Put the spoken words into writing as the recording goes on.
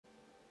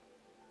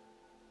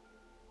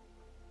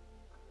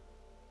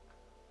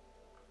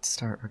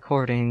start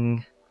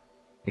recording,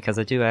 because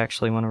I do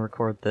actually want to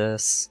record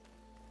this.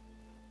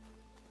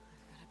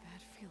 I've got a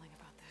bad feeling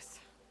about this.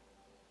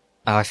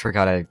 Oh, I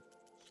forgot I...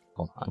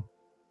 Hold on.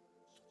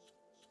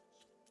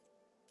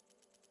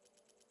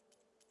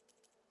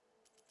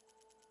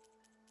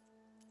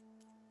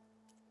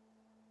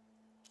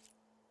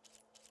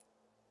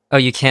 Oh,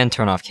 you can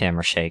turn off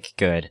camera shake.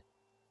 Good.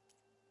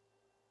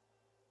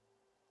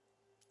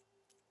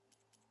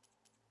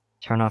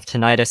 Turn off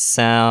tinnitus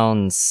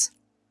sounds.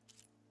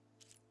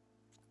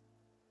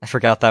 I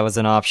forgot that was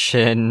an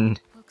option.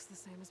 Looks the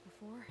same as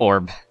before.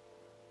 Orb. I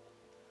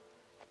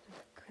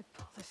could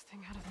pull this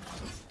thing out of the...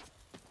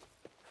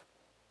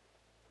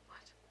 What?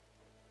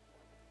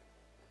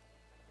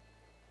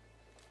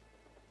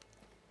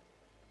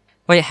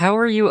 Wait, how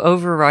are you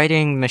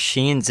overriding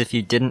machines if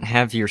you didn't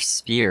have your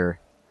spear?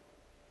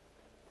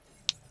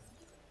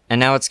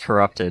 And now it's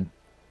corrupted.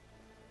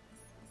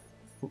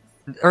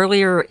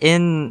 Earlier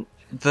in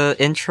the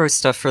intro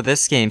stuff for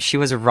this game, she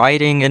was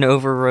riding an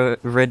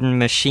overridden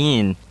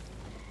machine.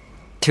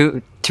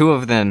 Two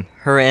of them.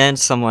 Her and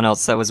someone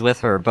else that was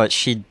with her, but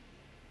she...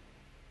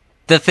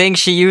 The thing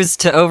she used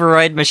to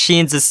override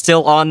machines is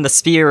still on the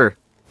spear.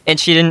 And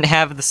she didn't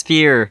have the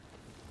spear.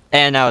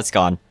 And now it's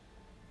gone.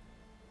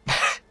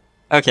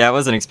 Okay, I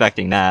wasn't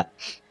expecting that.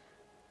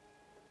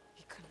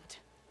 He couldn't.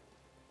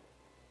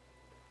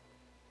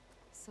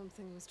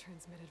 Something was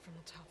transmitted from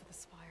the top of the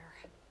spire.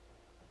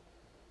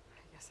 I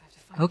guess I have to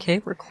find Okay,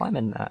 it. we're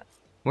climbing that.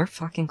 We're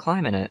fucking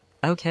climbing it.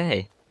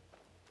 Okay.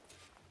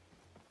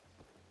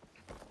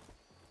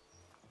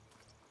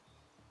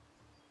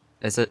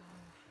 Is it...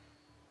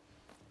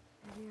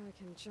 Maybe I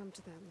can jump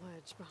to that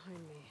ledge behind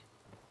me.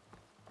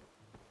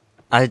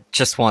 I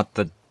just want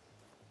the...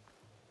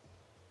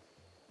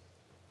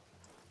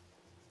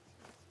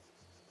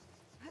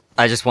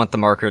 I just want the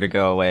marker to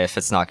go away if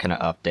it's not gonna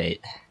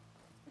update.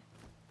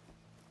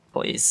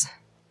 Please.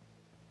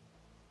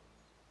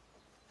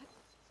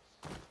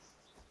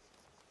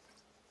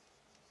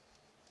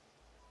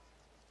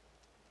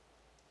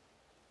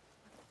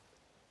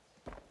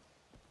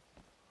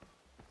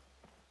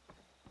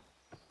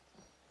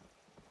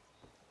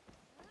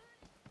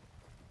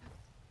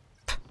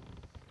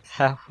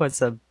 That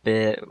was a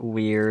bit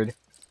weird.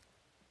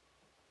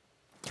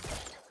 The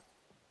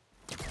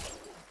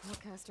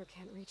Hellcaster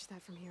can't reach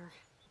that from here.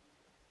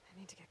 I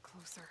need to get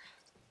closer.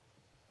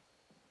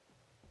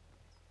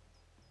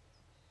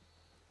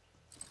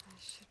 I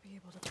should be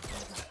able to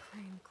pull that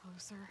crane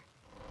closer.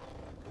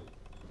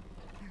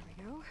 There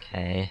we go.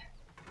 Okay.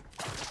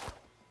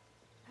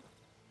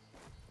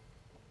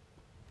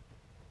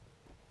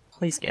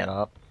 Please get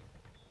up.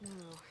 Now, I'm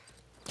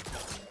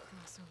gonna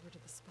cross over to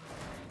the spire.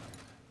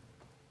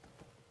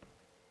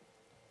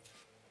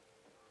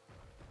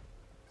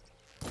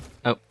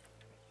 Oh.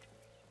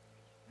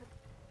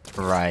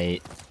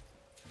 Right.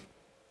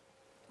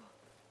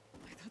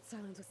 I thought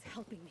Silence was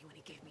helping me when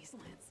he gave me his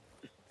lance.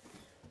 It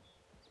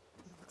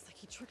looks like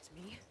he tricked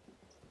me.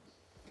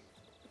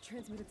 It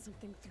transmitted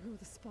something through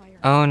the spire.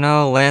 Oh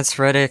no, Lance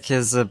Reddick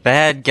is a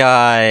bad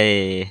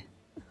guy.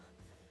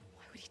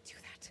 Why would he do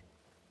that?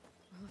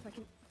 Well, if I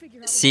can figure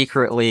out where he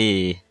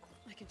Secretly.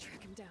 I can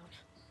track him down.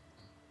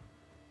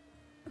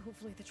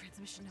 Hopefully the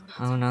transmission node.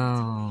 Oh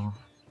no.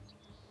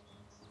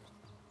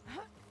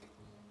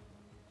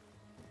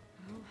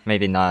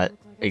 Maybe not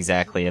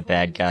exactly a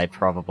bad guy,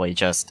 probably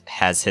just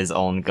has his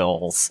own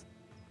goals.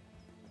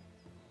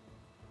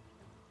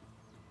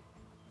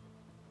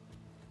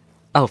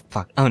 Oh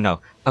fuck, oh no,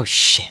 oh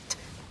shit.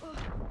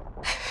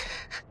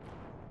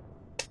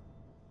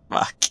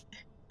 Fuck.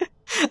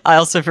 I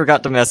also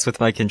forgot to mess with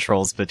my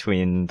controls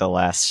between the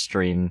last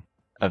stream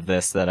of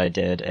this that I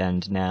did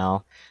and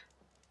now.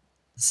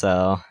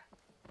 So...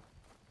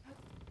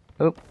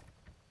 Oop.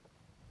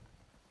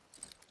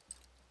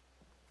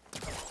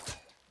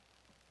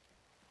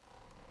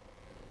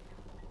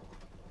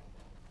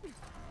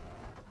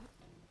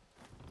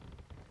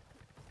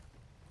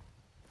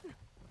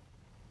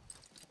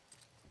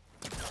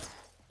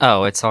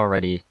 Oh, it's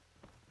already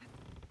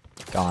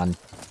gone.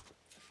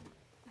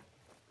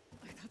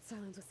 I thought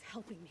Silence was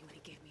helping me when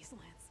he gave me his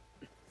lance.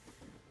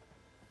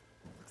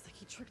 Looks like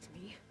he tricked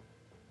me.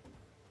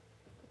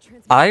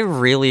 I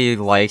really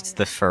liked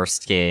the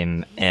first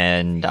game,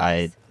 and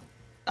I'm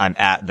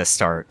at the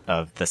start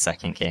of the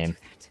second game,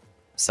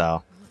 so...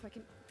 Well, if I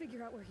can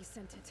figure out where he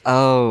sent it.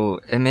 Oh,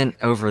 it meant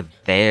over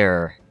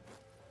there.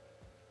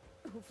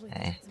 Hopefully the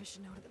Okay.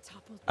 transmission node at the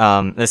top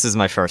will... This is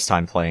my first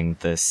time playing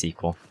the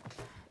sequel.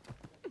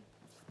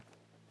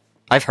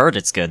 I've heard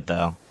it's good,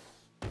 though.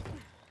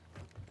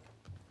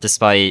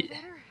 Despite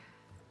Better?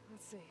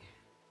 Let's see.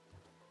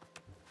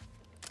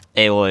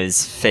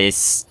 Ayla's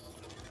face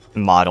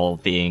model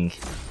being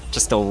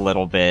just a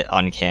little bit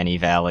uncanny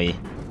valley.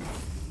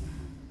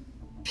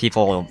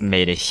 People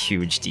made a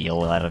huge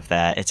deal out of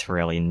that. It's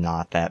really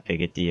not that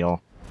big a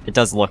deal. It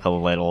does look a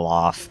little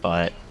off,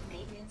 but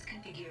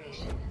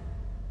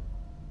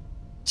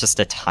just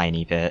a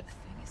tiny bit.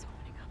 Thing is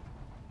opening up.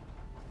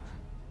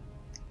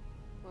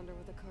 Wonder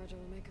what the Carja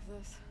will make of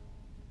this.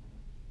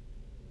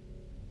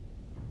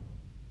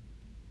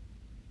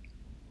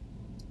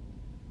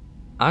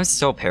 I'm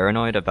still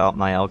paranoid about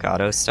my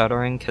Elgato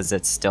stuttering because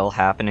it's still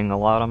happening a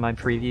lot on my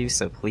preview,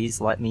 so please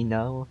let me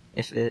know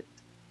if it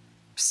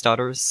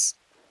stutters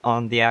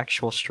on the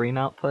actual stream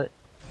output.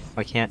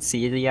 I can't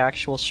see the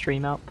actual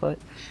stream output.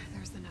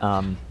 There's the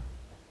note.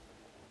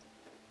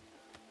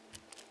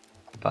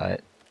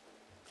 But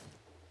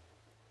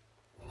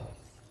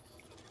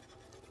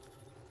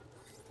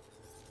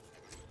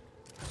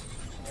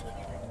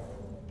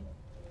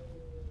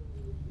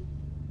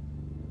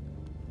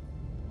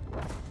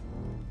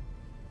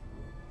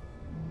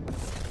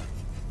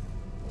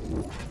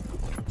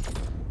Sword of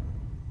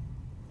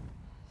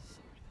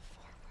the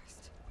Far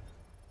West.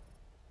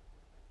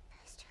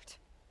 Bastard.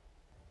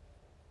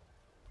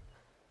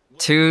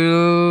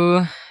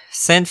 to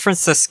San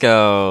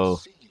Francisco.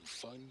 See, you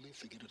finally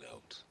figured it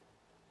out.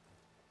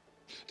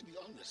 To be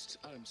honest,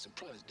 I'm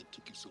surprised it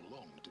took you so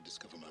long to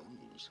discover my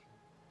ruse.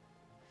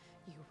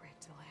 You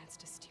rigged the Lance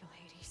to steal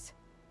Hades.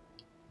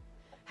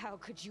 How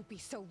could you be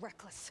so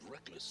reckless?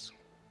 Reckless.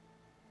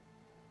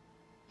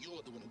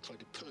 You're the one who tried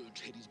to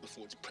purge Hades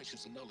before its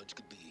precious knowledge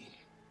could be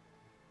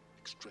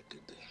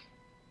extracted.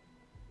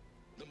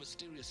 The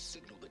mysterious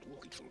signal that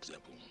woke it, for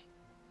example.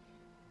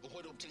 Or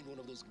why to obtain one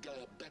of those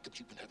Gaia backups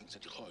you've been having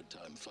such a hard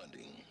time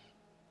finding.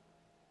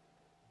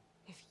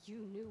 If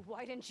you knew,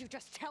 why didn't you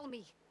just tell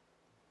me?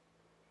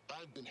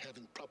 I've been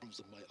having problems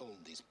of my own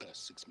these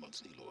past 6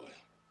 months, Aloy.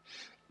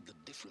 The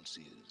difference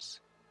is,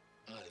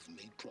 I've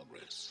made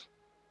progress.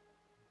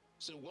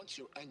 So once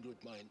your anger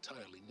at my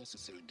entirely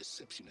necessary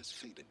deception has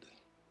faded,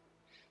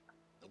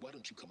 now why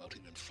don't you come out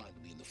here and find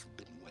me in the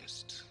Forbidden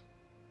West?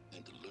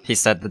 And to learn He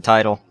said the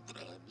title. that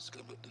I've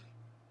discovered.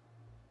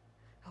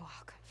 Oh,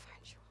 I'll come find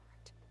you,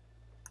 alright?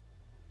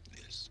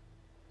 Yes.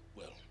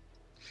 Well,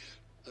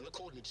 and the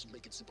coordinates should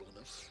make it simple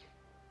enough.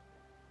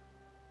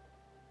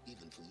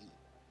 Even for you.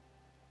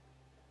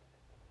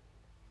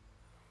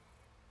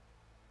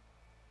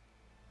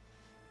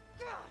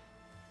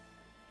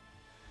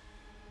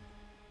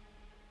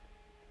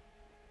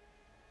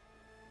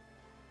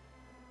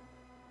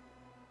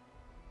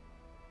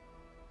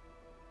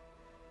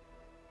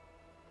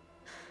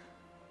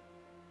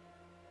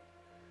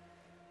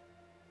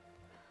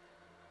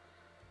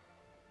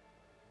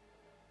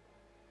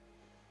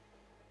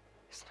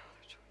 There's no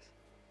other choice.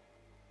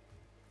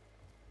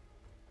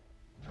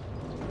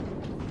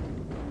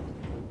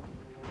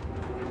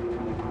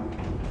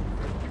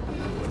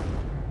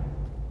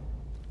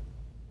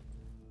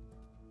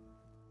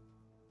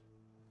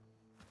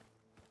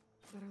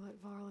 Better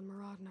let Varl and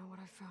Murad know what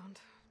I found.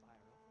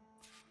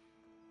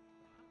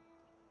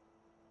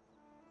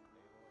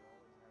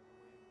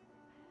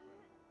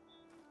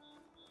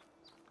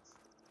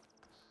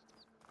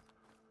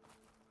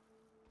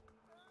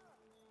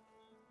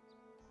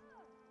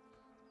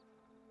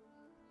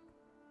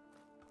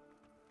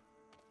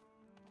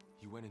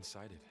 You went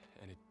inside it,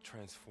 and it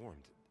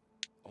transformed,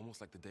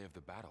 almost like the day of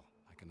the battle.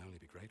 I can only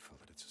be grateful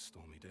that it's a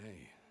stormy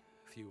day.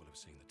 Few will have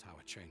seen the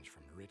tower change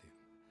from Meridian.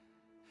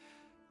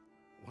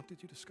 What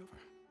did you discover?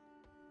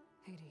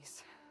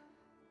 Hades.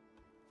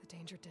 The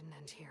danger didn't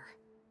end here.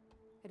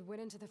 It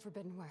went into the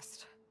Forbidden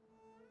West.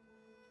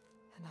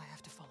 And I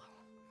have to follow.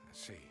 I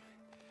see.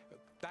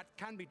 That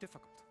can be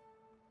difficult.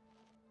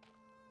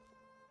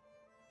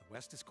 The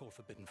West is called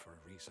Forbidden for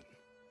a reason.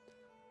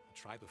 A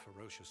tribe of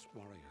ferocious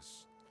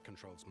warriors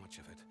controls much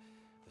of it,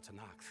 the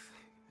Tenakth,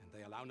 and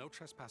they allow no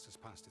trespassers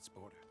past its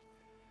border.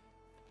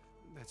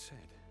 That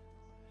said,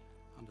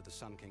 under the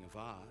Sun King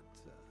Avad,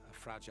 a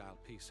fragile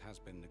peace has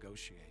been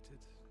negotiated,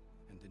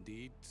 and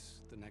indeed,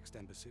 the next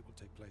embassy will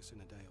take place in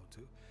a day or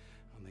two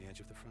on the edge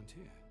of the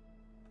frontier.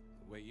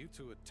 Were you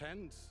to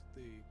attend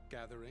the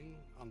gathering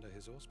under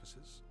his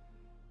auspices,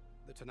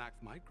 the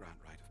Tenakth might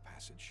grant right of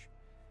passage,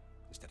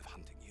 instead of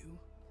hunting you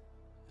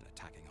and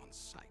attacking on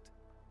sight.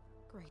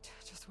 Great,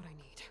 just what I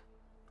need.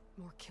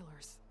 More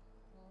killers.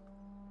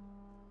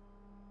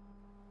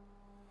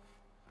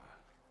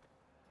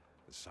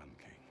 The Sun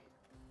King.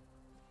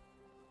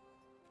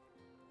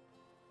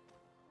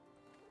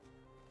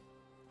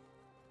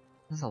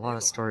 There's a lot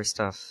of story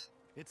stuff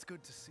It's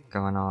good to see.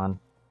 going on.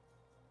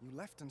 You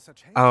left in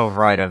such haste. Oh,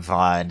 right,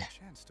 Avad.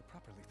 Chance to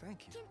properly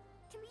thank you.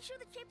 Can we show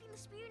the champion the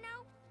spear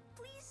now?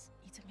 Please?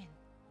 Itamin,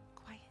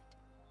 quiet.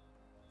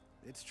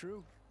 It's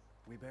true.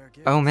 We bear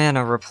gifts. Oh man,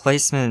 a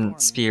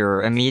replacement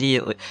spear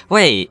immediately.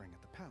 Wait,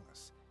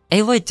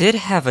 Aloy did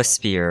have a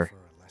spear. For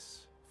a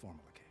less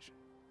formal occasion.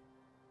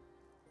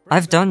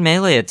 I've done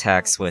melee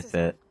attacks with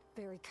it.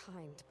 Very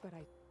kind, but I...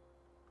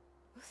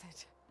 With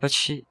it. But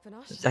she...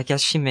 Vanash? I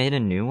guess she made a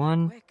new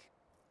one? Quick,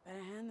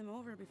 better hand them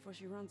over before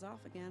she runs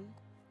off again.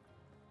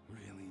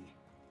 Really?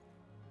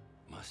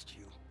 Must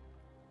you?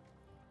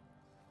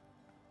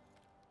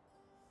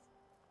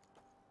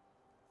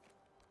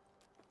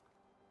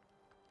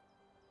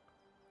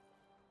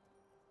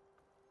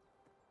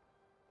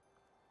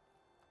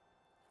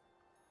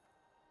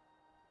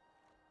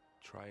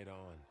 Try it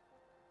on.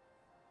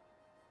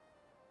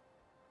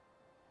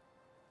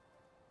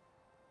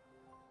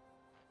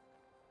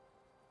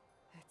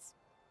 It's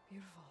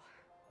beautiful.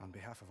 On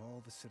behalf of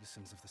all the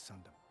citizens of the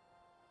Sundom,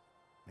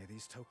 May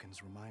these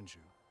tokens remind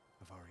you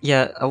of our...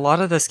 Yeah, a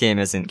lot of this game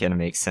isn't gonna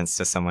make sense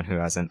to someone who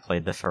hasn't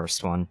played the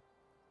first one.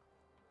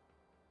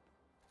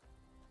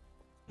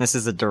 This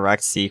is a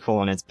direct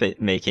sequel, and it's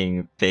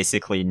making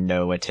basically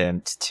no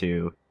attempt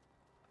to,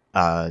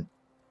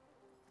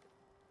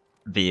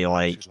 be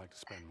like... You'd like to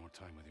spend more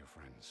time with your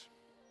friends.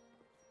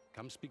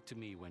 Come speak to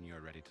me when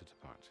you're ready to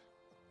depart.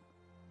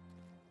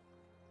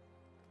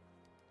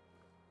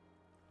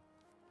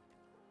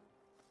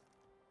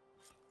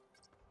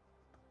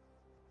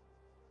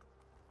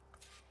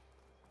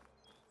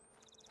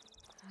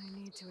 I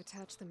need to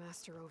attach the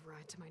master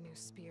override to my new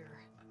spear.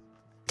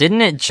 Didn't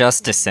it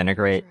just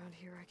disintegrate? Around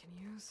here I can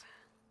use.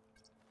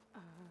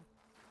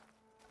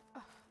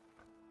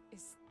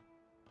 Is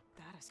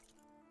that a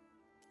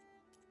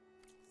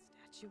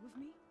statue of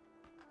me?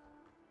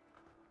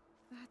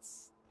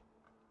 That's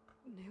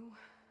new.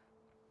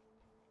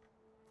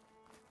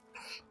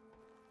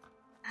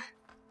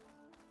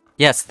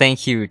 Yes,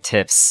 thank you,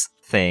 Tips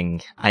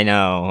thing. I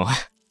know.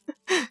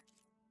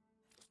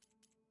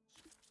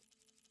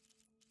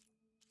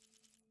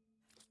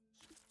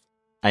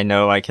 I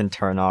know I can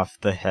turn off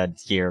the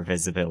headgear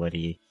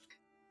visibility.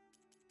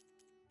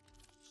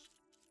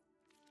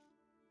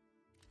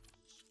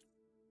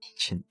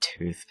 Ancient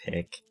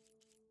toothpick.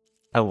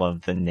 I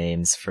love the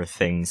names for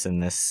things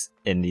in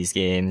these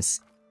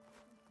games.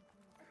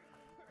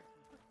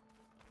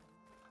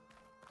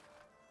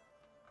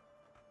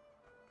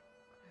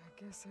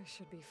 I guess I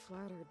should be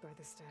flattered by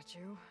the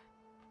statue.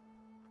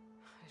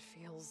 It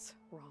feels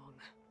wrong.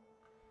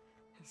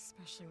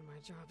 Especially when my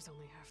job's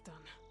only half done.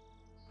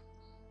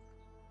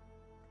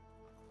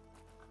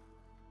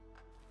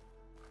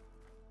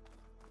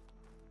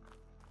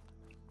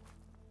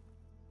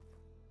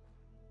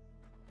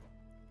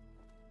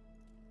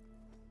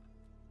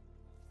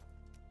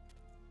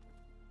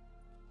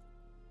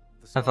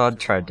 Avad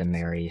tried to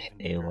marry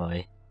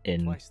Aloy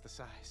in Twice the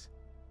size,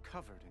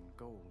 covered in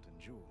gold and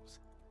jewels.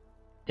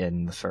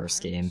 the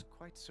first I game. was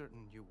quite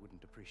certain you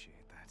wouldn't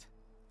appreciate that.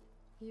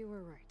 You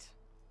were right.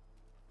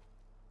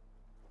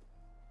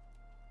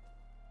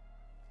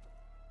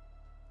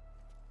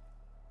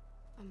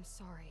 I'm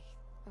sorry,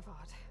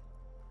 Avad.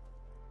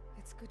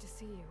 It's good to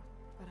see you,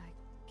 but I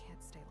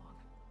can't stay long.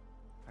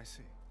 I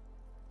see.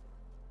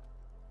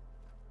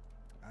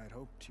 I'd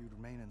hoped you'd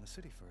remain in the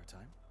city for a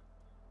time.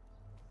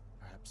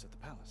 Perhaps at the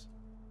palace.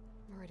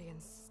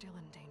 Meridian's still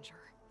in danger,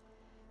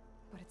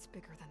 but it's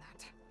bigger than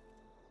that.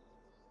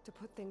 To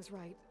put things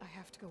right, I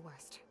have to go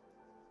west.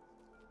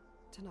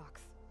 To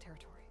Noct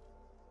territory.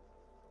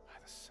 By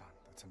the sun,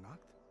 that's a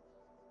Noct?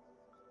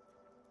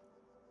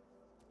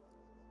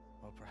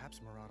 Well,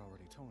 perhaps Murad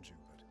already told you,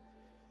 but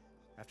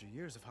after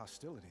years of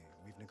hostility,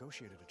 we've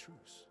negotiated a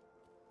truce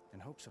in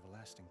hopes of a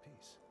lasting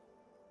peace.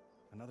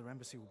 Another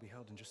embassy will be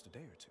held in just a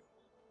day or two.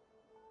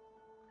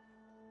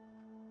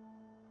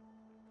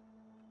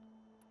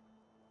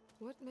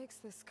 What makes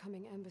this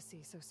coming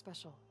embassy so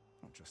special?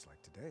 Well, just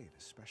like today, it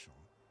is special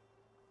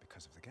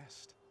because of the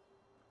guest.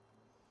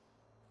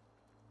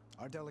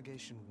 Our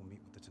delegation will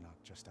meet with the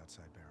Tenakth just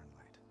outside Barren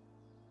Light.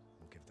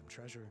 We'll give them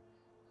treasure,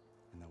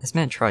 and they'll... This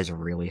man tries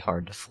really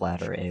hard to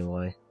flatter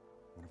Aloy.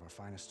 One of our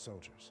finest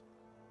soldiers.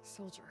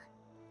 Soldier.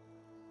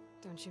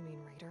 Don't you mean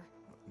raider?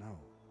 No,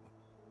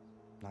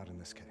 not in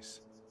this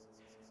case.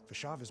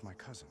 Fashav is my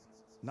cousin,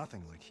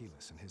 nothing like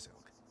Helis and his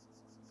ilk.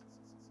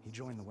 He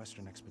joined the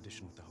Western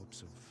expedition with the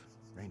hopes of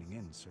reining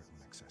in certain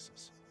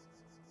excesses.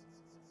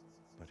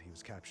 But he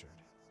was captured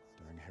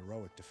during a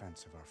heroic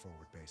defense of our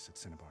forward base at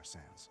Cinnabar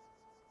Sands,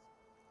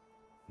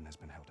 and has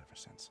been held ever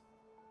since.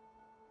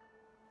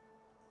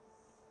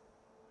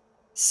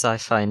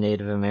 Sci-fi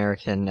Native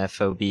American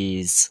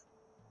FOBs.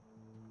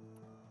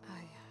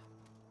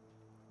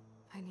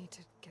 I need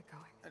to get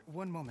going.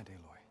 One moment,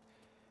 Aloy.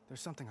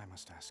 There's something I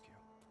must ask you.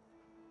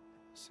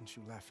 Since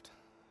you left,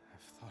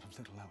 I've thought of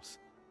little else.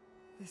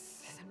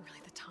 This isn't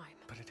really the time.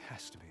 But it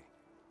has to be.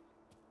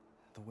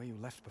 The way you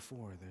left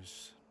before,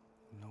 there's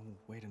no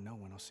way to know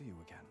when I'll see you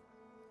again.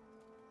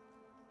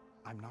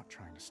 I'm not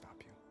trying to stop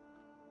you,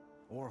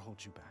 or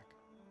hold you back,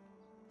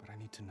 but I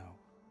need to know,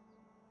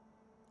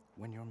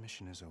 when your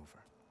mission is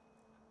over,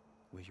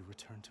 will you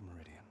return to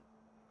Meridian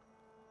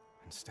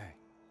and stay?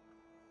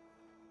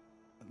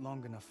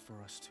 Long enough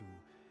for us to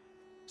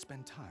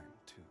spend time,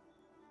 to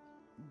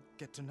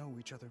get to know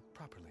each other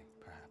properly,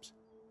 perhaps.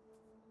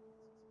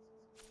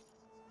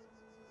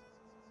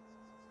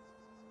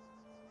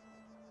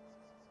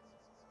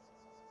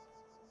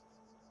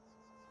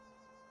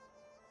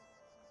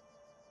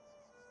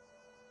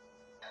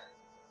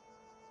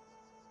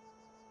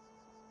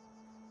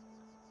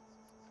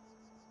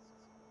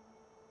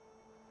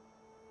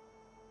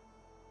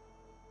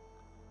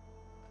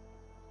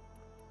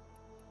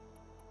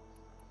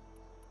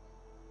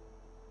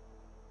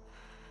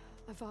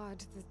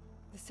 Avad,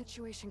 the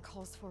situation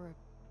calls for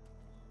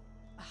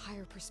a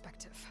higher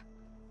perspective.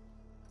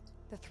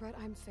 The threat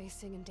I'm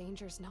facing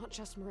endangers not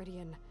just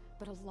Meridian,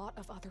 but a lot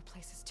of other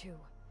places too.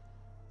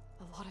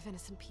 A lot of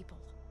innocent people.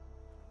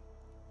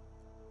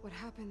 What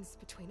happens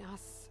between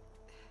us,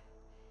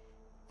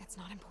 it's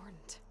not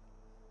important.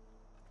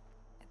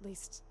 At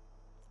least,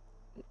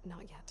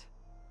 not yet.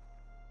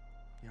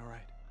 You're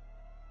right.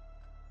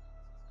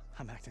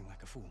 I'm acting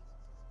like a fool.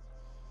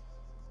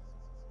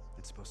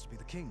 It's supposed to be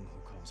the king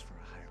who calls for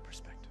a higher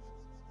perspective.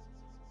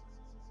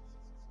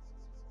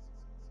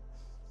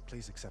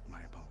 Please accept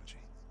my apology.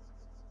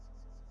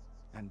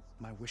 And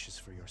my wishes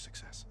for your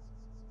success.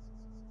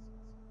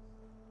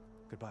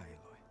 Goodbye,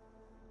 Aloy.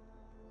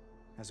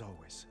 As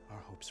always, our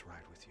hopes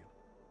ride with you.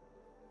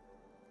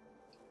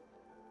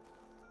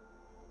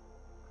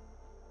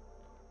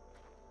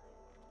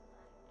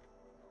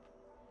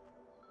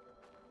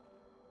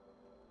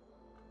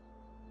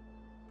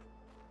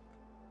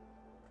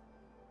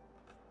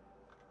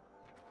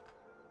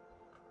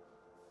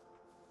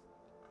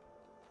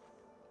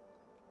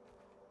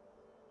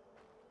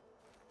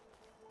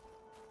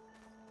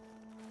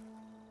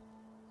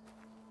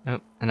 Oh,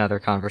 another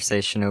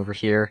conversation over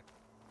here.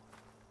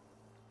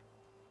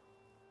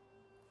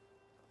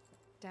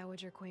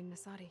 Dowager Queen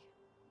Nasadi.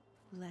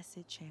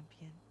 Blessed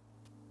champion.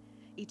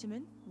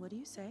 Itamen, what do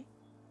you say?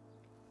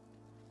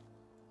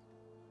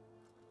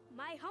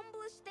 My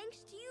humblest thanks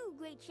to you,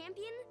 great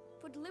champion,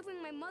 for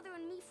delivering my mother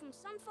and me from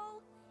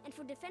Sunfall, and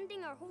for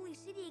defending our holy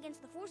city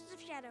against the forces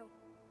of Shadow.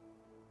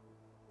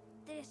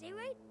 Did I say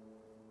right?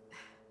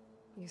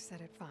 You said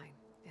it fine,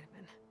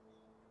 Itamen.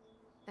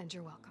 And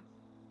you're welcome.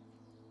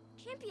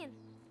 Champion,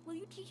 will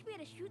you teach me how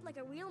to shoot like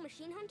a real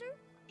machine hunter?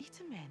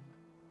 Itamen.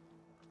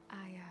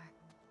 I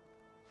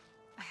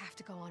have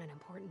to go on an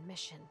important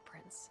mission,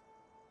 Prince.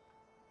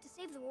 To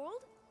save the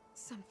world?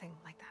 Something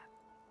like that.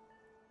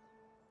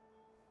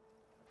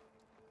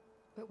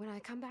 But when I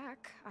come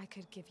back, I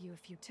could give you a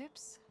few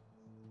tips.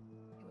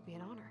 It would be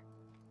an honor.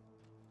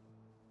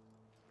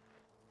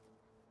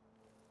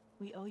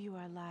 We owe you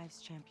our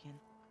lives, champion,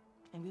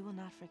 and we will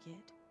not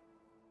forget.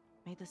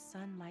 May the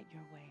sun light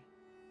your way.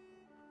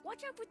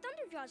 Watch out for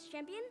Thunderjaws,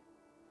 champion.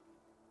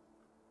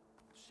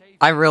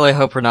 I really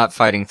hope we're not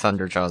fighting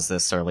Thunderjaws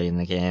this early in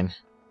the game.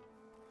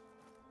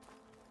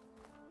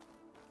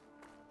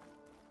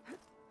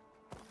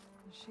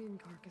 Machine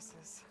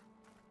carcasses.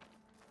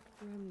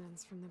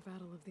 Remnants from the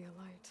Battle of the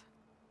Elite.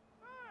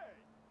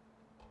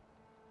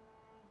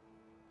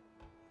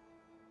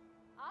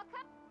 I'll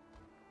come.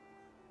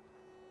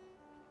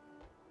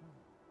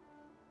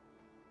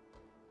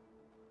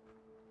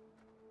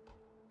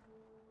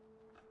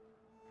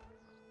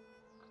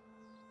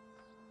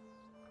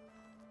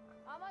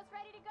 Almost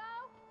ready to go?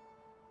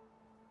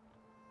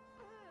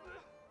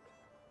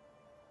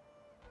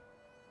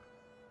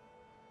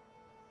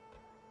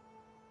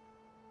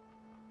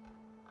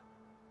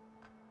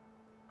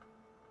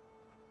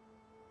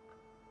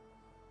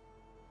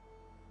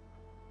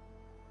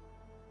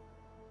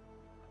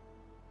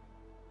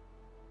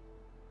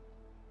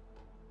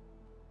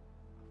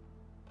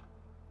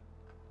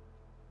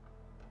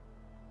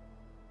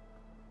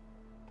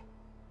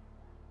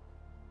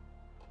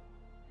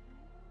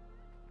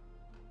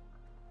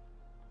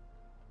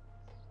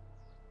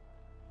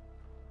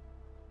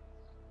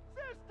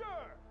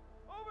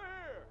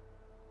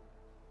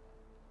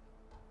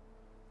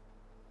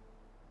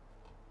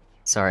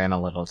 Sorry, I'm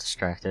a little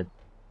distracted.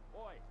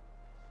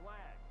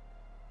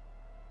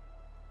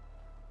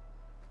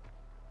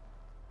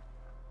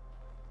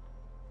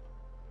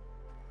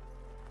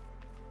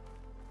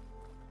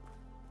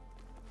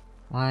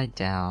 Lie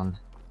down.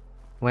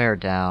 Where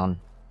down?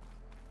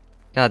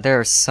 God, there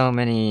are so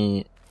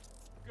many...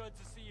 Good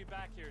to see you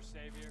back here,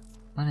 Savior.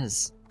 What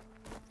is...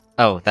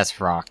 Oh,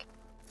 that's rock.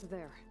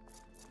 There.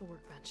 The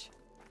workbench.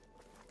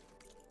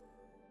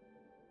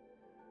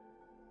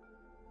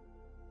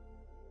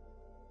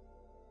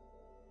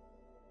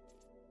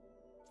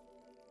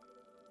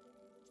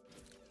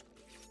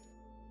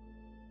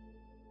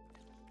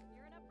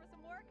 Gearing up for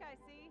some work, I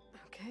see.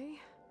 Okay.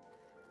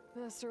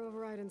 Master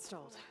override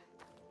installed.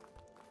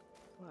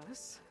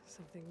 Plus,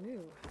 something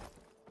new.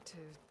 To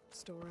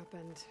store up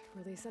and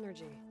release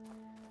energy.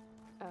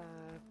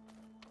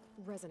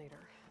 Resonator.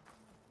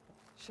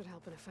 Should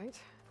help in a fight.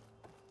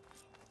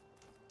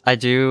 I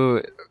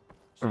do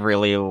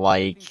really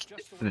like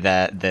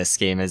that this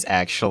game is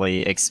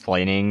actually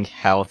explaining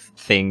how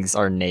things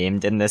are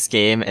named in this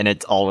game, and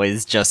it's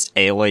always just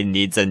Aloy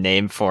needs a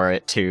name for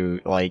it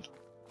to, like,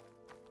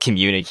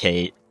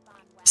 communicate.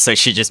 So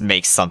she just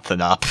makes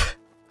something up.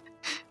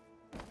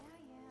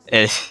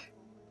 It's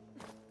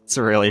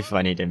really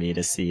funny to me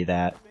to see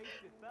that.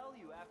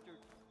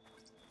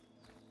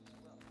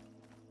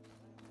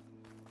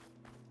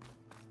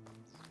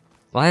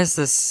 Why is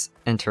this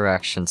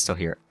interaction still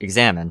here?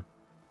 Examine.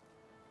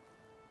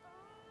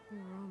 We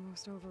were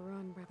almost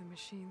overrun by the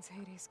machines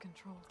Hades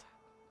controlled.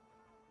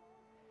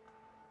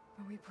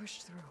 But we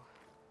pushed through.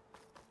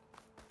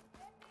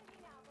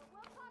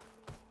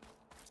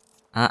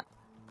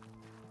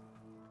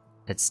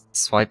 It's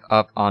swipe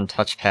up on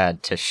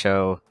touchpad to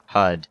show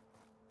HUD.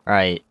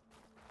 Right.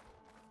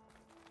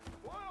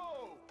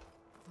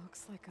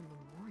 Looks like a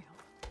memorial.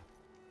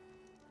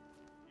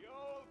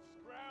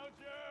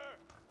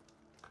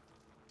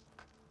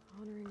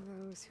 Honoring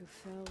those who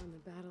fell in the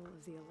Battle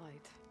of the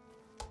Elite.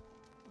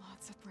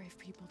 Lots of brave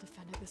people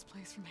defended this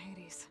place from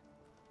Hades.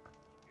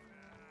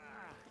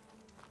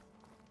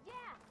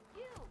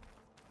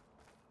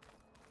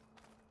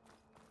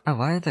 Oh,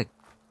 why are the...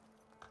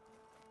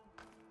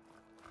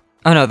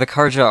 Oh no, the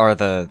Karja are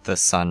the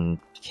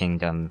Sun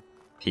Kingdom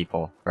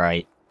people,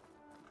 right?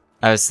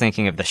 I was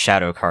thinking of the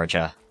Shadow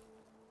Karja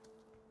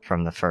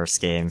from the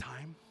first game.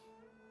 Time?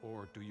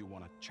 Or do you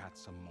want to chat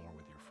some more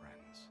with your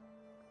friends?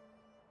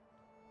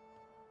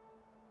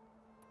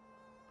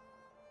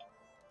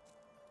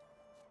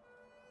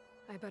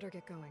 I better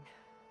get going.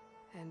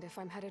 And if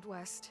I'm headed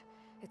west,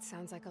 it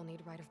sounds like I'll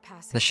need rite of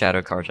passage. The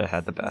Shadow Karja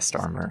had the best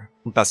armor.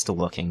 Best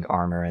looking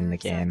armor in the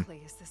game. Where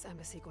exactly is this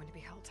embassy going to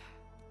be held?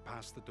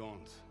 Past the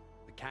Daunt,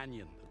 the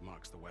canyon that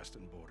marks the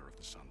western border of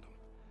the Sundom.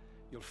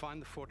 You'll find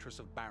the fortress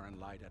of Barren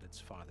Light at its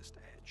farthest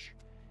edge.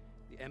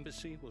 The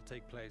embassy will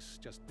take place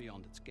just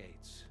beyond its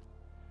gates.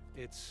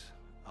 It's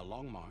a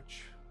long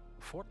march,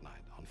 a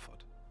fortnight on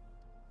foot.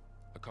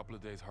 A couple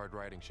of days hard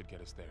riding should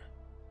get us there.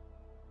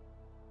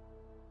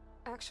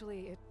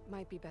 Actually, it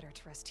might be better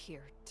to rest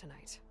here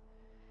tonight.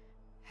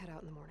 Head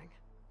out in the morning.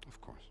 Of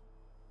course.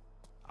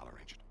 I'll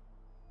arrange it.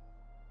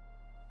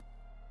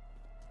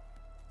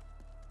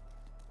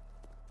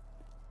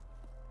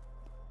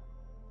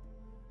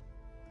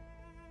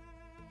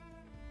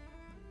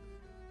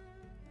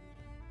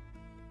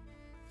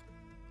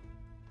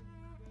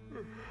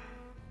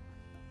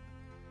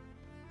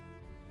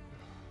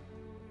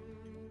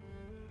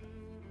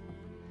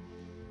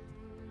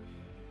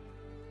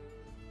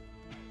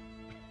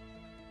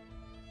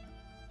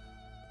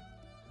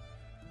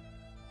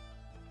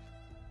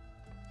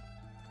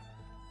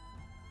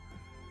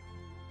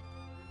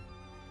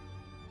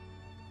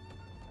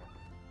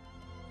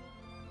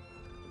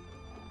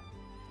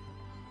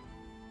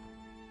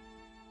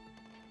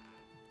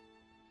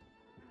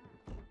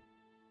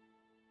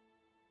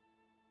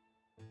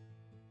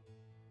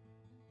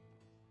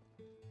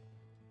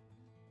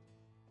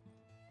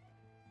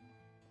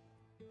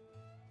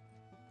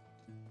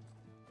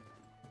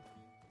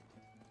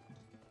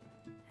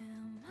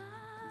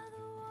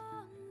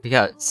 We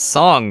got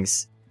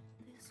songs.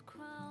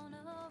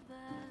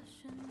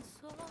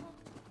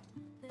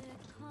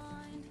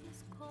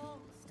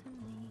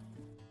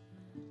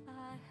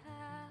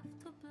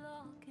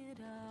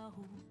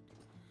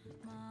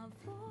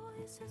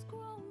 Has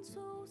grown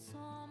so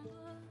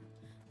somber.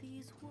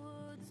 These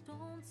words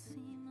don't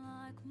seem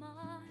like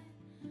mine,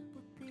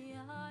 but the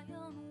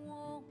iron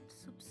won't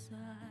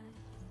subside.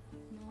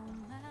 No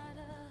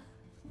matter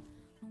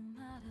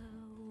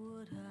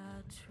what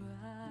I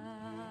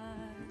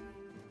try.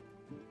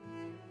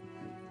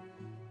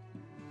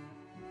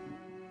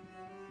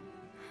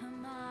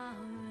 Am I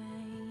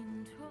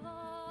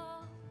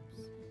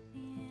raindrops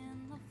in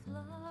the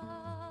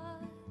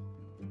flood?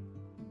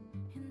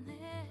 In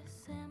this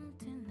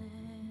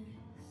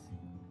emptiness,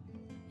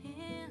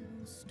 in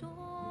the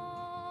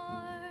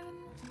storm,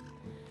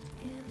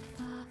 if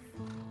I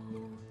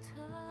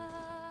falter,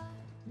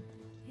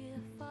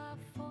 if I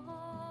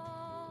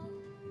fall,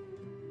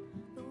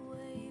 the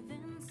wave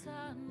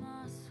inside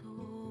my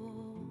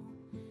soul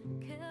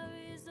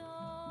carries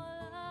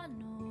all I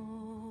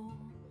know.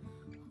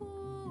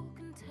 Who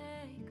can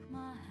take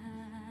my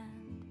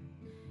hand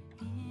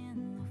in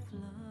the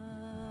flood?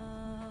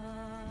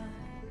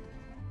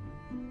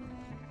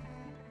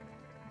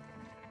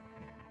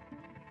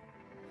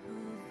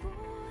 Her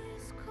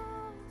voice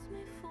calls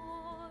me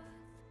forth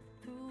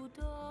through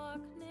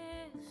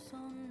darkness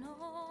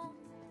unknown.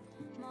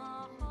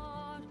 My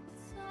heart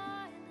with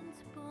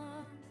silence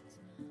burns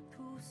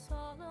through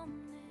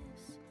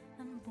solemnness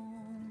and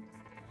bone.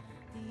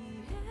 The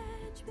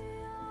edge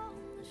beyond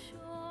the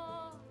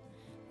shore,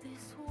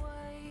 this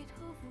weight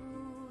of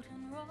root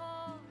and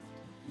rot.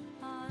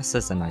 This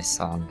is a nice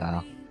song,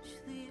 though.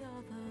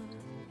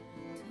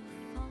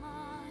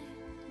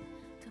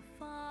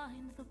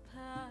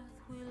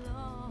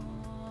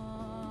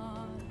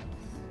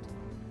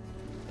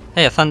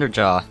 Hey, a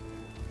Thunderjaw.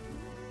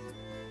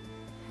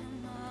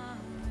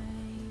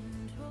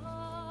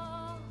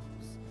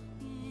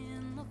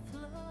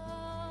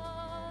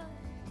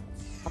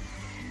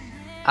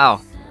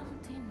 Ow.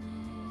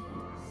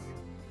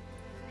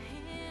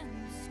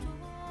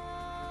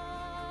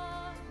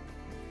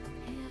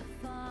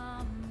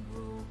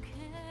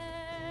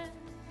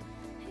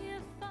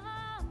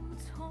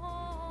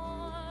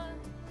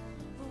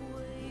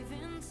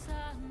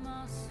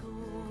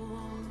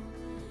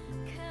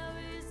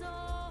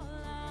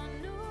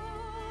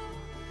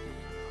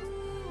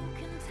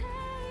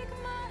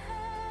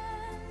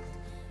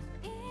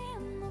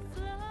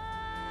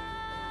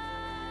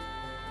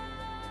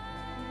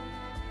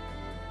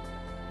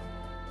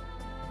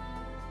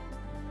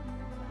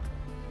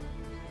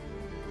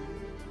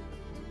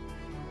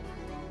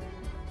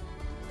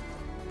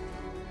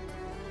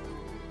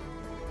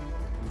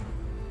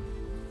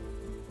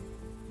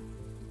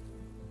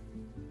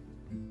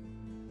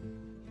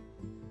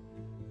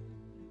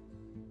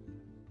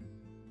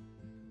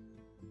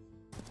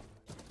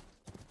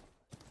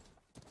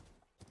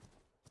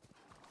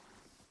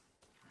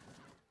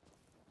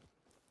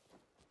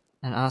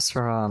 And as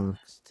for,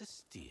 To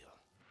steal.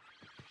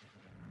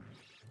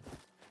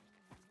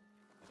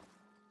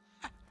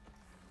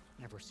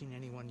 never seen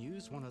anyone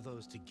use one of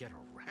those to get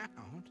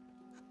around.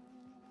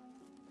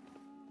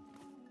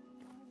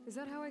 Is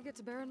that how I get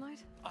to Barren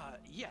Light?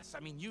 Yes,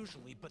 I mean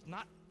usually, but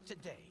not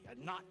today.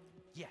 Not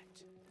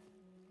yet.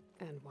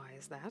 And why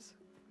is that?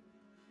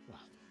 Well,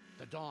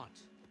 the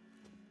Daunt.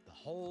 The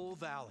whole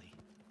valley.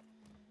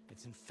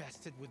 It's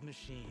infested with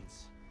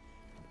machines.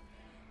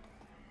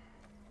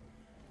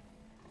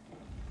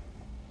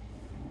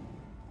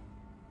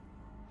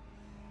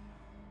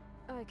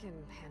 I can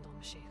handle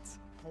machines.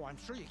 Oh, I'm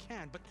sure you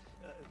can, but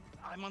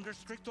I'm under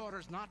strict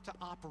orders not to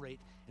operate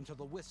until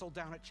the whistle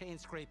down at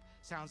Chainscrape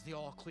sounds the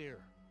all clear.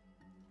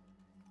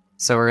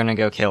 So we're gonna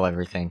go kill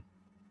everything.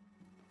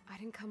 I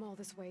didn't come all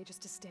this way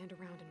just to stand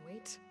around and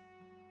wait.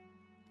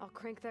 I'll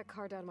crank that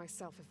car down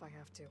myself if I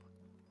have to.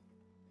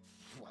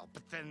 Well,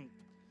 but then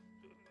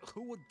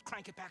who would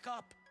crank it back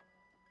up?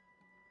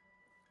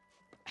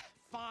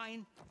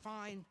 Fine,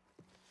 fine.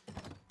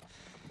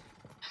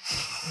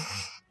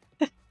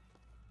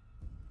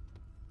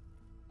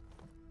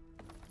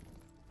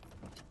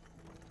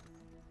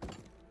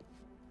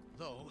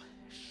 Though,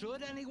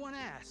 should anyone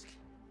ask,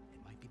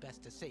 it might be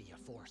best to say you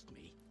forced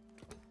me.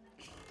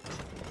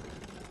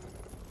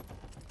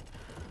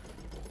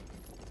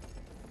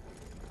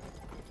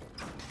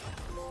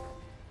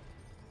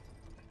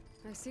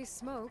 I see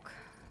smoke,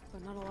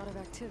 but not a lot of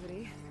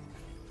activity.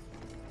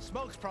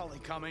 Smoke's probably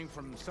coming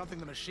from something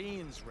the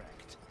machines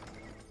wrecked.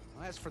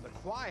 As for the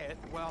quiet,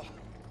 well,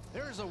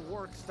 there's a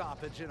work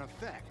stoppage in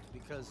effect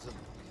because of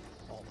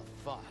all the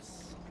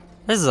fuss.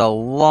 This is a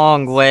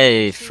long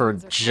way for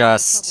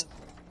just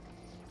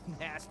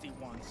Nasty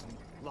ones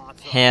and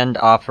lots of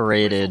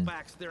hand-operated.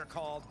 bristlebacks, they're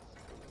called.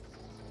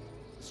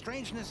 The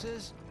strangeness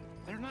is,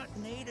 they're not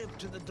native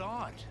to the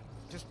Daunt.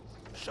 Just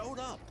showed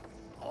up,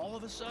 all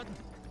of a sudden.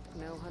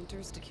 No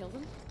hunters to kill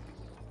them?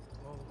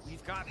 Oh,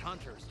 we've got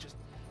hunters, just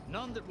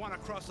none that want to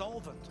cross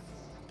Ulvund.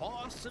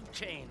 Boss of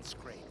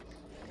Chainscrape.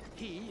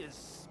 He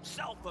is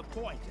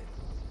self-appointed.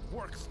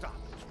 Work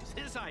stoppage was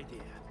his idea.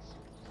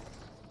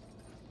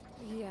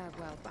 Yeah,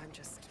 well, I'm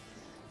just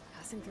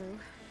passing through.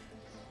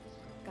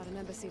 Got an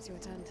embassy to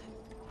attend.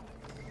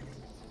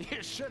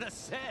 You should have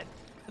said.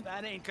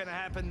 That ain't gonna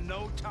happen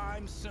no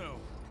time soon.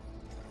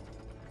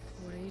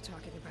 What are you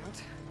talking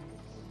about?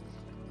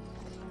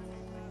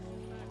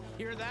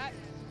 Hear that?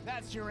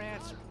 That's your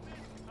answer.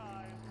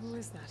 Who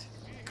is that?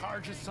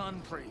 Karja's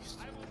Sun Priest.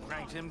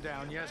 Cranked him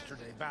down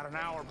yesterday, about an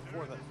hour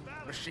before the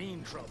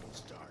machine trouble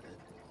started.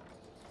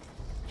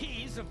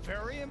 He's a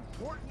very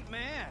important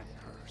man,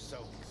 or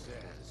so he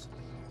says.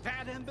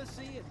 That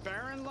embassy at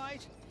Barren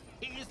Light,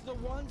 he's the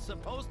one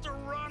supposed to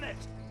run it.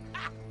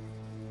 Ha!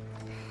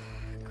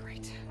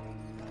 Great.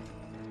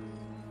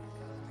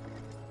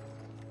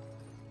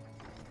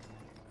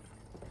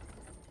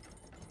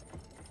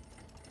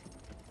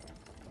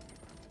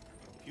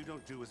 If you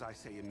don't do as I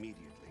say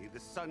immediately, the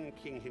Sun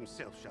King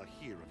himself shall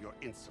hear of your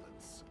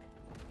insolence.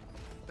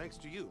 Thanks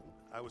to you,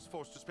 I was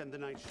forced to spend the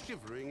night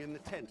shivering in the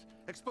tent,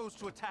 exposed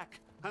to attack.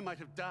 I might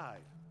have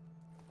died.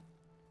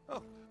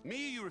 Oh,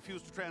 me you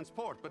refuse to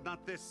transport, but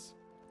not this...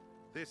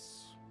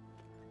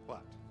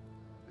 what?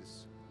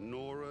 This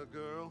Nora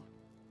girl?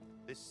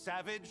 This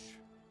savage?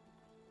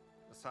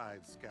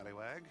 Aside,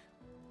 scallywag.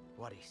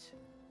 Wadis.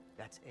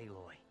 That's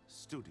Aloy.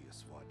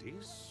 Studious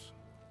Wadis.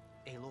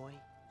 Aloy,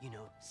 you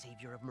know,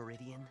 savior of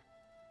Meridian.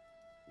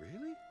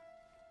 Really?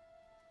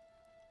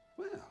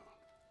 Well,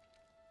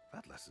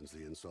 that lessens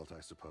the insult,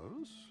 I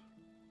suppose.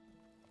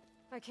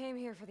 I came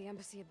here for the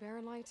embassy at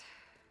Barren Light.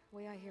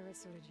 Way I hear it,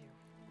 so did you.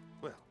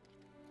 Well,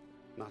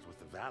 not with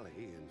the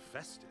valley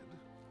infested.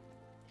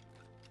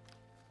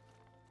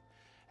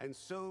 And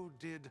so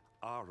did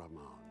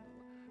Ahriman,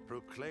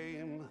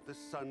 proclaim the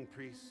Sun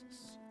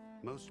Priests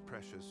most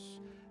precious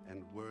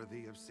and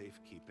worthy of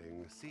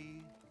safekeeping.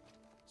 See?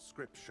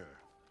 Scripture.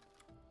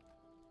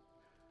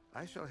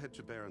 I shall head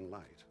to Barren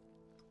Light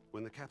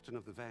when the captain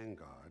of the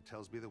Vanguard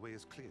tells me the way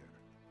is clear,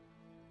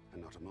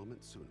 and not a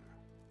moment sooner.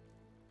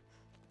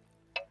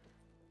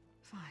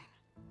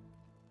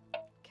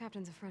 Fine.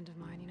 Captain's a friend of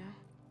mine, you know?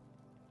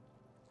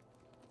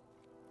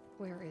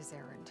 Where is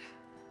Erend?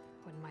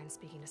 Wouldn't mind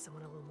speaking to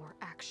someone a little more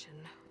action,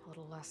 a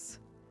little less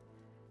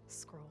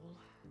scroll.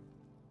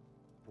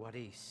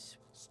 Wadis.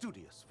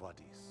 Studious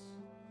Wadis.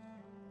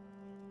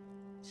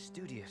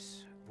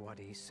 Studious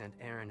Wadis sent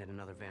Erend and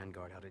another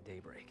Vanguard out at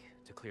daybreak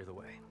to clear the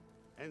way.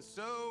 And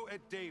so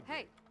at daybreak...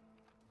 Hey!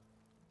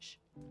 Shh.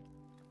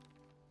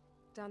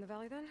 Down the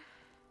valley, then?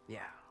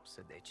 Yeah,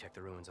 said they checked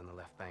the ruins on the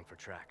left bank for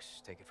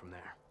tracks. Take it from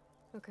there.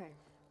 Okay.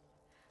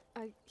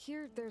 I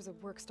hear there's a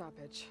work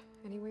stoppage.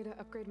 Any way to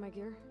upgrade my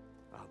gear?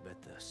 I'll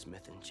bet the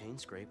Smith and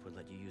Chainscrape would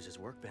let you use his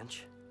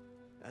workbench.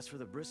 As for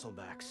the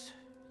bristlebacks,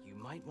 you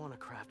might want to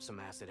craft some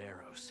acid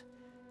arrows.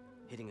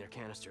 Hitting their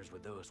canisters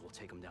with those will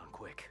take them down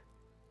quick.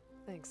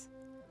 Thanks.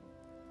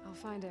 I'll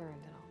find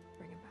Erend and I'll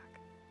bring him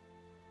back.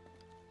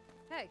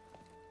 Hey!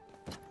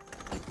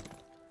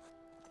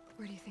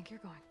 Where do you think you're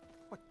going?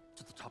 What,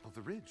 to the top of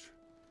the ridge?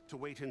 To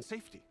wait in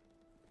safety?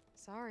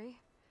 Sorry.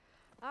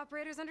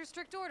 Operator's under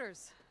strict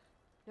orders.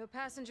 No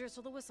passengers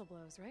till the whistle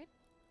blows, right?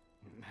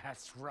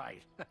 That's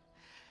right.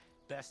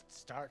 best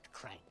start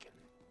cranking.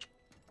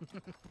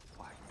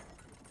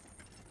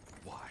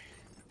 Why?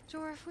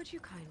 Jorf, would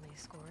you kindly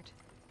escort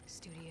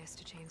Studious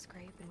to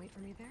Chainscrape and wait for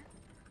me there?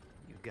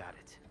 You got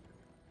it.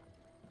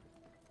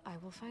 I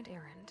will find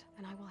Erend,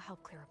 and I will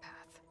help clear a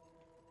path.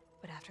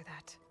 But after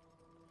that,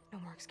 no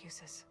more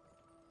excuses.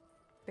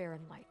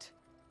 Barren Light.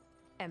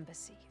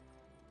 Embassy.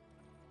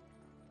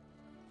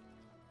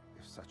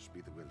 If such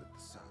be the will of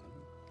the sun.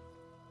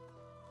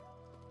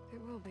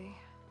 It will be.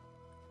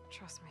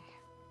 Trust me.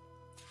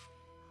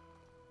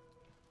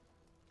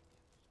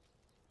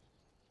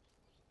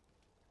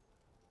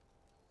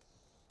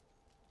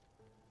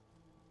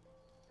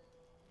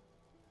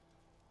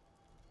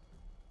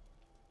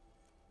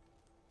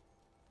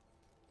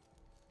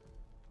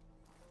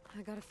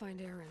 I gotta find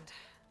Erend.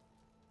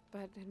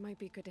 But it might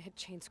be good to hit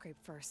Chainscrape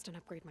first and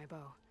upgrade my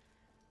bow.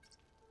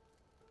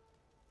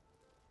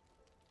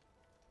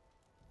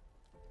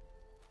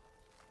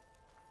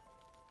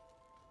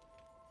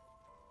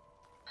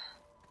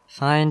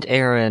 Find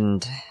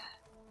Erend.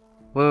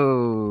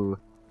 Whoa.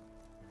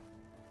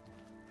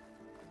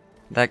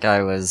 That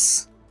guy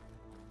was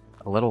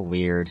a little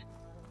weird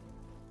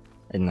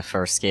in the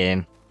first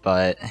game,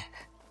 but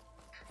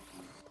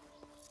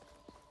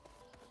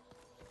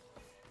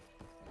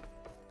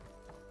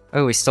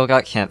oh, we still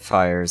got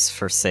campfires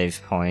for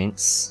save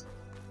points.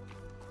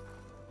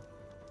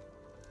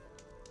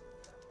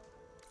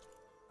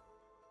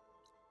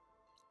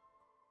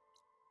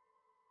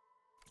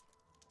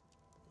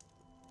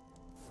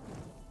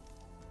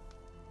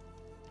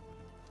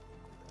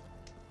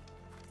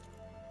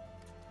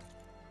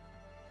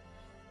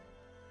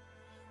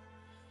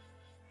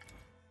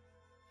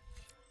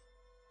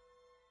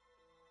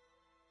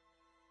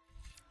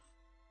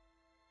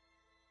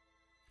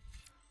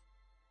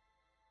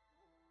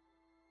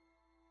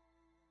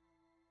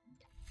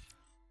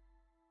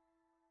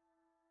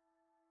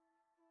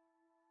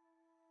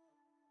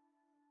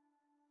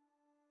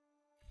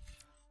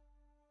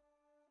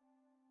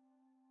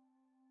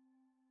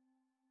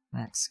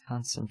 Max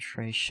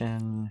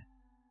concentration.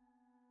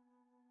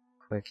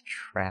 Quick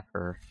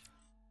trapper.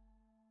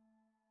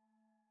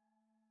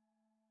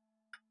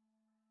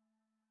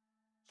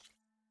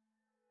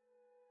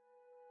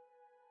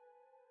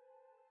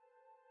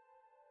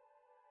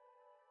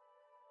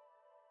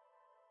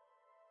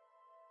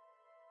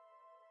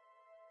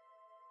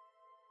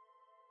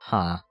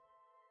 Huh.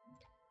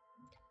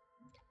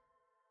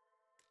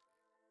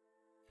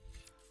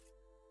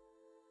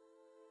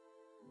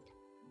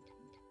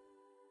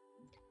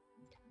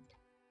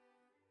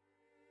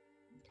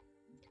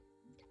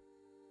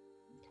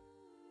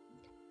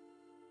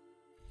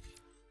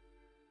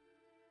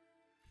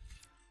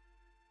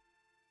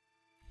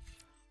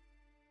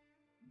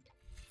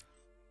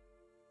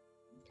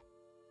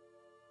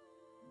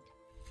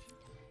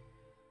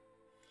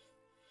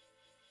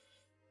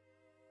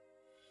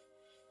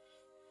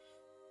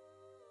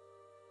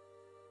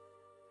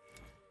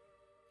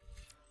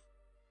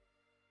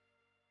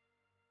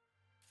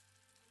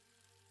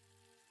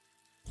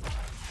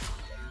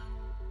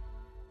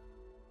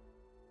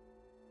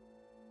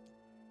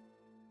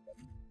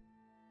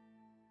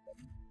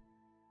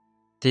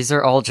 These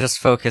are all just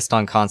focused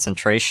on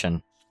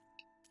concentration.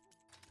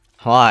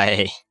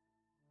 Why?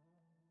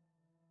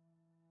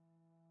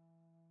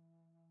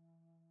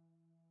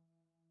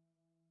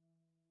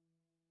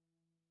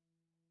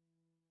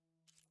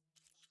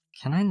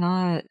 Can I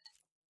not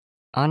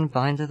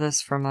unbind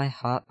this from my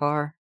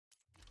hotbar?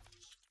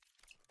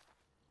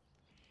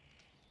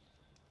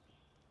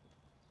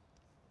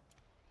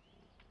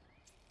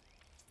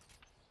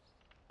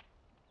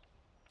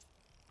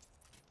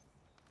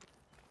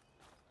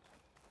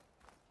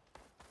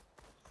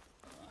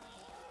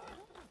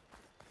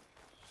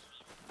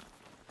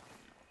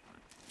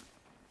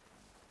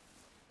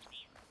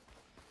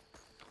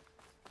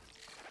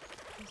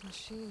 Those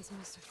machines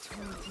must have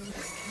torn through the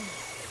skin.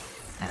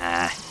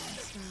 Ah.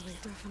 This valley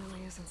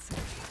definitely isn't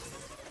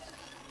safe.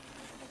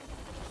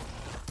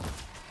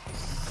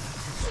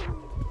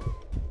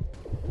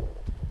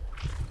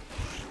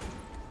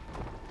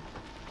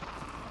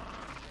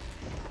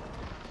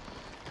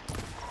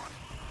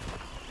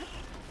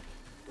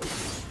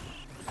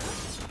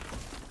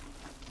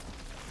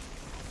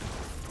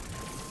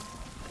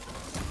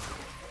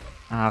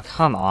 Oh,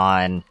 come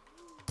on.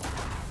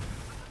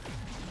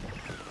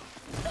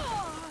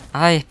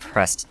 I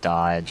pressed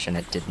dodge and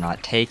it did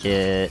not take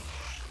it.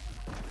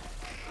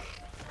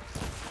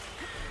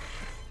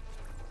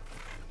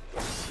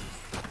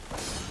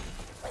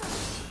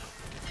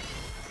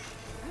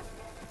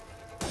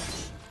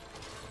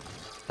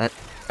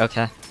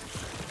 Okay.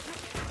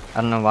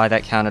 I don't know why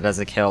that counted as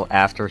a kill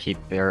after he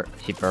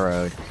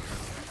burrowed.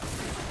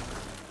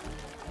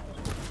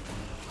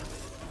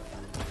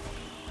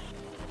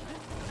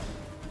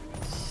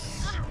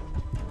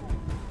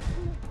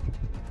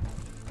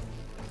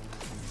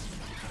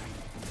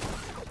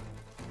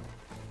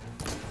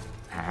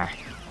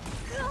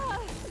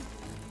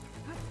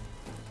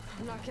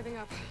 I'm not giving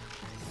up.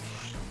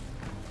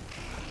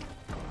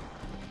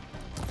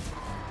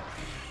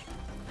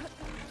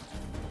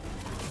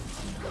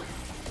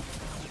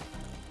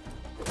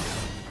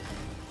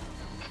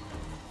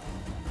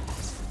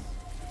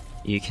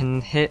 You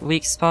can hit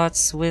weak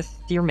spots with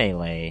your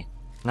melee.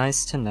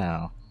 Nice to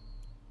know.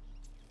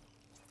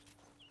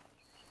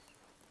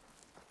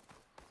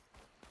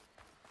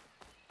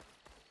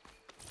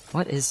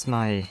 What is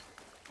my...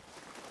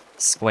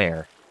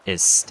 Square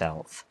is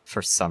stealth,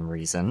 for some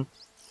reason.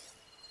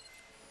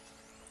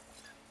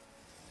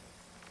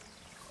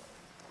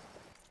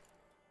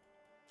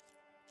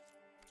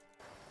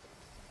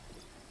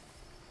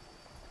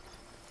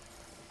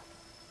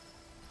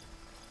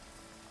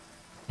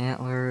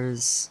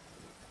 Antlers...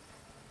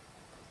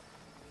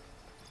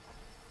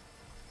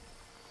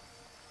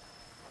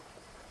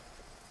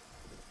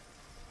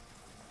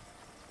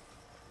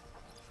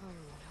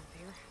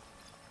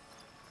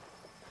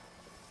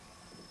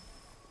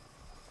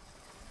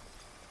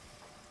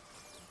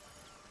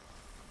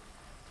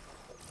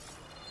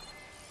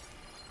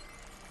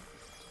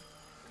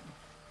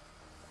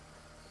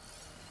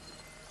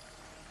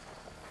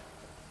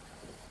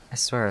 I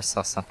swear I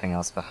saw something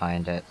else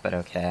behind it, but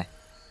okay.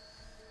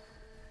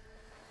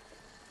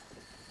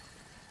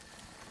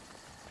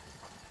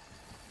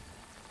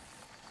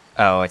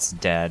 Oh, it's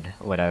dead,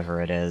 whatever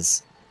it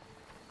is.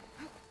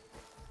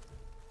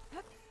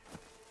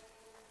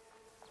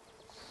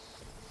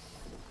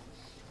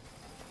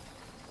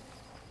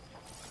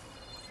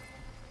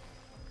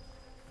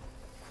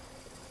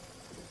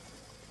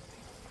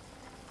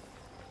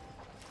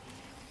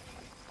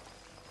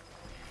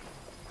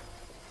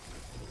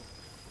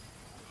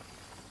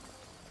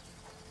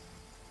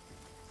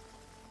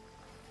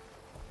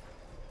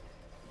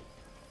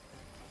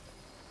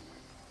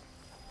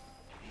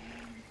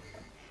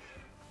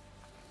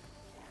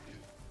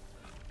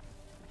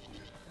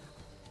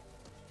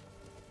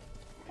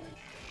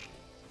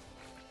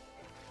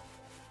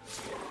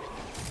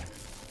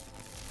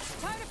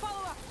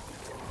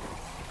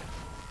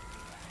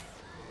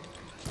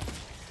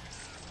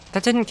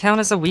 That didn't count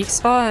as a weak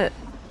spot?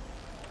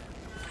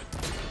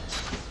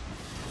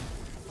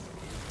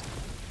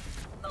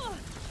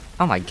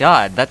 Oh my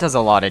god, that does a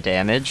lot of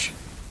damage.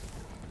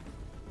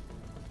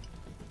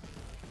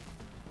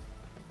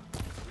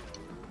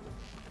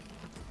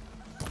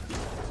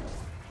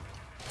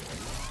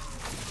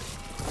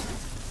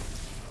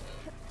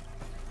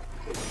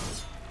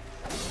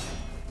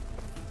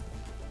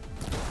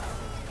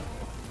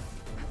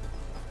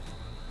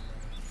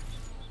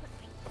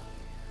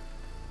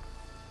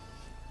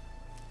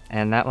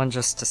 And that one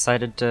just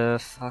decided to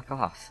fuck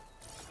off,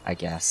 I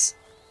guess.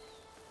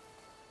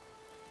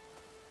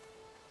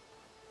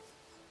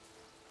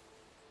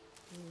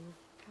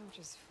 Couch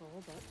is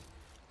full, but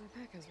my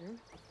pack has room.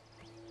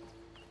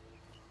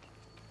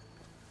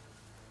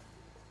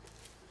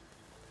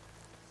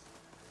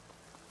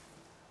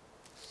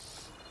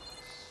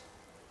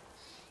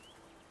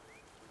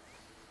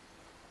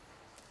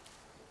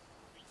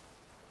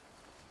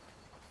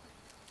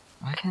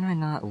 Why can I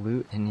not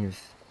loot any of...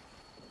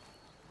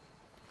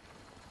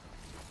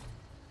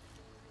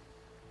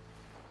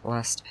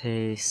 Blast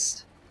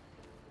paste.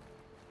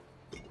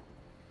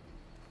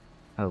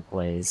 Oh,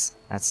 blaze.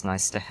 That's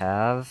nice to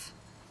have.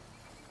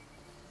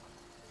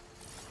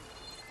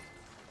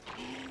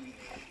 Could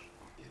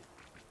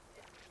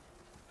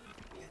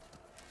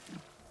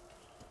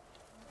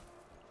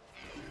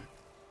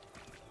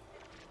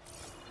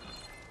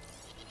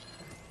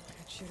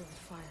shoot it with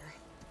fire.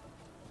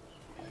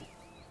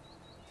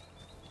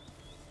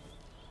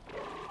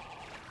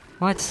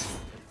 What?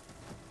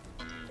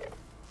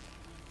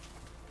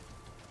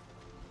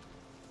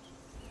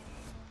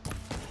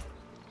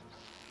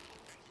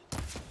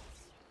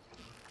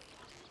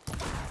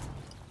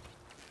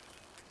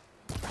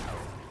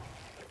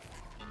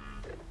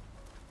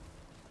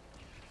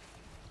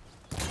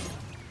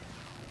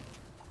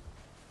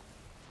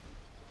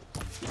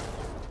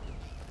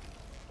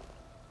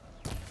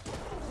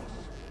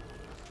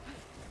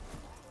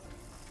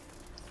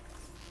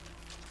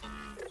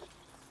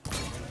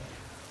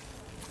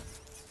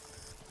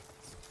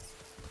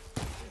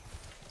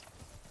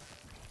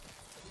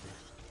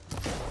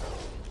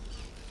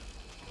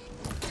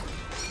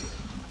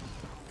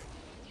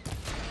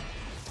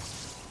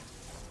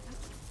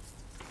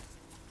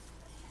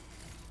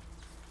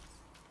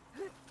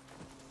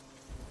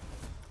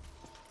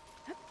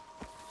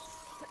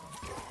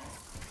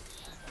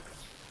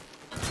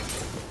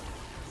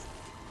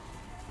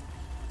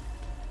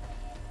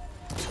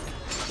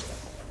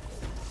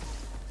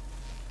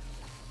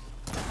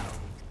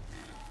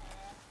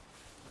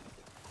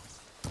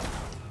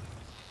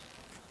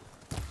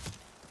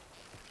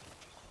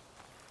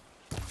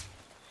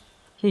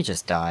 You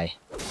just die.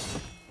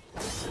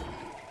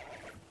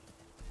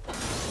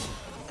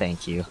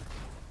 Thank you.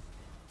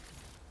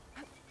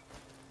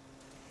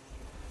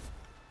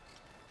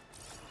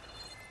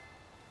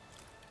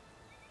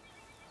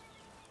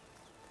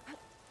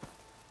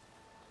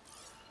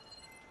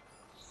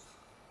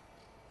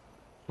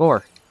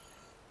 Boar.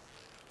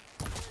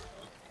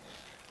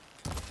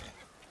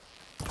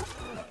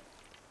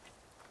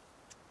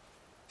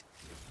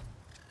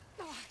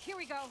 Oh, here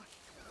we go.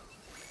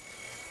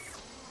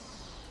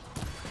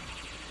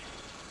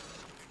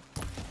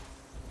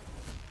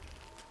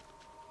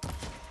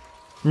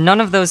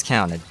 None of those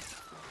counted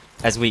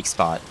as weak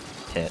spot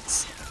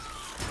hits.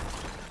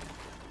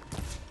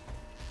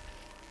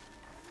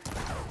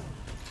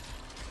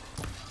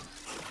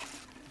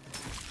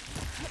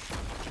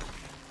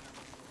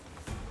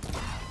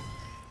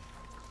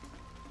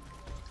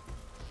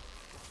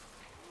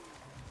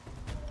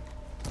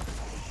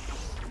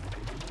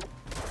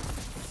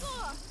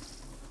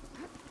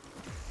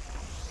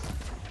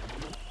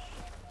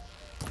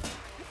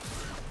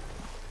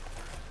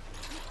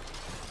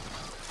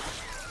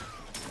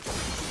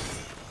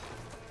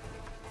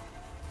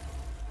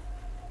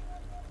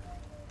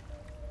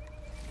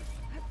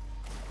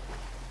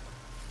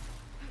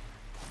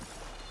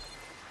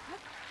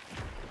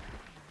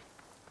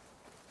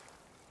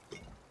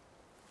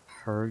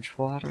 Purge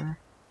water?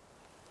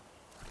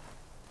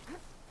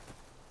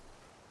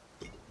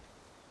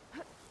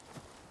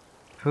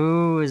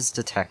 Who is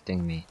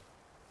detecting me?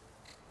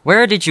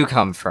 Where did you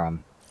come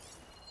from?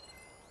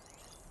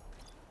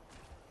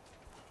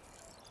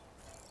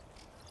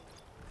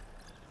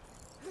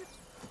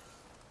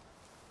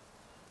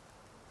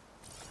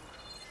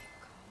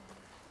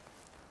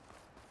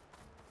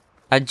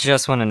 I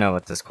just want to know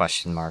what this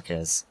question mark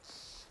is.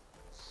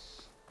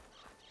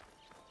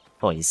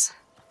 Please.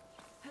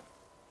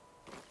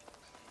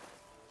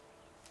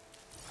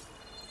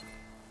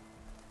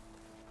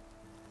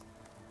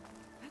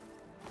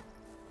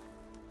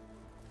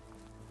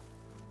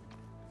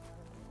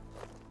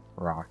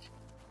 Rock.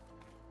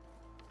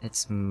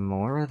 It's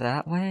more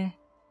that way?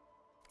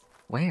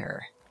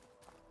 Where?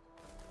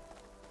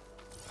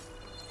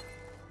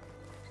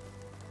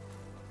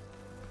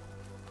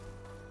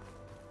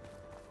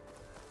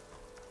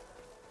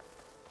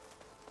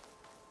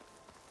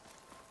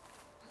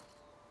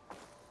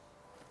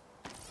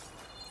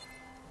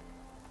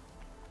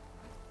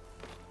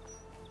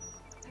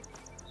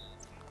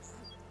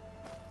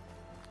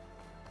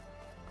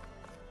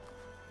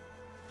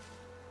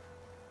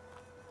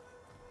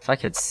 If I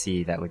could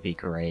see, that would be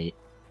great.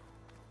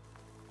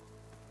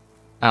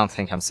 I don't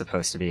think I'm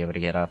supposed to be able to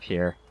get up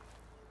here.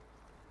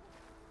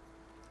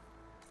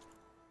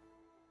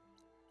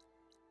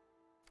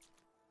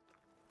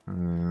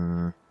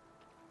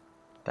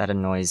 That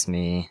annoys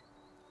me.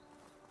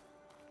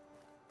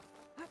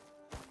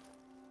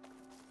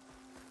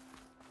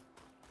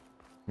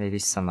 Maybe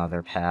some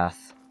other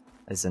path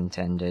is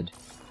intended.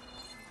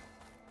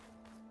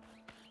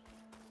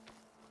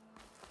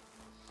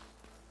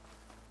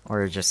 Or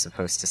you're just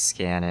supposed to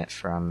scan it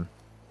from...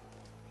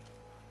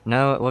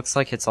 No, it looks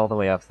like it's all the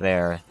way up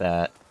there,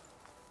 that...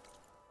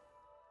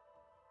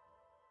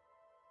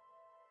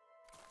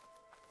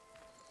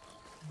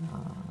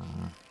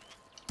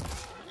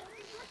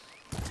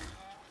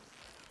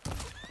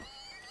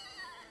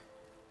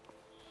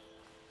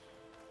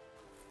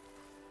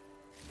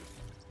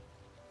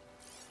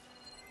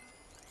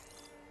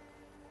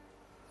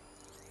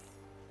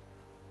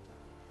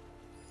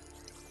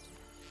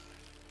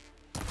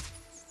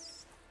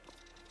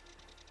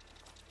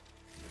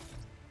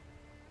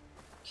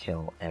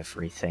 Kill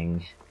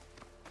everything.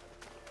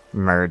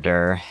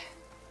 Murder.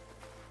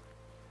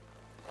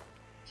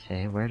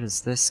 Okay, where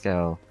does this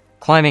go?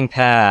 Climbing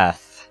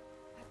path!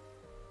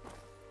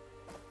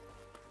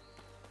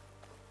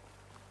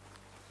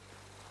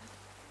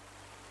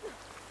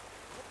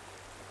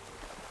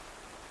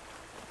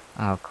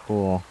 Oh,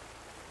 cool.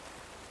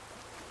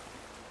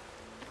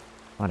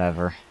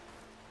 Whatever.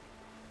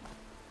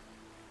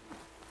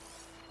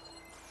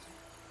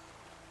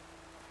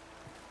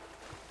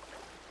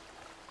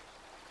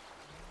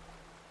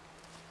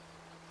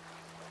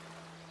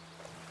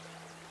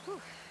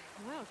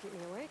 That'll keep me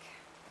awake.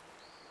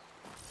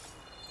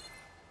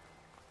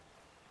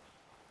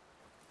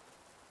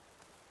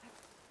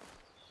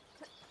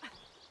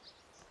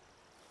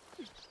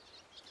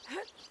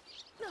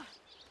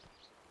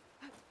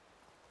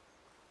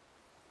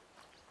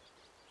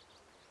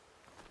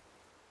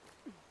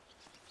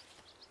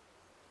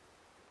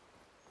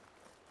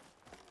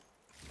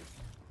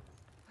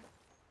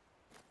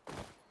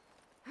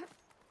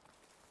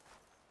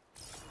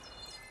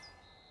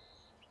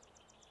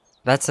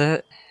 That's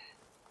it?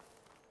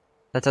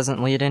 That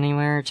doesn't lead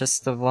anywhere?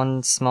 Just the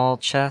one small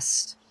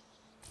chest?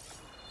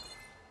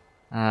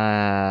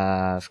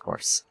 Of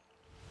course.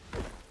 I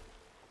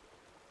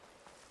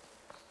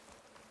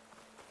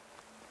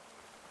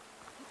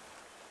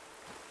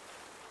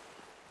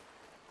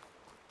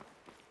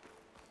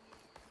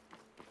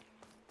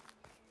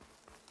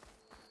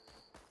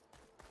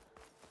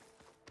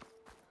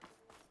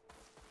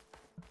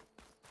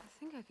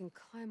think I can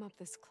climb up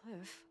this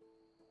cliff.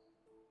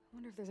 I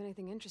wonder if there's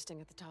anything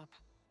interesting at the top.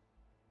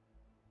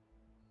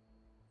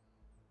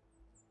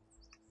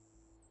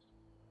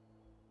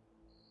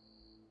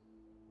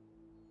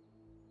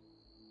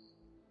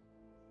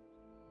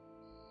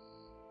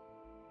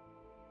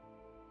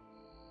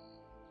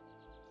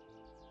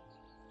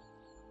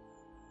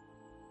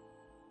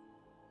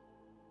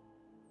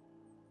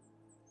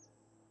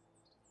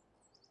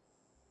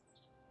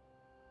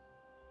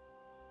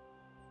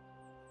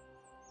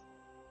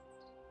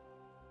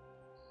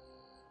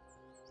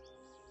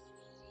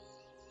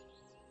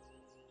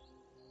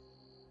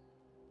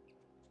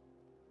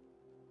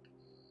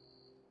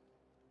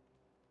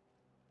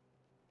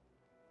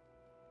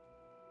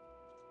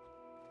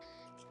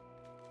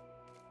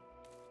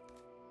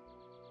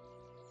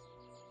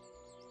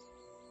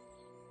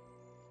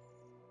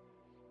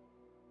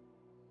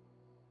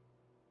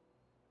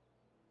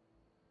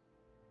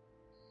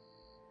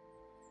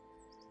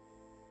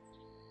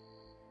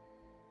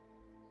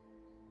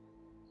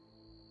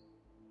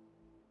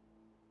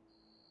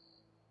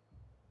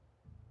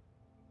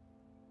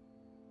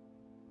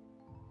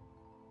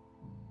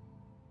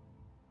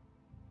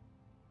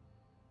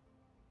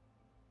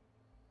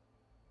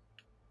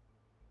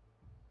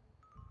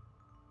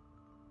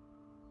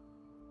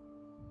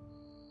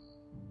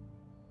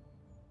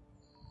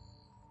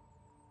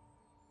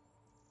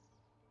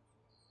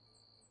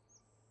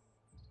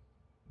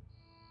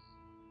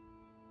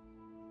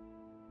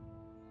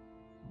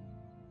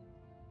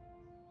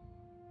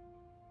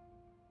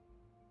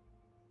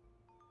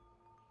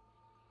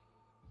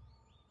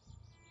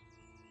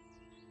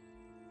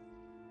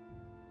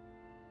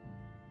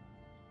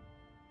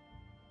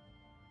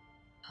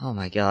 Oh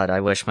my god,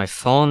 I wish my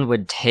phone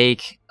would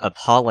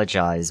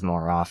apologize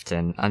more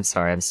often. I'm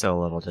sorry, I'm still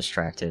a little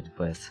distracted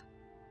with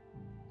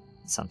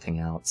something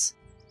else.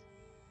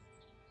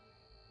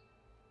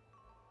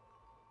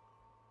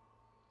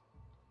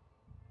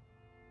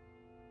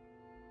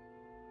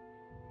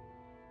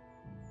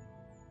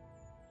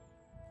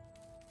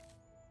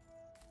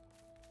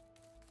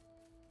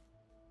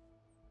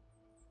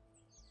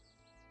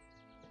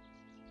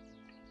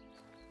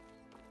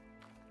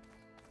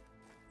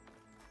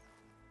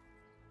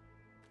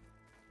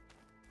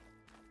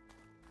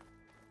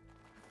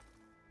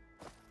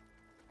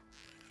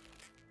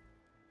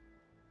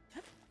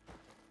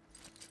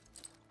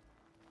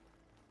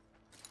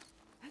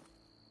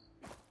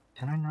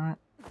 Can I not?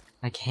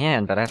 I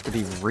can, but I have to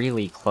be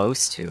really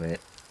close to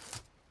it.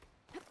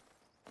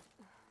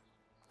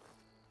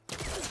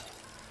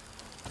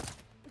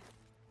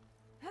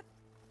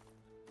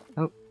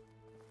 Oh.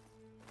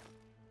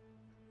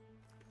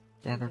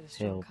 Gather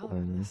pale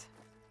bloom.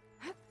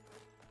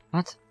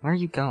 What? Where are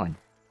you going?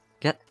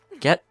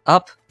 Get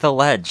up the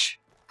ledge,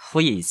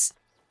 please.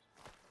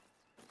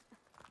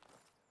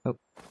 Oh.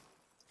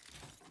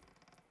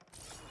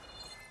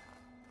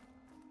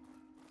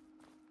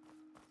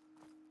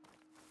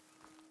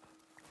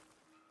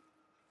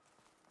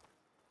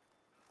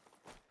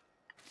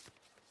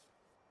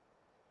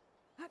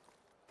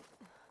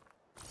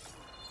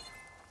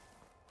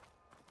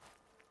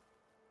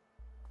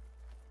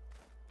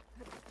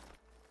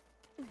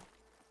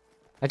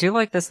 I do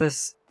like that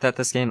this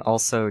game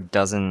also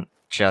doesn't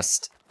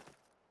just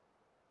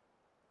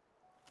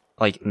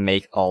like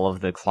make all of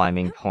the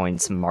climbing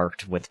points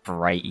marked with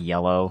bright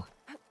yellow.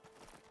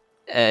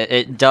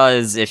 It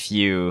does if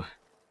you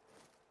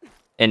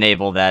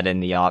enable that in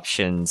the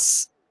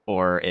options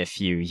or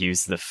if you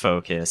use the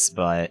focus,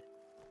 but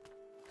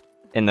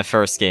in the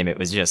first game it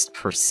was just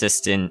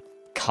persistent,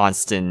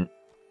 constant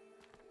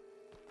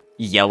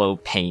yellow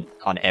paint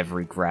on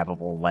every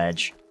grabbable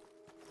ledge.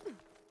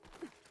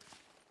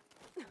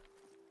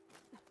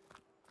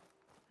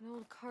 An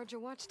old Karja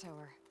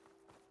watchtower.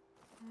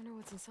 I wonder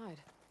what's inside.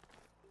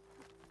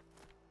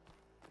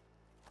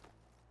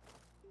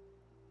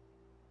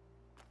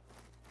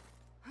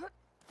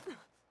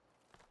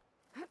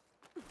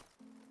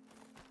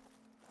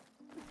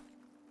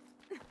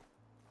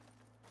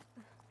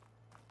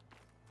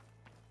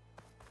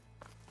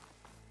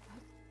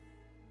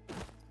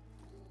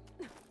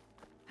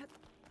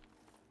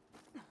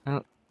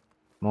 Oh,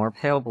 more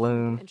pale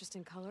bloom.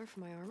 Interesting color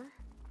for my armor.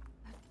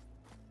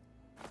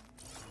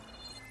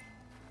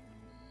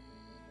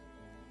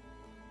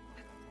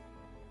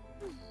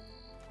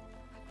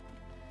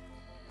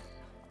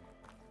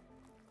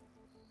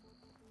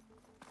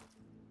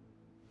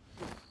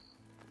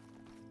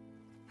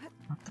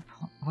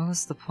 What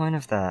was the point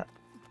of that?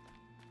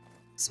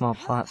 Small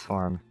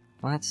platform.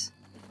 What?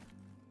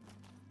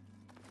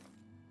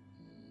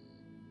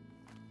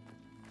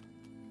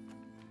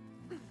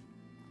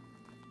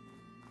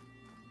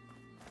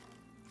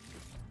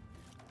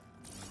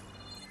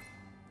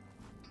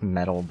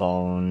 Metal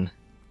bone.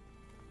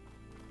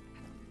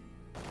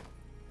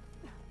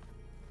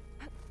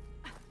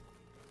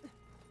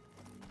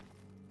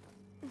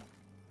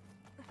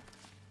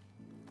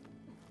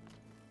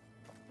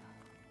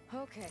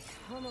 Okay,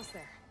 almost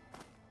there.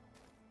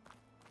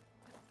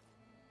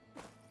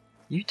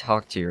 You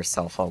talk to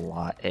yourself a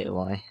lot,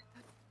 Aloy.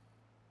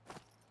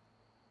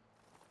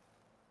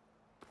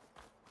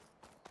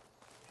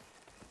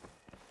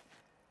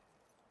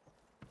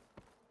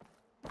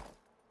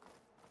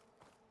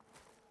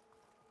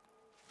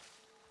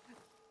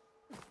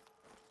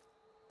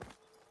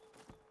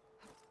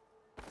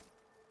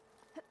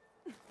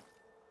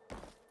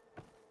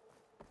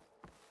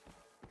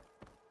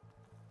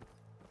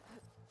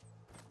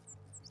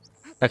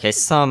 Okay,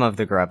 some of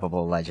the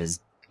grabbable ledges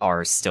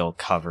are still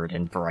covered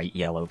in bright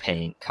yellow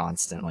paint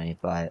constantly,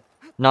 but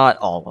not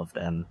all of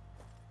them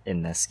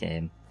in this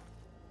game.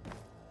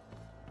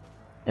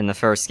 In the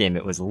first game,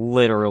 it was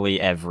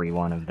literally every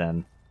one of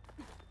them.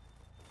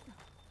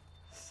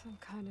 Some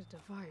kind of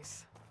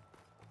device.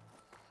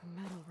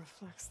 The metal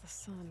reflects the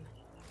sun.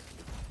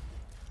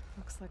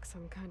 Looks like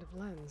some kind of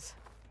lens.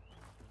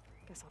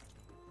 Guess I'll keep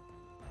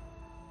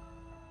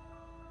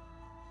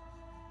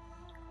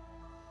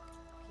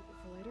it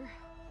for later.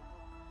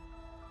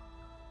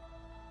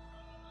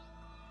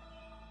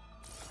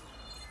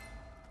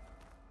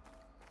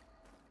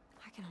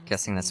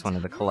 Guessing that's one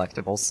of the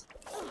collectibles.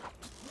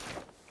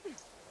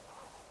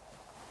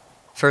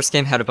 First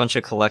game had a bunch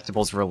of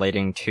collectibles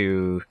relating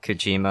to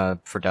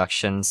Kojima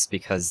Productions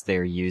because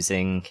they're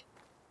using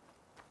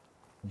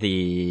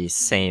the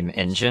same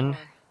engine.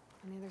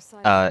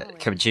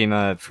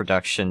 Kojima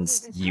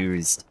Productions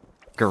used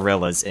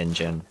Guerrilla's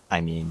engine,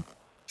 I mean,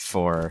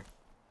 for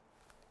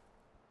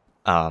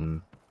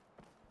Death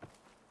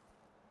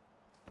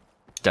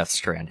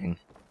Stranding.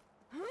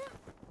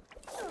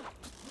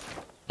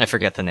 I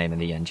forget the name of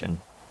the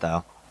engine,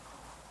 though.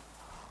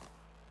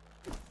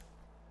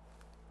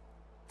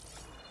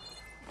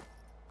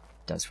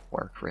 Does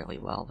work really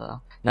well,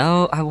 though.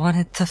 No, I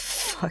wanted the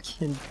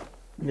fucking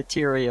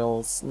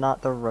materials,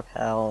 not the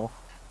rappel.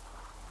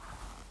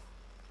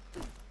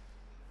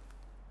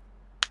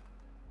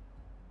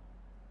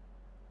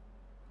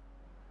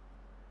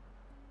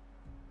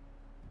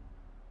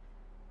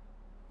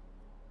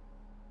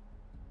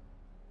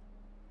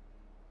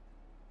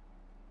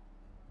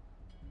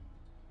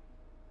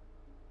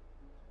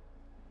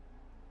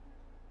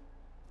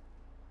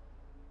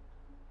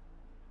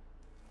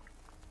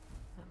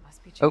 That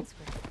must be Oh. Jane's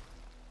grave.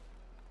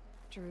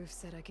 Jaruf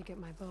said I could get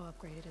my bow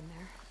upgraded in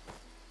there.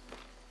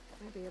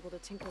 Might be able to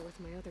tinker with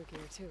my other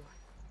gear too.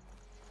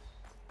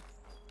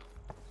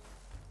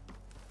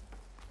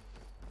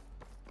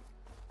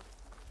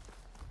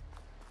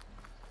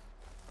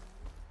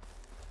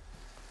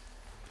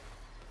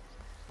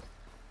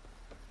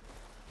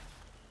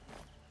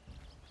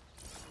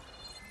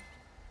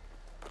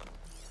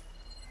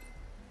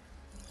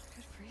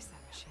 Could freeze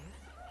that machine.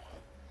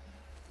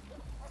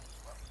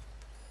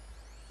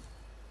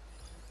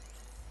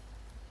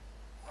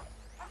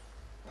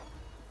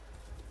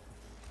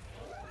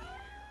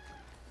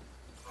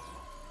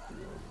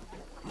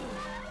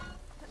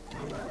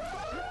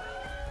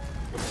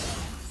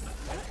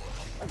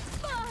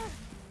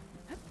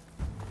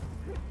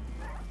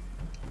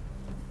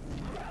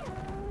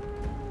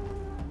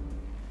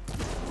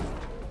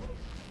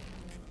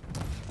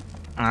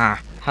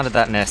 Ah, how did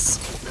that miss?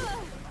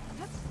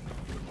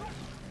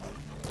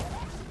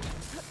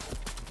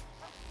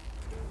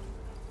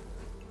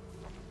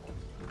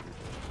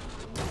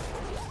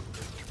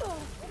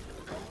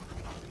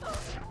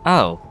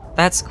 Oh,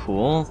 that's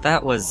cool.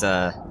 That was,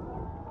 that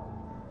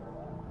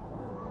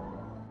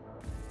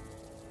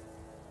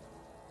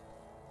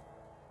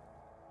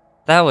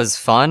was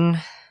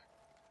fun.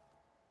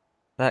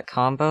 That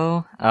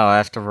combo? Oh, I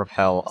have to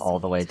rappel all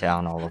the way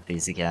down all of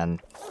these again.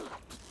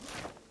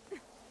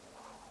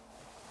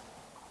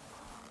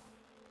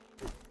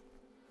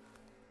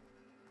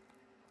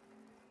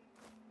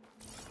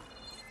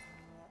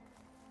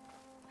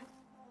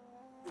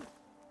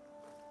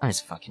 I'm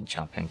just fucking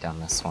jumping down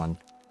this one.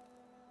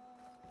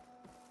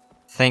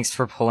 Thanks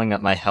for pulling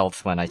up my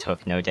health when I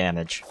took no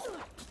damage.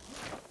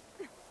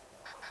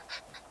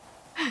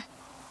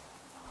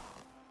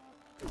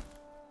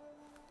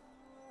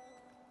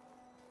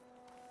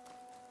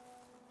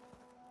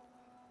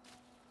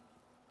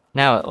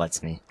 Now it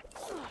lets me.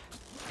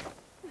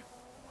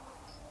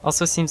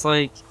 Also seems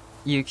like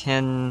you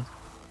can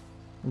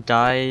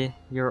dye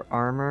your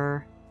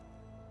armor.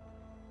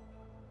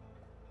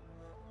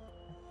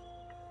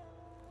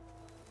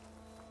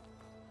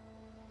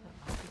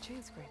 That must be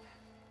Jane's grave.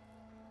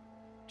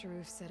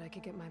 Jaruf said I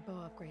could get my bow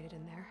upgraded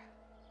in there.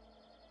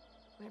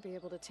 Might be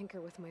able to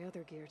tinker with my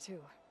other gear too.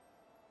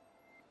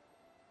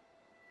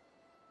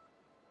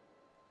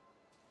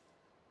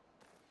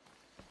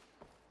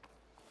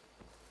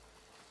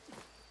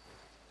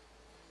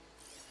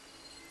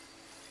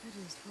 Could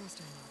use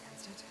frost armor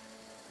against it.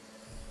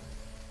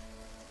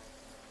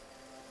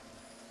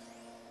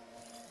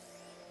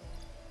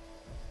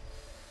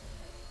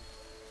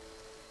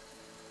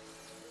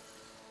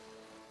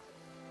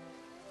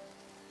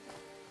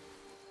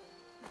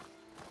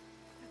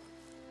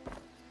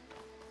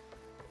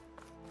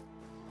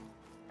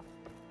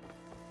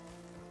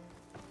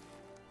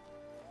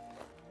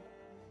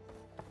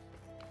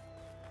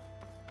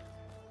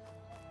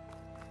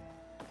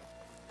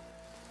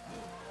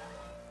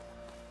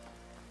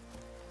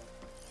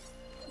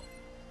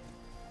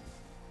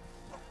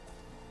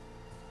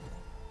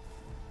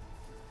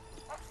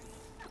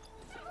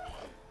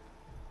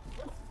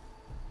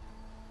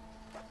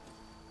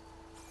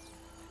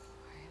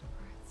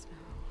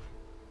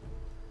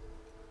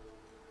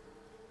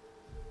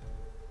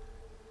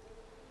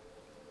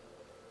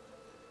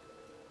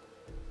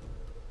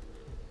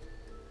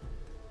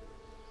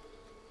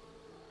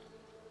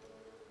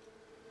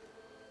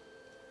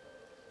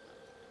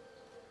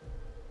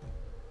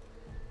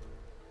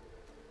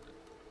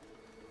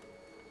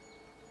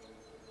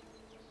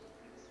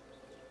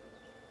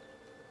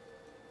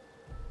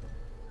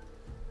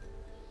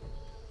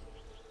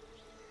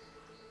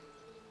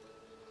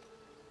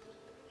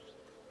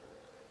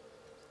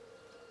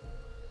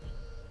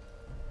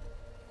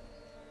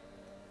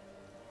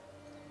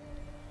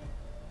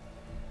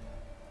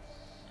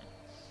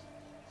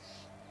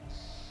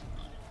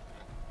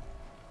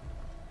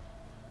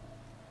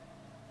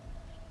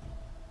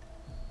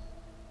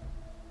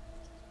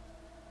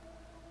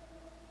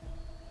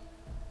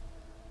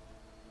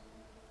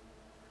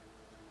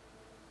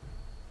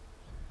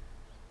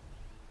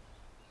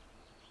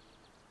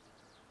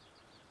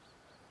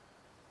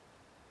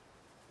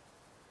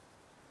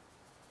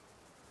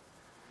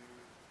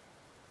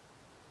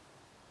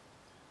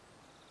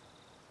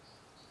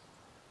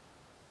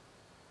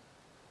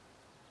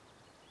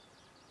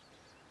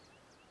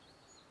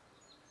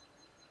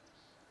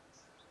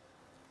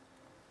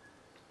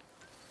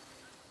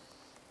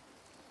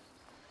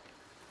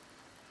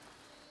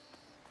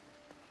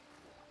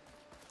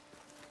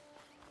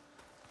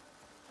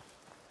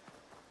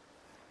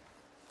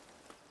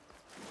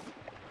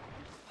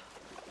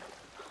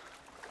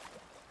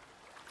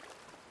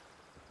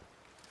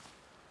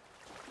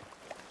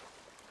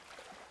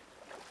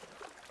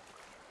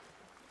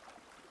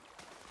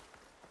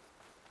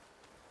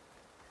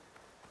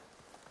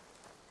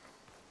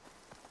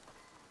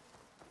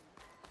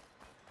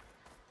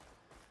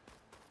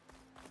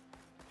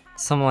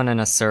 Someone in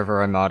a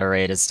server I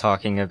moderate is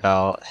talking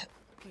about,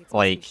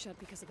 like,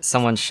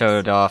 someone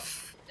showed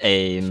off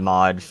a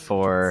mod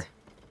for,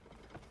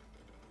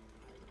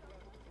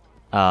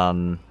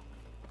 Looks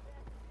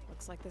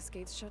like this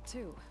gate's shut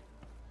too.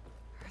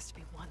 There has to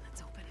be one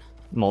that's open.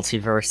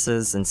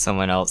 multiverses, and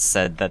someone else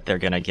said that they're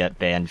gonna get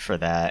banned for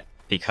that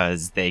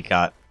because they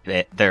got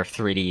their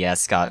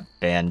 3DS got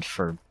banned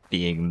for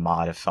being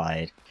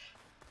modified,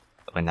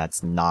 when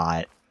that's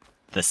not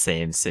the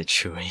same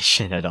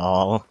situation at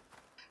all.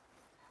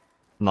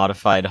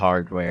 Modified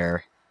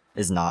hardware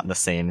is not the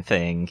same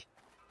thing.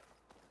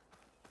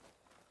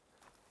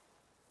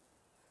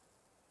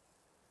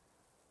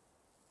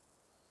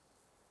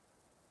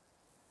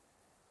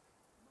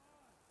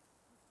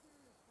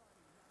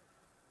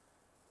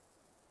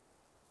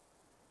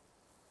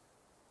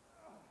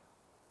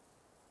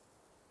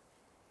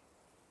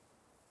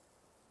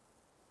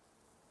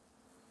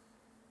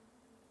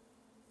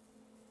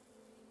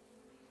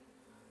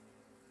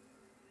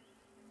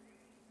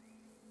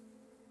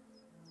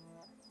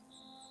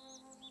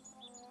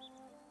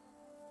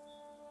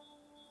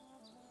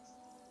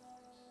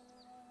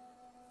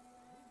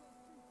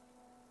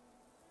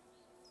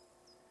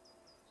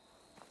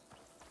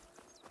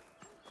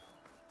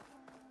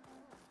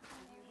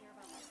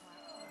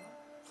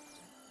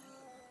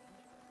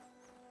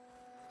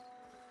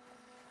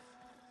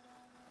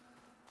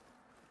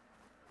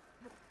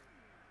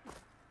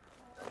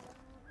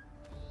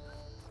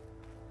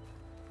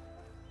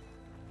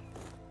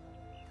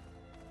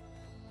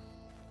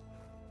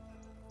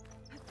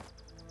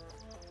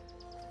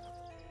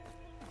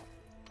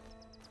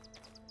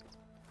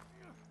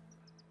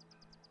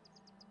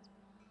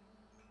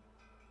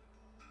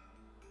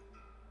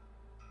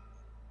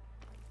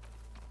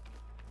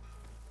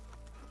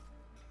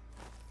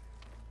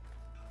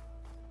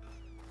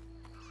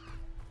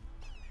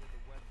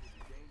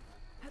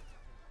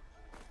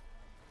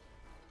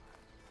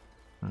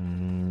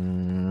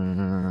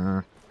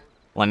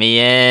 Let me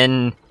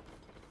in!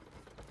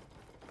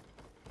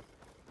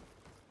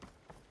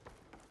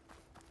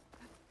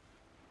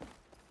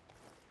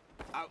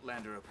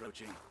 Outlander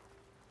approaching.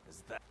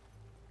 Is that...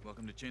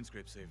 Welcome to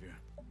Chainscrape, Savior.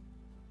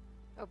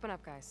 Open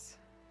up, guys.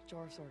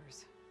 Jor's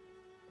orders.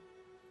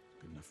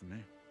 Good enough for me.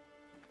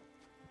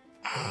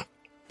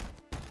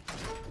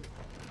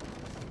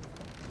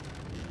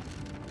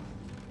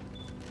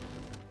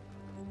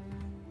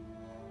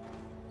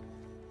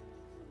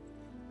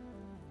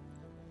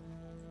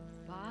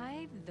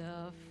 By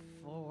the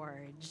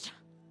Forge.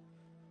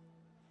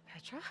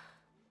 Petra?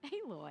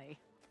 Aloy,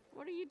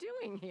 what are you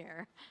doing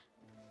here?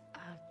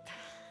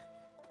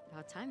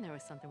 About time there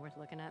was something worth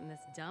looking at in this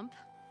dump.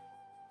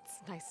 It's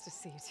nice to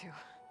see you too.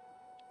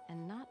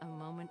 And not a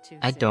moment too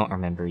I soon. don't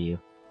remember you.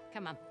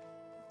 Come on.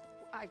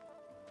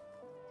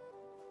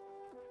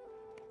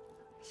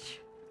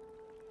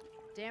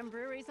 Damn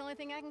brewery's the only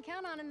thing I can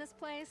count on in this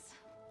place.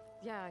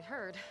 Yeah, I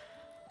heard.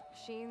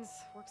 Machines,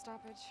 work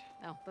stoppage.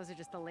 Oh, those are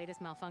just the latest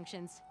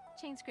malfunctions.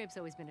 Chainscrape's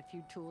always been a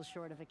few tools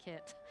short of a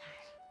kit.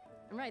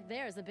 And right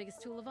there is the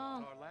biggest tool of all.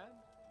 Our land,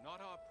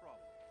 not our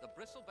problem. The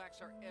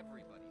bristlebacks are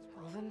everybody's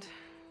problem. Roland?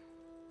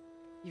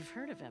 You've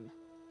heard of him.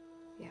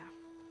 Yeah.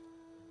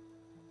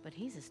 But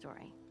he's a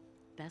story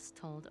best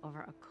told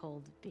over a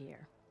cold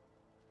beer.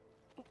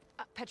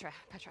 Petra.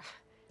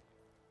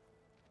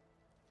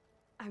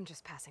 I'm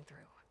just passing through.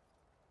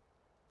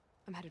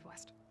 I'm headed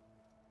west.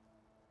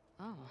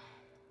 Oh.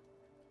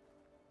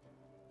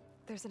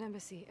 There's an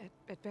embassy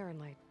at Barren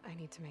Light I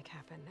need to make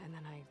happen, and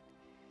then I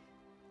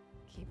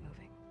keep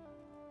moving.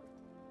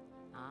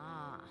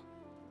 Ah,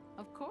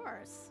 of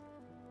course.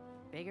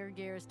 Bigger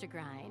gears to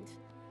grind.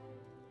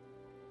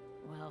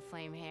 Well,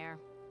 Flamehair,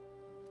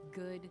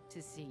 good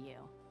to see you.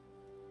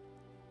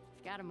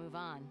 You've got to move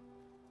on.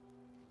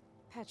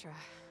 Petra.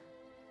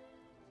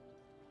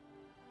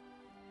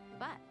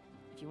 But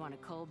if you want a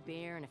cold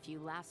beer and a few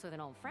laughs with an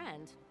old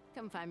friend,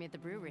 come find me at the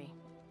brewery.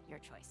 Your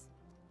choice.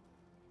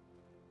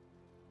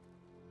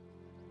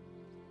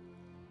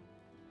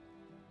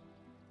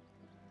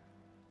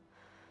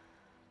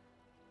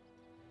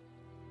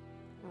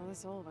 Well,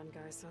 this Olvan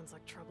guy sounds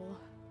like trouble.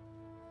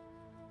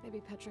 Maybe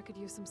Petra could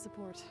use some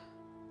support.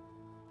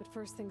 But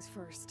first things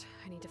first,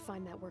 I need to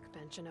find that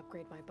workbench and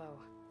upgrade my bow.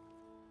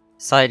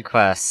 Side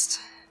quest.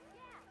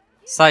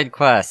 Side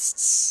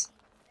quests.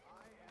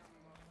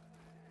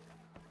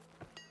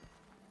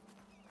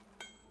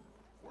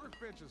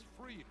 Workbench is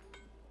free.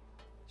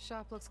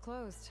 Shop looks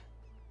closed.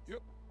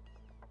 Yep.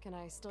 Can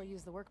I still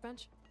use the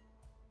workbench?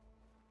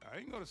 I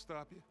ain't gonna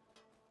stop you.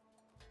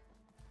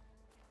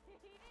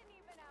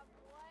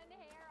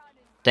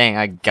 Dang,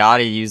 I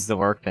gotta use the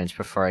workbench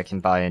before I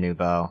can buy a new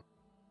bow.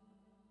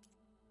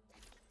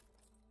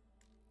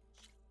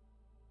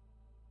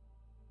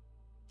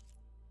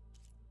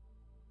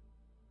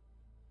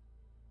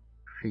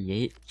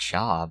 Create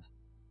job.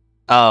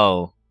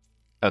 Oh.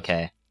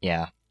 Okay,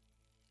 yeah.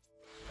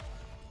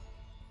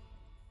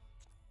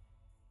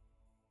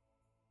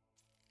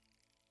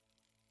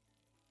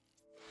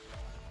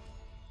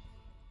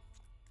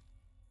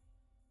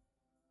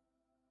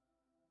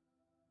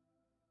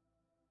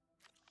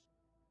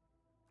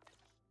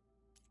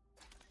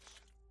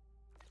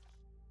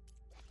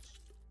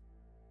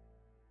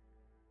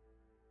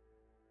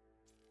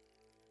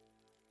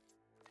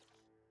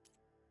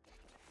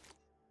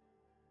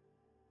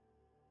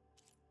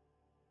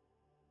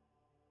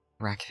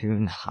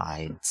 Raccoon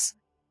hides.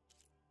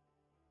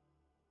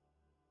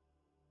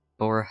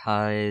 Boar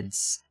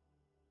hides.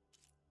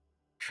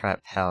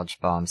 Trap pouch,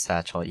 bomb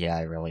satchel. Yeah,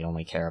 I really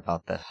only care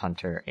about the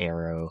hunter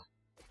arrow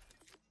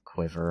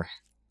quiver.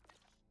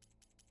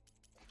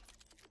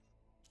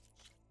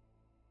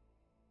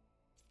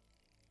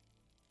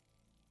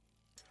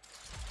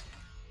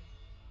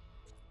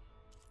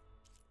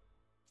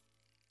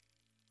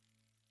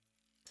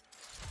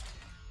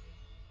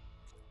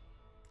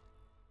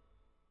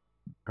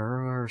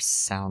 Burrower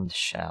sound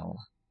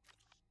shell.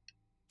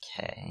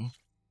 Okay.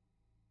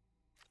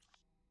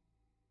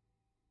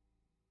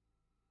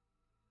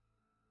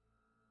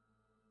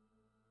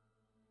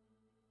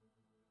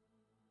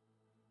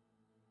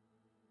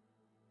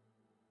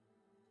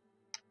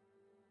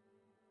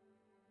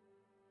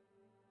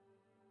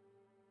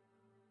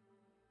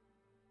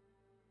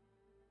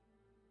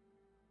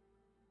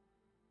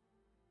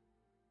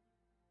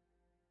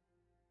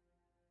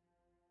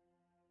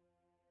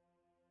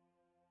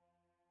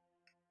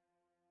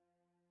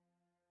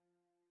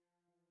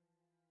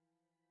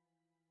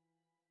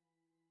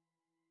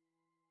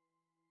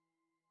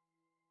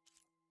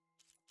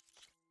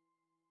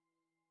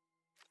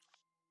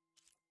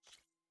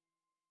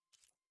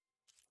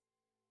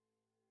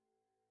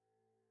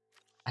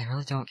 I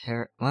really don't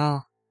care.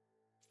 Well,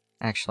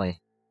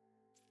 actually,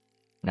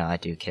 no, I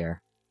do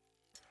care.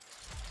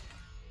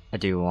 I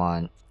do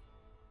want.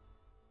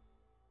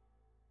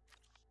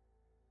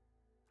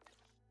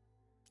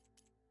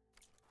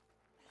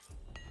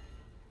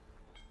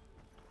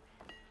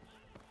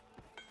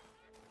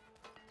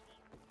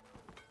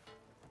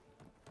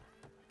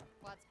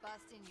 What's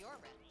busting your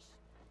wrench?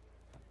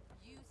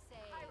 You say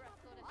I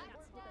wrestled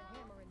with a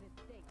hammer in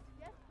this state.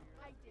 Yes,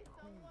 I did.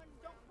 Someone,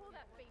 don't pull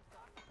that face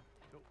off.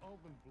 Till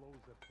Alvin blows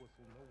that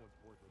whistle, no one's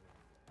worth it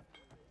anymore.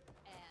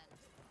 And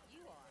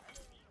you are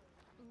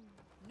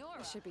Nora.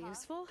 This should be huh?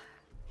 useful.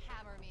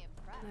 Hammer me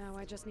impressed. Now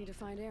I just need to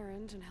find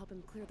Erend and help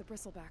him clear the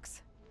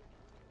bristlebacks.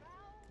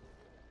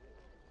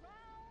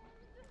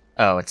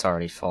 Oh, it's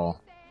already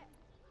full.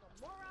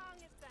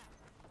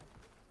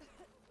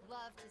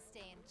 Love to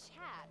stay and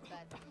chat,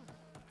 but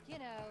you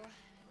know,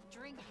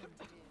 drinking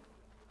to do.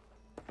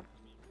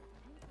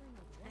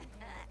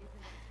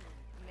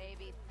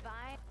 Maybe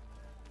fine.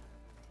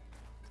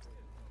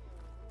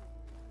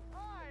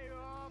 Hi,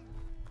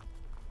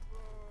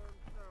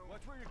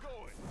 watch where you're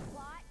going.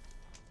 What?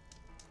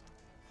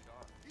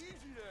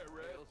 Easy there,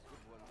 Red.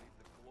 Would one leave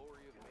the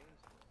glory of Main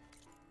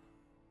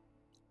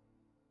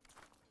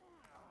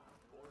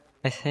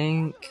I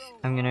think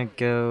I'm gonna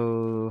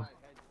go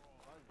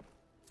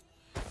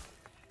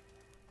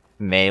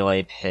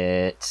melee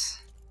pit.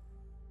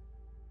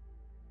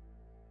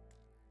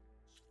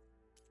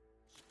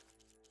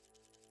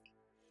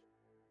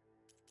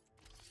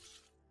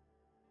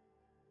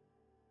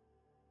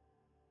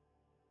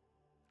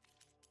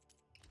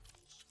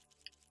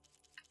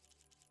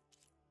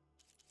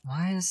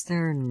 Why is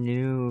there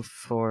new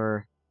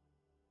for...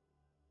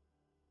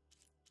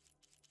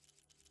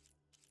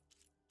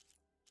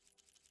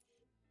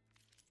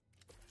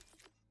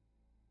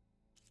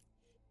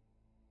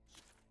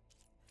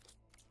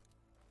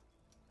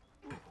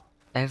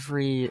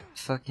 every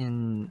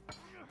fucking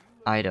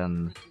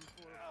item?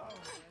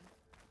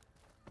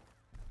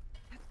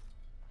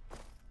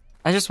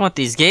 I just want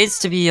these gates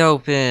to be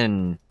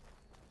open!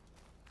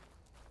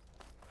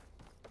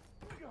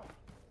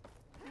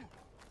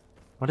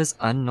 What is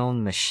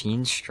unknown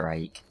machine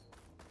strike?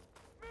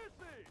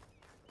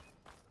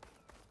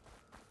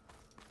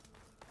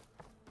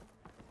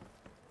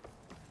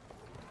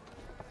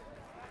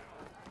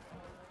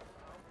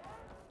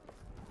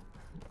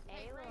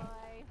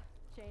 Aloy,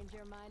 change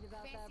your mind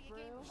about that brew?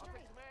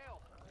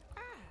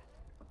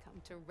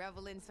 Come to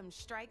revel in some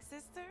strike,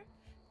 sister?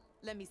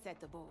 Let me set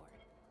the board.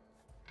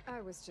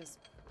 I was just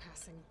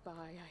passing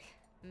by.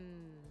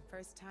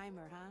 First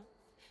timer, huh?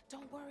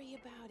 Don't worry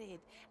about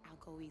it.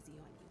 I'll go easy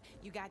on you.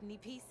 You got any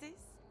pieces?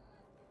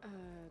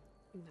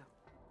 No.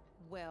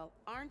 Well,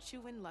 aren't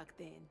you in luck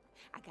then?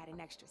 I got an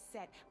extra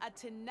set, a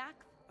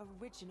Tanakh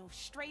original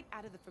straight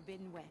out of the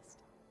Forbidden West.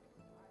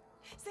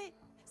 Sit.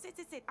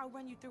 I'll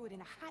run you through it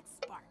in a hot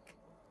spark.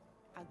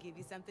 I'll give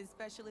you something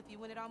special if you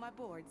win it on my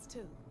boards,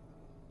 too.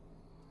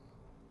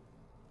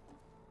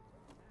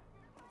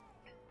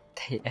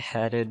 They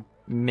added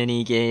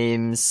mini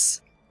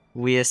games.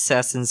 We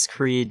Assassin's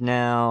Creed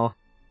now.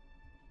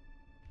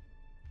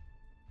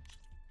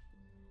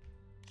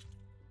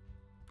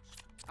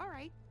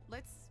 Alright,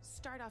 let's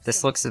start off.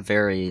 This looks a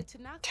very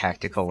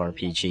tactical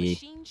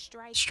RPG,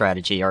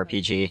 strategy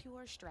RPG.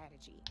 Pure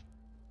strategy.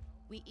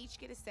 We each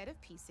get a set of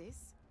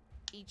pieces.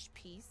 Each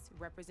piece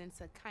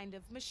represents a kind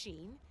of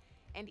machine,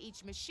 and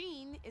each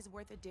machine is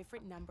worth a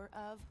different number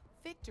of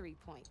victory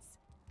points.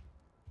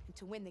 And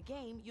to win the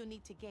game, you'll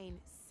need to gain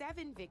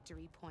 7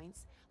 victory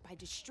points by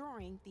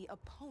destroying the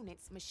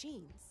opponent's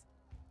machines.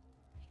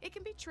 It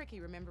can be tricky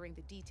remembering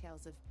the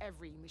details of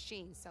every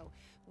machine, so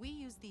we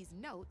use these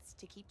notes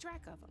to keep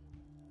track of them.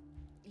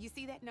 You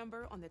see that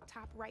number on the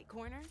top right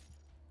corner?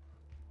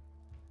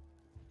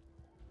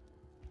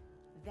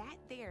 That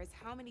there is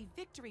how many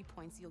victory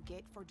points you'll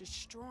get for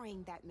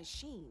destroying that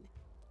machine.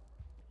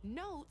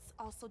 Notes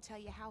also tell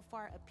you how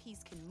far a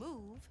piece can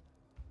move,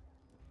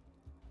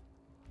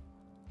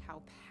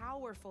 how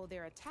powerful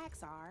their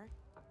attacks are,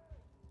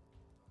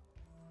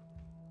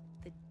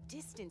 the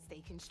distance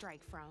they can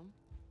strike from,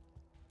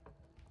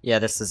 Yeah,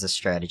 this is a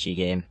strategy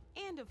game.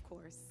 and of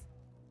course,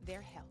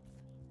 their health.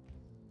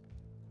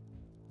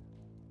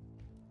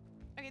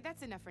 Okay,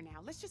 that's enough for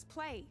now. Let's just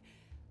play.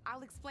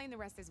 I'll explain the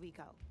rest as we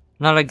go.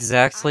 Not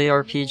exactly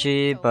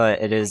RPG,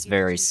 but it is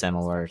very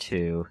similar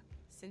to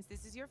Since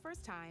this is your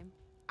first time,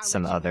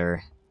 some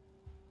other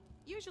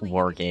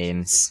war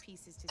games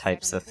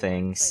types of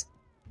things.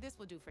 this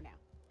will do for now.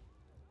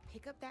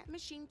 Pick up that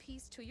machine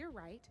piece to your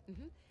right,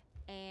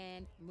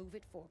 and move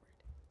it forward.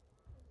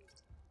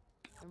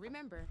 And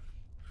remember,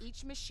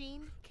 each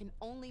machine can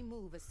only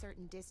move a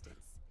certain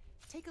distance.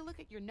 Take a look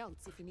at your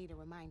notes if you need a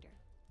reminder.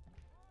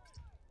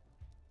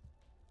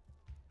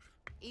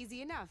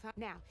 Easy enough, huh?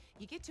 Now,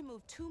 you get to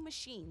move 2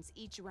 machines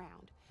each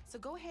round, so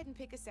go ahead and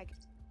pick a second.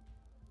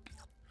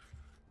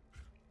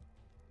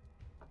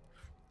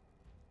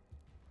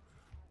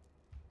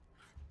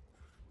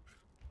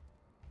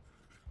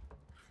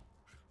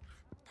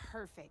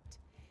 Perfect.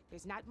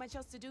 There's not much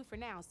else to do for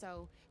now,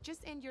 so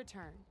just end your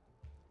turn.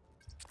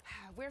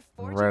 We're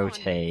forging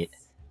Rotate.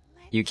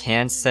 You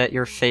can set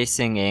your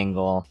facing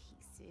angle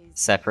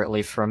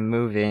separately from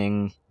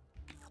moving,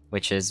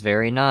 which is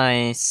very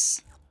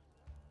nice.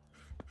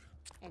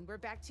 And we're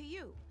back to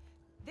you.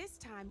 This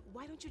time,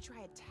 why don't you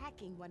try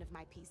attacking one of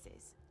my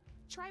pieces?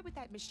 Try with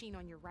that machine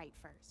on your right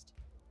first.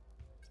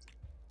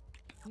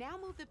 Now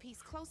move the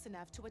piece close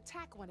enough to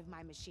attack one of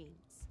my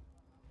machines.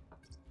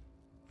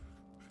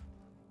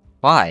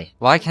 Why?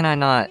 Why can I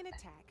not? During an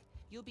attack,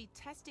 you'll be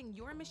testing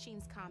your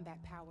machine's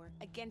combat power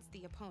against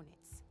the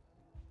opponent's.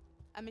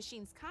 A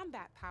machine's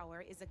combat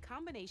power is a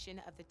combination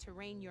of the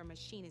terrain your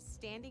machine is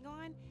standing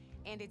on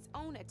and its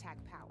own attack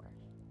power.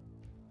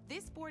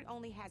 This board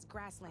only has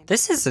grassland.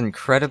 This is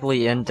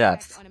incredibly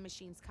in-depth. On a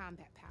machine's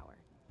combat power.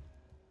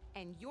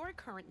 And your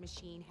current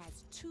machine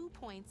has 2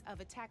 points of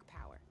attack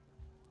power.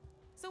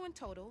 So in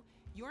total,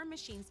 your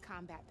machine's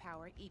combat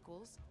power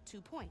equals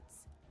 2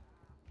 points.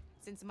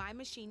 Since my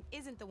machine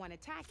isn't the one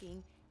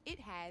attacking, it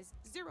has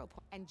 0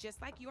 points. And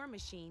just like your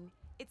machine,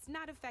 it's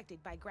not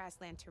affected by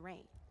grassland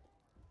terrain.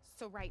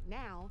 So right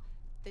now,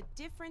 the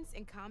difference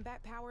in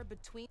combat power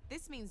between...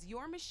 This means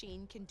your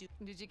machine can do...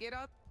 Did you get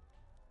up?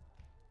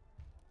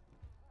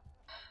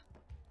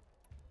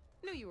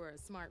 Knew you were a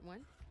smart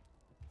one.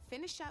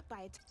 Finish up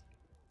by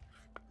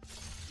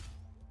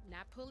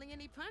not pulling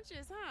any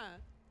punches, huh?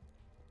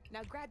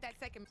 Now grab that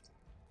second...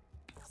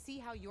 See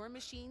how your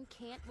machine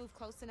can't move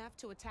close enough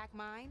to attack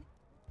mine?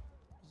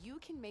 You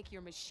can make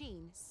your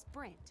machine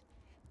sprint.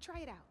 Try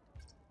it out.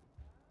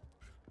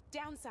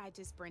 Downside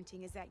to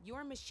sprinting is that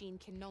your machine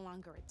can no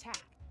longer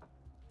attack.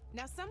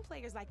 Now some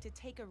players like to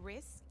take a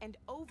risk and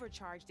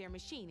overcharge their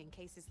machine in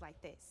cases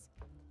like this.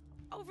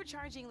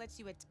 Overcharging lets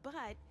you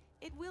but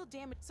it will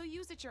damage, so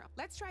use it your own.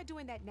 Let's try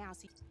doing that now.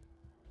 See,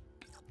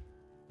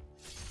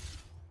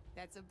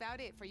 that's about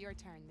it for your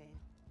turn then.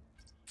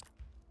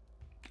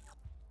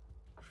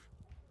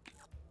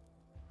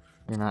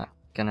 You're not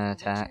gonna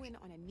attack. Let you in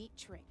on a neat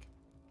trick.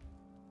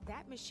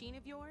 That machine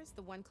of yours,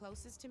 the one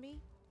closest to me,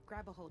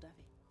 grab a hold of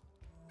it.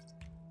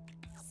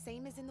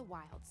 Same as in the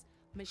wilds,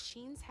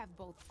 machines have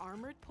both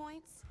armored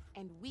points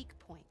and weak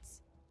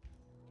points.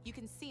 You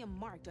can see them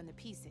marked on the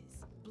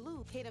pieces.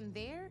 Blue, hit them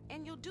there,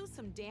 and you'll do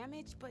some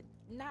damage, but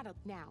not a...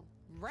 Now,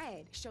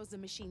 red shows the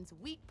machine's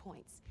weak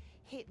points.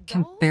 Hit those,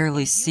 Can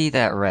barely see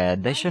that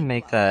red. They should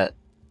make that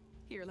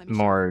Here, let me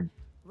more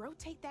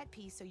rotate that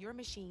piece so your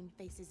machine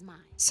faces mine.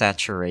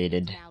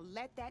 saturated. Now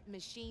let that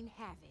machine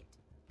have it.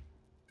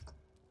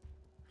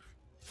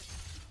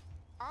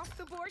 Off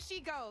the board she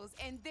goes,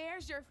 and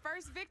there's your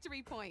first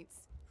victory points.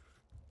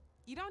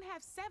 You don't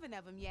have 7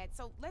 of them yet,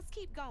 so let's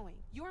keep going.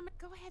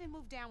 Go ahead and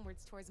move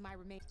downwards towards my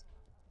remain.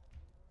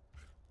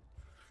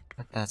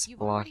 But that's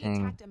You've already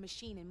blocking. attacked a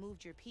machine and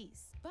moved your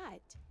piece,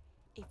 but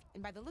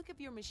and by the look of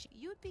your machine,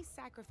 you'd be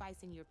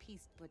sacrificing your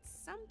piece. But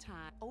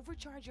sometime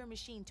overcharge your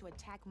machine to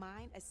attack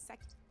mine a sec.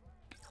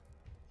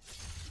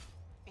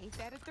 Ain't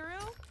that a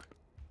thrill?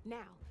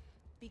 Now,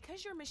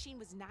 because your machine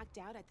was knocked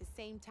out at the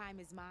same time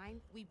as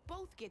mine, we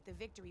both get the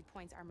victory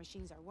points our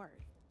machines are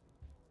worth.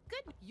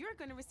 Good, you're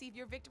gonna receive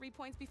your victory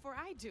points before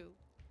I do.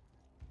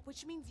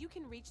 Which means you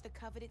can reach the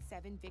coveted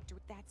 7 victory.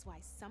 That's why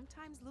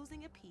sometimes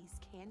losing a piece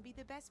can be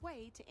the best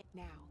way to...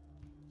 Now,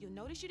 you'll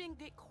notice you didn't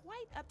get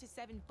quite up to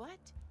 7,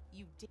 but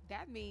you did.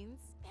 That means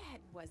that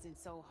wasn't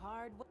so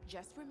hard.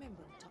 Just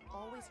remember to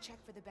always check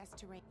for the best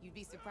terrain. You'd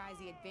be surprised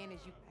the advantage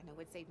you... I know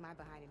it saved my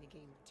behind in a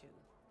game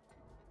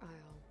or 2.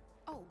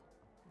 Oh,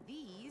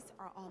 these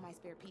are all my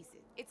spare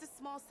pieces. It's a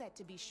small set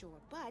to be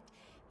sure, but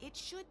it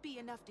should be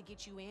enough to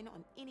get you in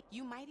on any...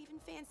 You might even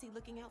fancy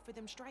looking out for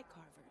them strike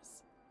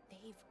carvers.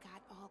 They've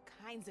got all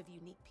kinds of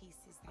unique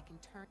pieces that can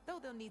turn... Though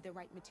they'll need the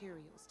right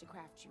materials to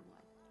craft you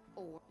one.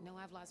 Or, no,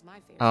 I've lost my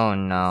fair Oh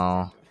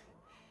no.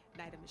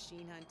 night of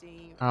machine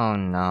hunting. Oh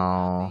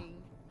no.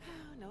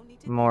 Oh, no need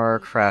to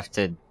more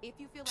crafted If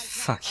you feel like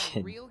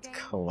fucking real game,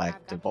 I've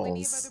got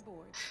plenty of collectibles. other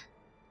boards.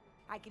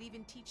 I could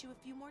even teach you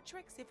a few more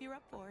tricks if you're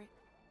up for it.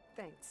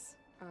 Thanks.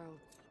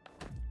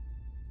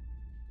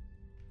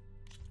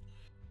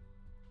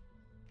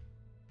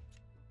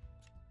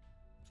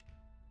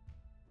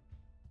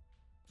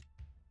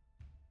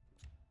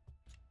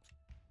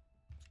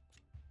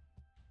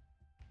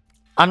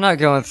 I'm not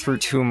going through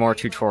 2 more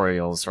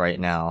tutorials right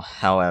now,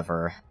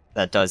 however,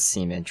 that does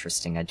seem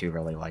interesting. I do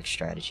really like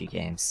strategy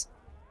games.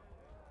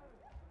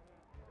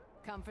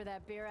 Come for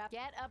that beer out.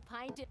 Get a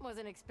pint.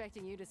 Wasn't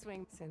expecting you to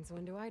swing. Since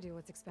when do I do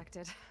what's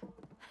expected?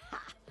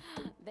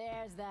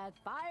 There's that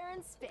fire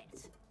and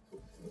spit.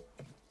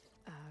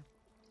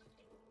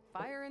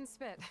 Fire and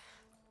spit.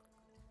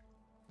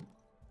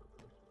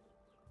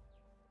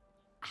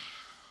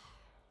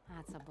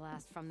 That's a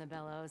blast from the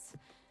bellows.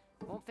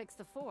 Won't fix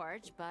the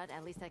forge, but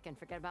at least I can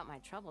forget about my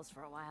troubles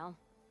for a while.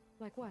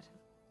 Like what?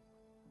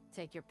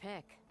 Take your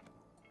pick.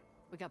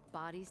 We got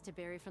bodies to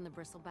bury from the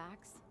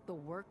bristlebacks, the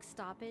work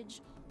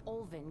stoppage,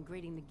 Olvin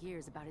grating the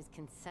gears about his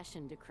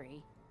concession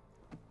decree.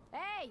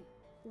 Hey!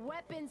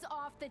 Weapons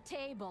off the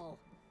table!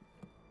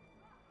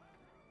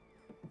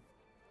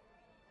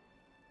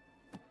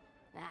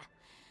 Ah,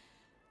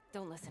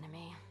 don't listen to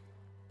me.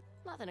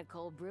 Nothing a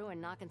cold brew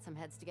and knocking some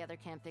heads together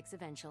can't fix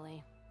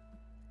eventually.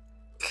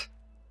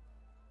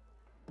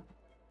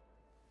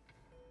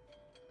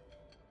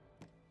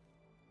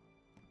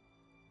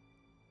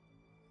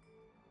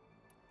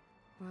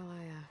 Well,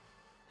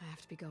 I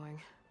have to be going.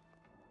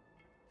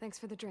 Thanks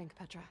for the drink,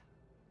 Petra.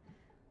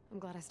 I'm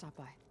glad I stopped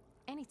by.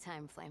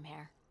 Anytime,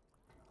 Flamehair.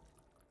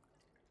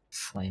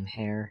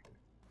 Flamehair.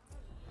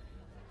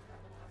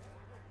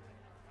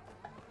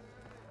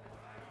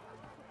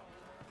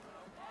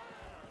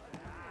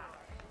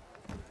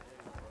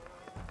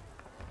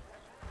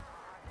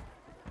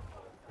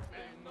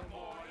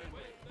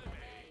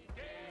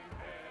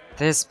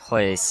 This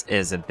place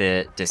is a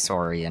bit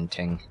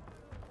disorienting.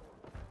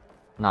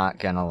 Not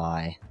gonna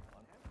lie.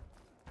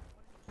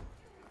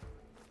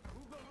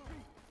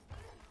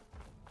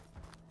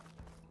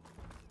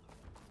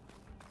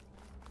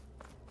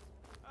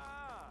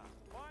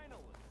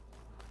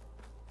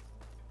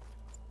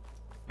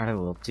 I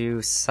will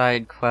do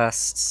side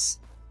quests.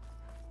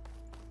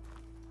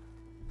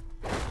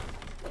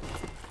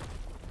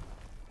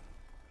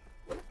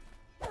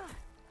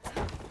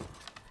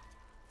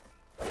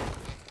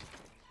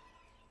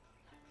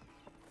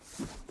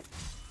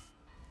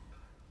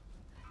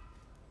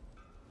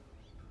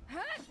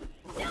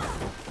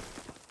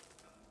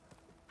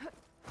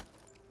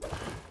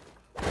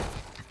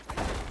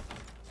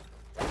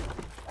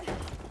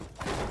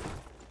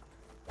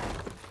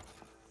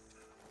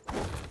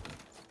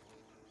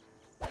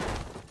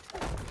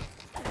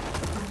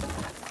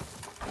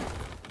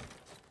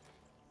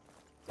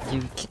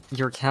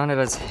 You're counted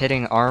as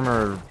hitting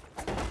armor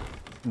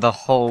the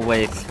whole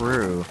way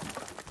through.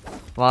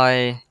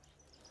 Why?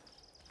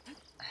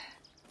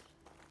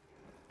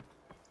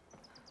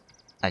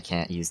 I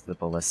can't use the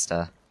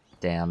ballista.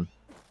 Damn.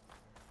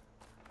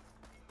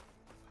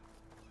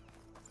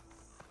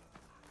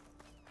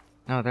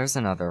 Oh, there's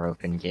another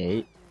open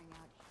gate.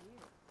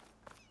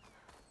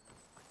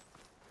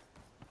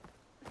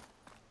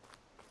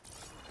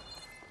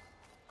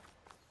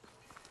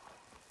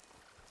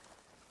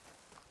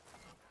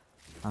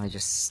 Let me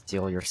just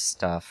steal your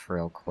stuff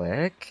real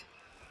quick.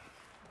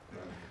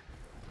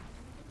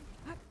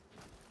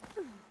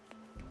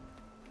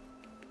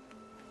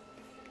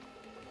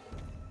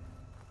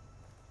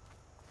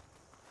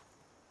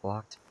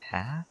 Blocked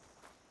path?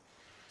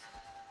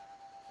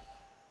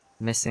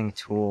 Missing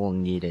tool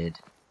needed.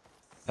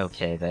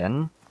 Okay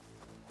then.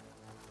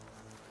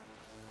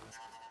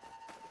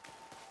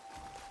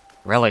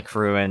 Relic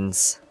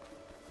ruins.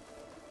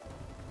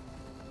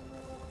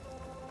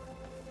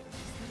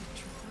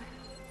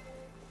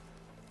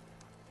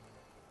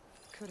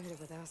 Could hit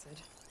it with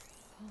acid.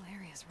 Whole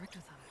area's rigged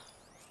with them.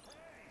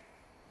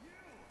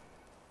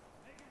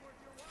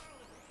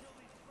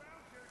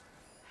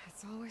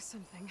 It's always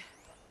something.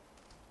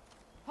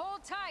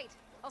 Hold tight.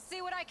 I'll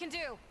see what I can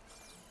do.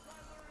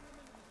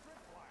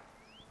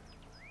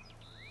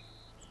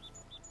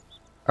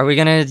 Are we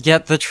gonna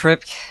get the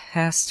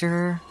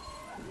Tripcaster?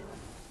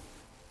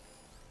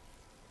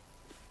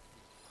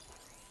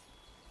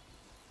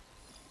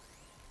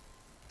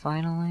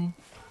 Finally?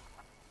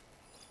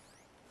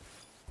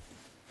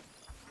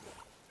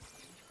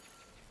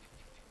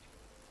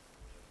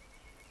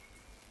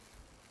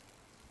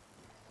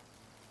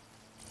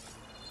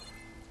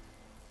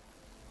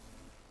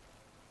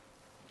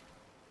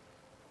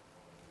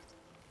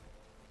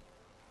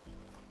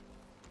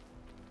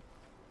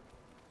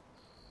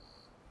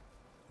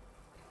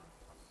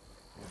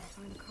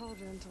 Find a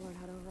cauldron to learn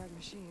how to override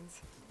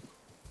machines.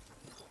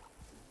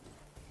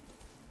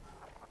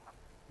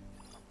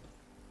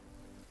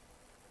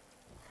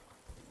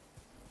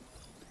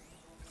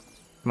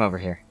 Come over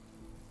here.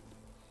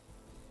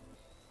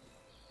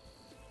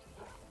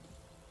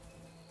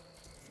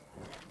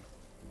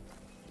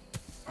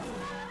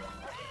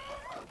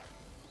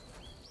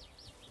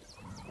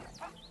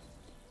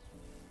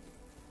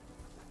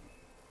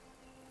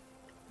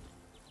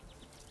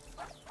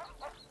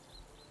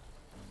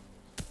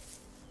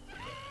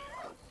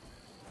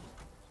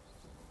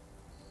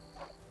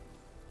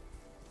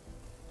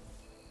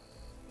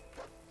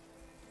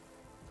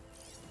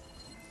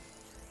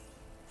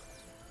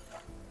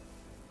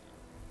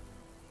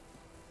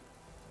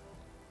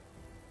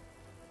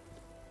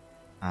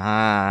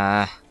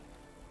 Ah.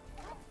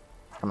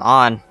 Come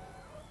on.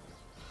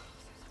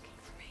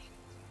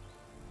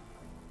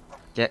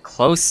 Get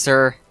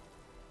closer.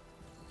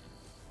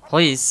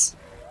 Please.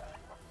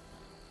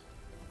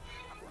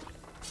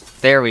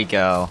 There we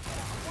go.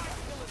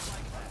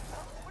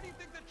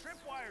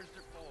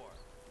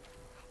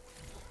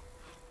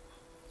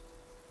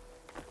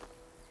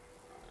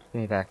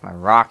 Give me back my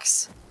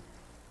rocks.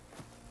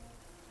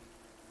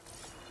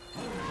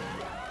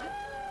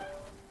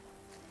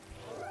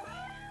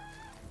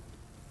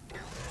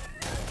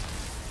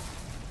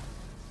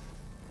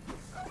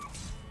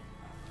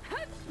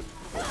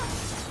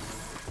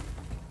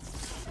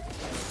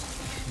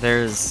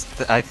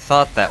 I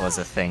thought that was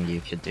a thing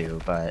you could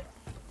do, but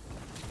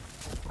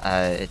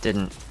it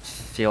didn't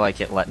feel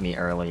like it let me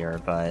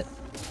earlier, but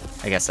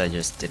I guess I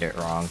just did it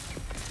wrong.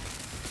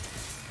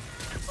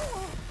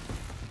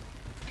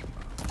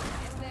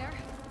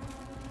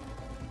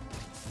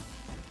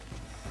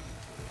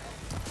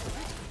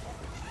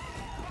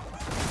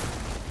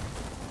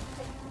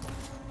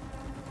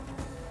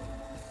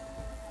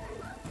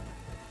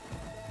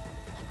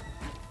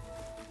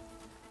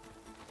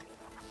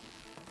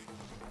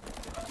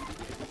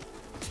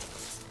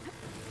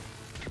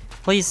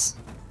 Please.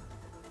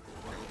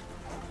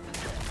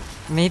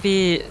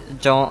 Maybe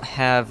don't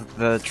have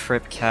the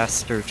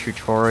Tripcaster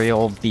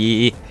tutorial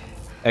be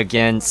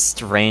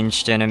against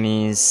ranged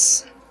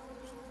enemies.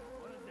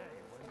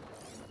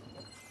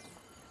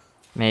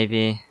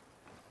 Maybe.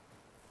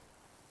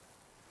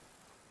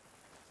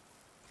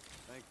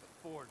 Thank the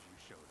Forge you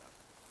showed up.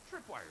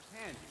 Tripwire's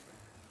handy, but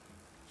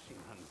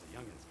machine hunting's a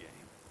youngin's game.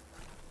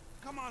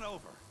 Come on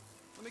over.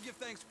 Let me give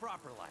thanks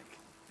proper like.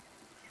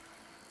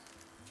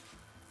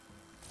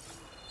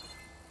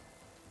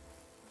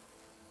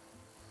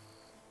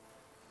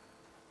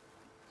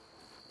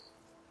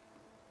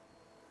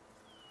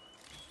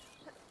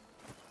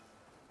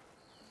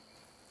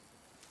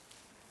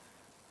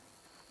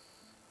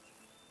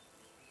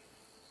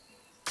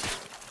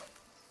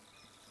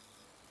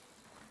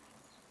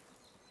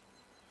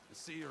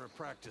 See, you're a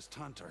practiced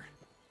hunter.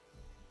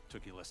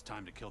 Took you less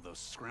time to kill those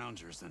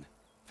scroungers than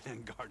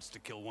vanguards to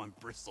kill one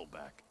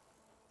bristleback.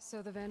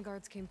 So the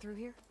vanguards came through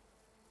here?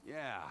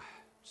 Yeah,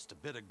 just a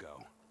bit ago.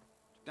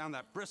 Down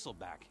that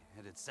bristleback,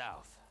 headed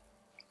south.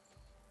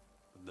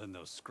 But then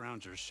those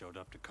scroungers showed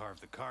up to carve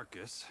the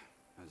carcass,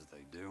 as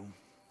they do.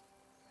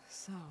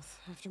 South,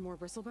 after more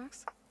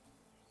bristlebacks?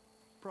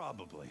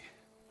 Probably.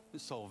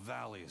 This whole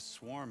valley is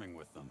swarming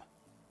with them.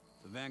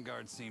 The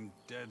vanguard seemed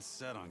dead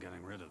set on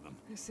getting rid of them.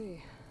 I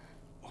see.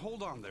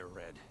 Hold on there,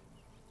 Red.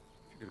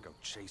 If you're gonna go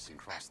chasing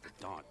across the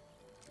Daunt,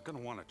 you're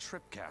gonna want a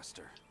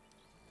tripcaster.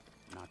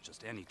 Not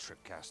just any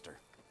tripcaster.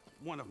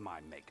 One of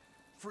my make.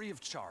 Free of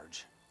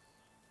charge.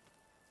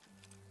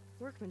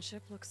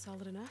 Workmanship looks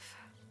solid enough.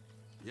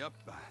 Yep.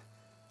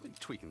 Been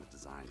tweaking the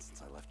design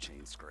since I left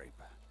Chainscrape.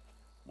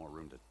 More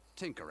room to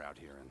tinker out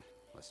here and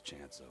less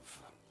chance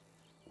of,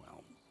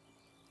 well,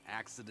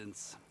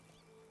 accidents.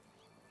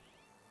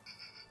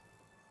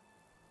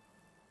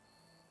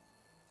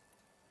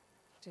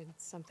 Did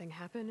something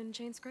happen in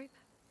Chainscrape?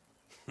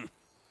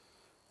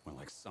 Well,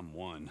 like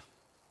someone.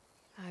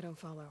 I don't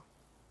follow.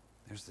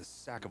 There's this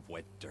sack of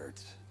wet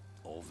dirt,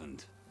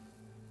 Olvend.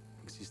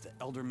 Thinks he's the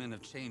Elderman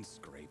of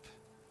Chainscrape.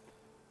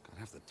 Got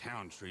half the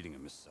town treating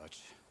him as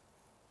such.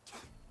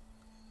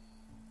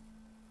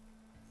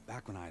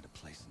 Back when I had a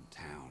place in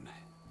town,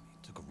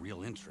 he took a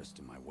real interest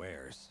in my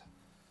wares.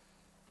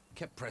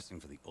 Kept pressing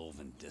for the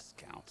Olvend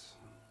discount.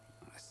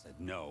 I said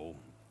no.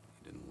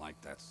 He didn't like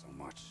that so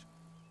much.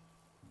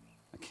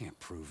 I can't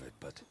prove it,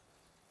 but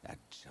that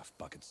chuff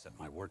bucket set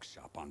my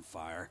workshop on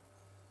fire.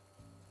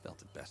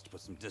 Felt it best to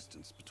put some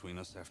distance between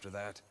us after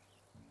that.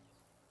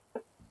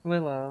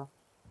 Willow.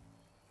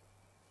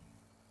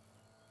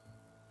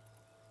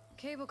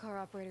 Cable car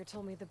operator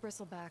told me the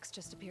bristlebacks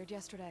just appeared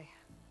yesterday.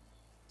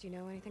 Do you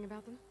know anything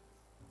about them?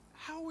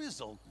 How is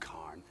old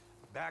Karn?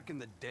 Back in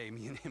the day,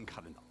 me and him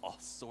got into all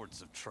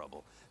sorts of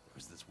trouble. There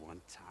was this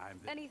one time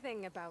that...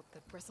 Anything about the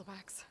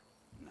bristlebacks?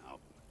 No.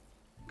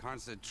 Karn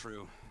said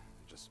true.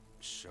 Just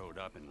showed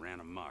up and ran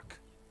amok.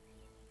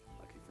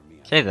 Lucky for me,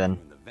 Okay then.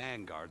 The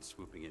vanguard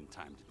swooping in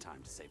time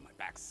to save my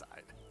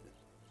backside.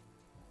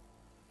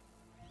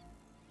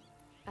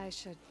 I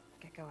should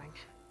get going.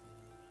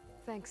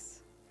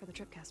 Thanks for the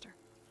tripcaster.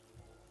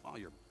 While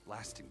you're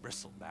blasting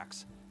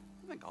bristlebacks,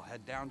 I think I'll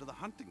head down to the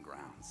hunting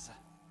grounds.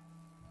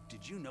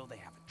 Did you know they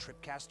have a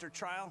tripcaster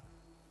trial?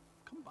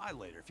 Come by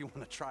later if you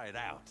want to try it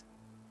out.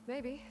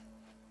 Maybe.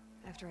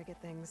 After I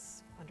get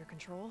things under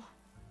control.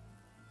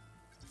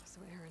 So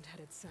Erend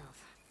headed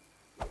south.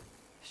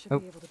 Should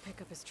be able to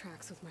pick up his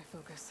tracks with my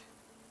focus.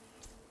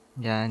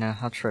 Yeah, I know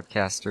how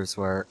tripcasters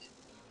work.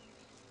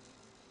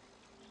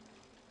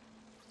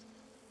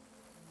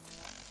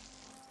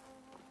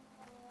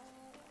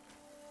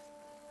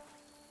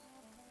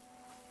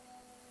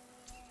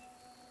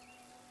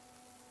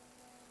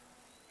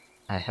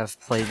 I have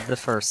played the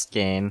first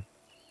game.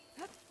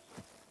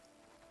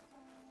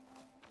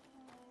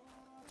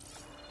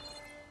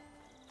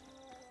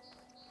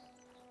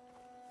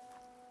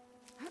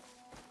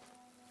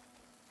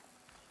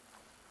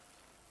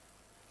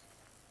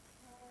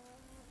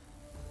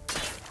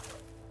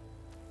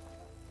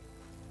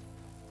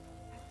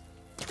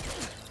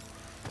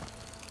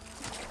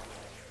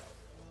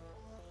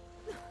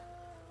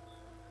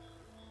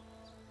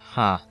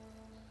 Huh.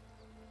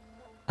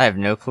 I have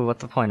no clue what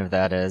the point of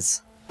that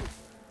is.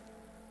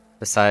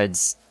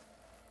 Besides...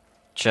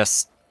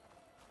 just...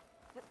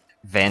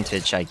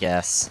 vantage, I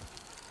guess.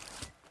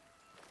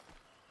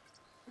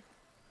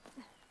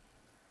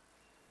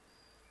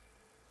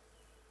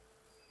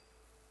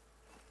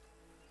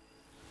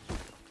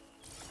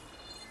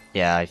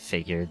 Yeah, I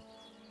figured.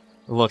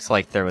 It looked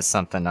like there was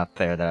something up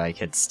there that I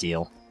could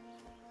steal.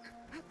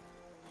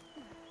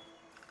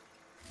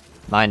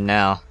 Mine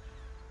now.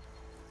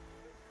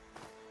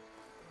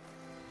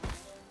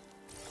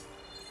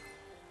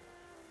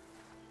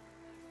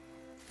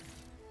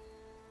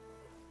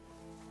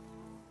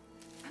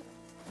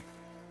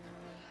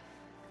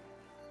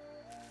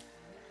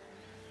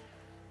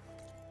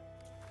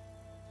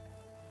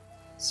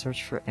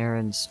 Search for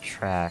Aaron's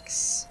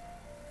tracks.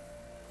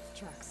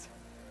 Tracks.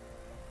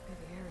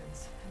 Maybe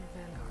Aaron's and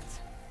Vanguard's.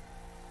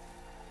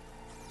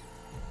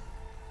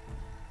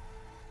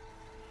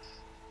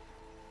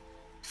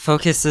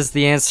 Focus is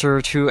the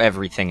answer to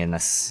everything in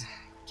this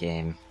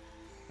game.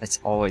 It's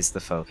always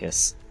the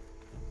focus.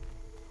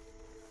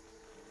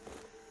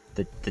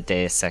 The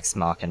Deus Ex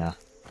Machina.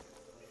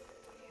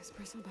 These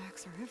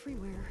bristlebacks are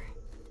everywhere.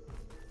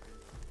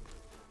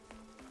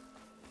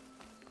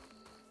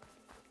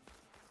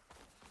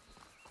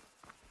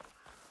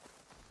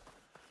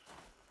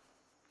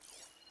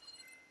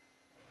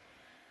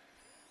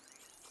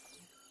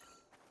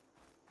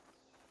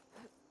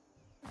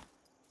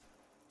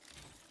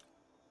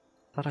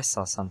 Thought I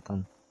saw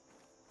something,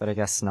 but I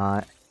guess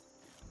not.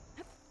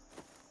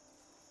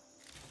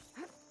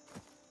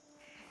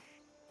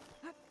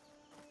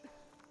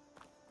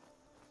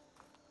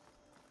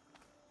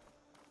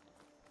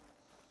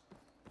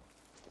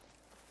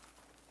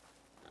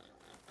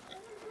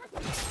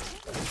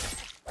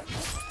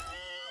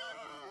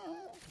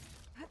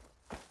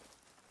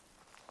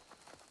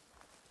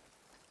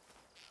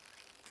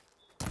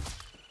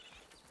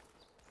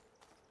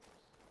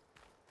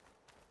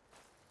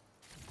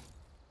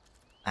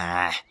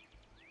 Ah.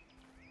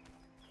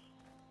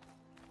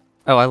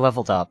 Oh, I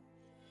leveled up.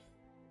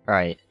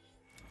 Right.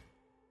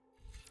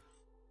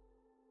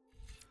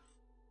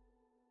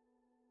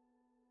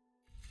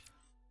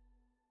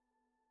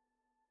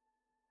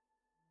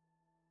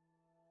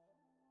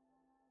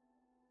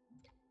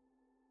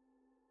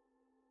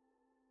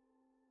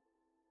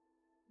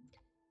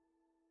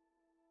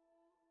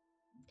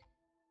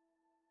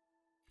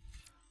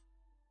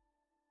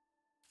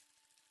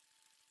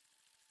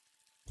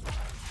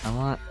 I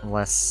want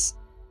less...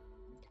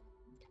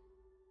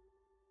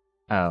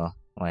 Oh,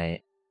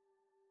 wait.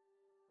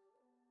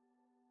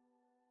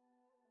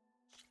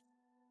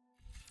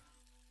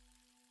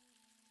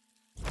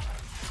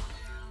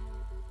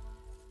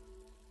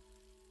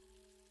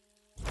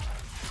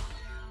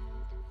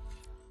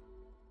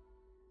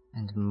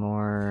 And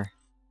more...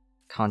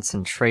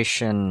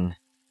 concentration.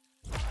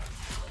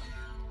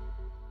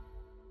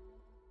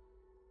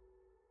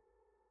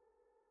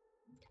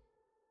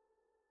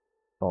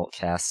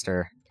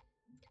 Boltcaster.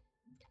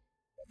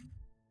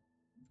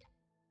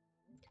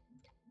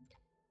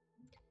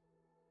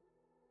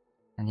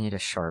 I need a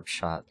sharp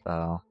shot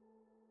bow.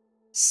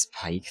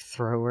 Spike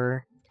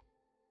thrower?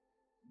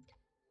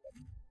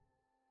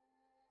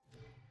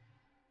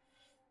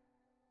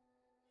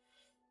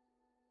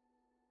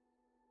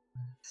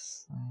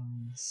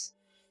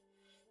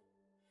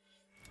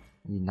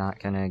 You not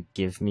gonna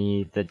give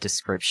me the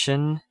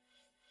description?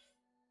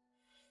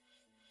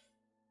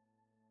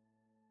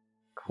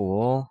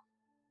 Cool.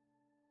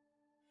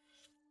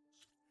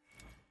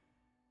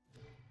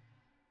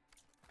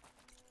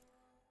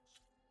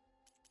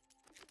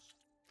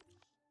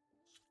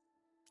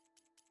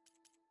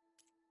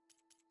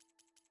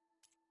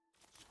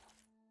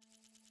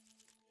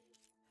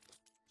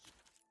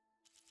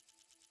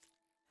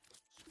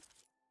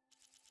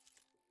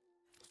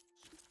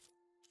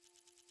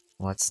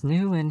 What's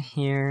new in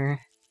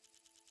here?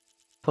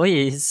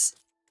 Please.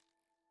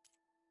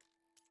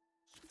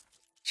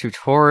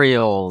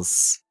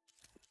 Tutorials.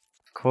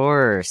 Of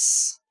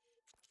course.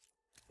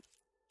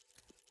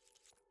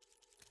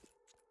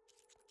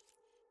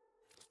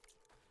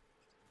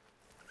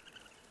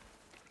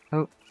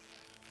 Oh.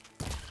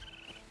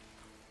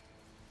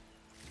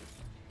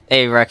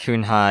 Hey,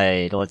 Raccoon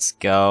Hide, let's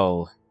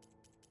go.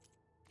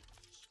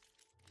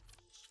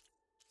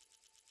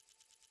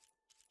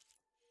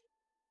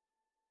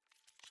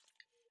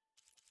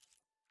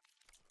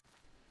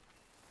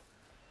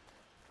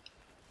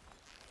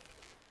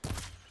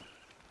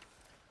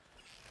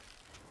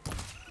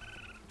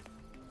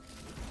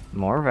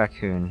 More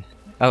raccoon.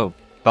 Oh,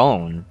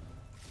 bone.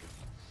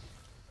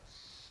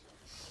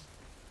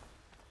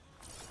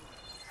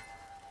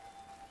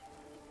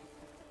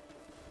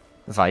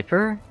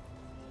 Viper?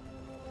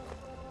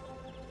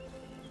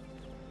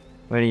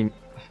 What do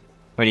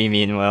you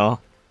mean,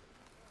 Will?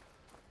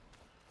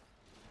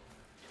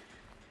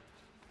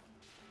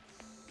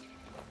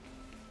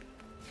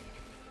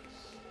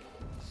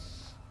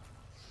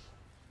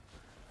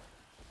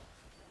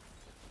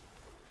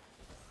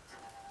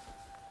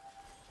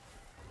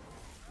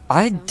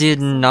 I did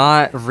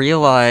not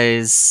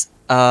realize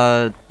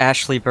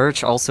Ashley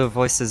Birch also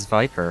voices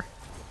Viper.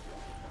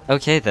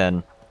 Okay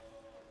then.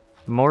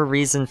 More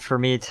reason for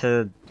me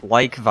to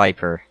like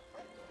Viper.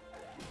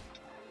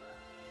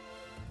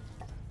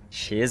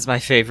 She is my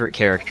favorite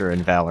character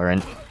in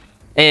Valorant.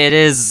 It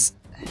is...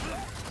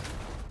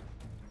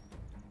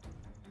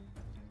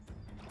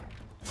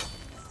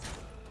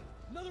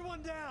 Another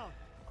one down.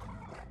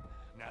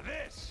 Now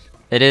this.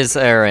 It is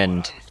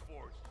Erend.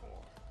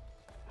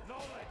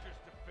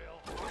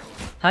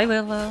 Hi,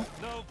 Willow.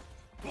 No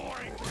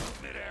boring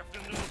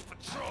mid-afternoon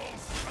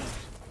patrols.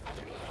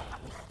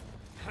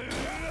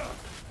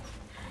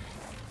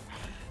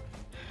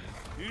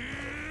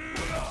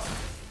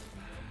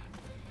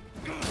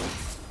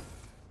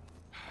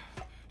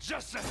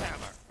 Just a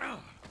hammer.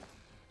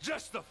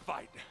 Just the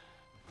fight.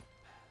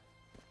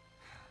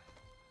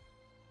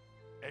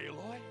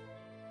 Aloy?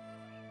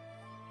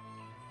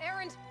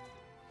 Erend!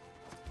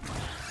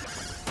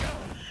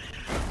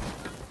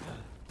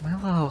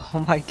 Willow,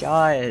 oh my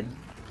god.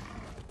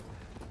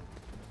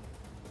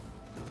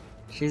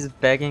 She's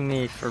begging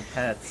me for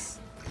pets.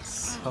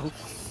 So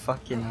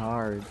fucking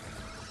hard.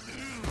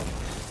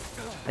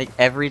 Like,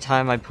 every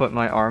time I put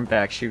my arm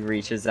back, she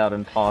reaches out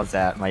and paws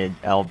at my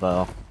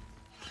elbow.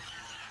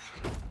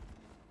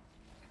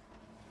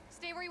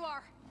 Stay where you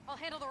are. I'll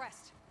handle the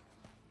rest.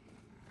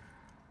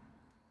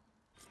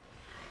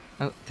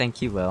 Oh,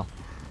 thank you, Will.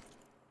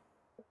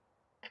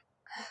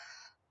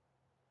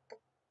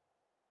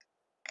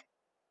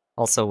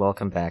 Also,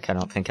 welcome back. I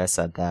don't think I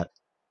said that.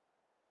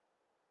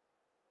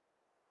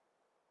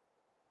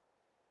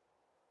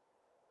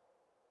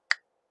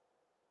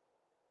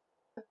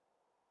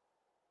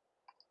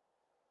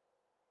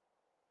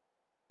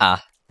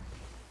 Ah.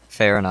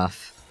 Fair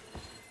enough.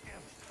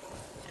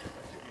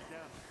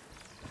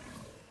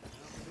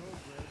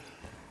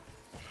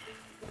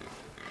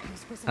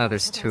 Oh,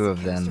 there's two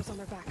of them. On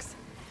their backs.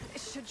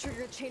 It should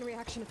trigger a chain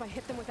reaction if I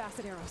hit them with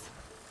acid arrows.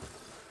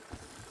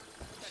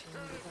 Chain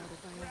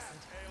divided by acid.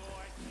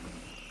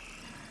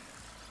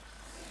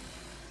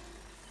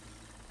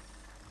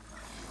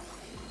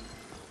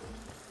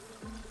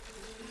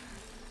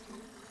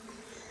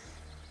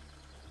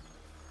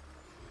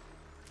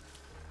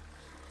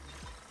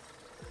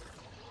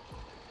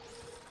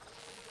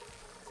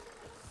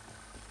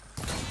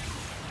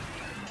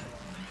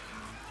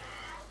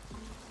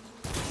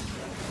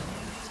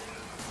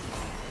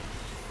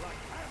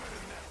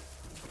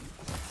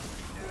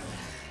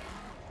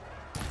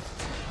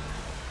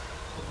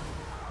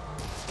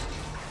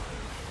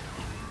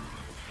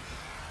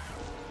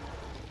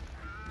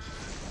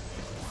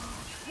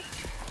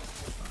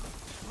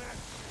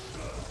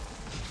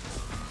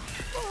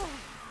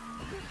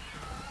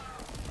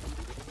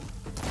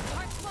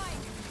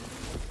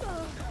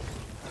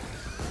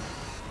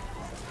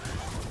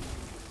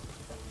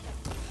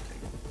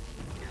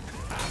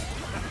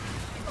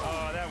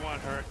 Oh, that one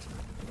hurt.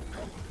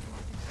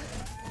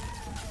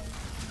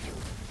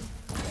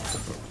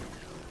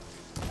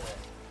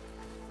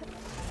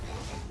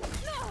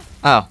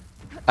 Oh.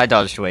 I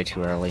dodged way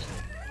too early.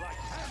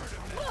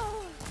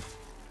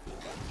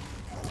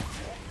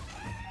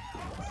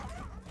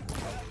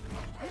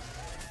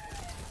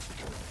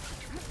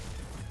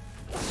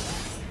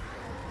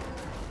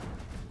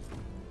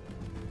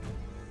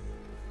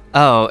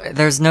 Oh,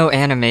 there's no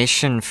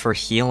animation for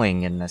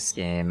healing in this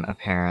game,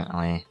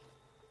 apparently.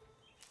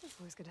 It's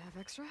always good to have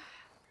extra.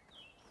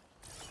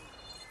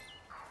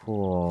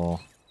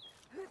 Cool.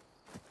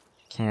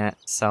 Can't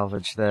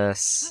salvage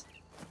this.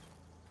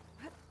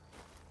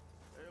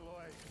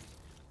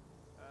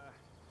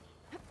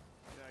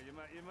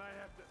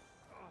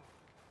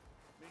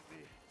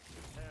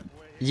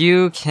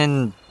 You'll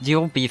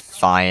be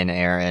fine,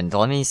 Erend.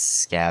 Let me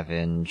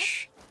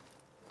scavenge.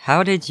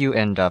 How did you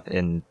end up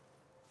in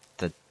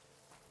the...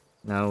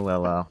 No,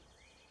 Willow.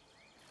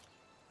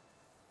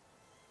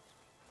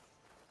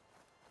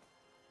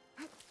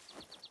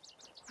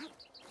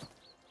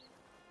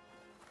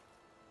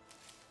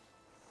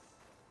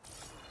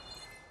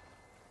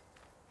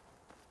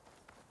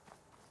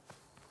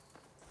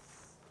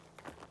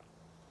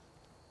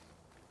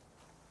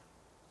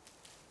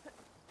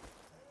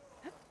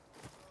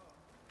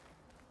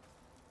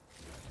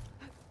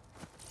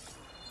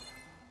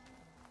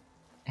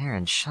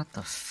 Erend, shut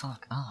the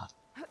fuck up.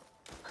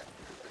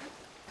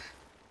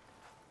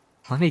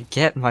 Let me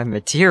get my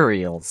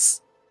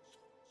materials.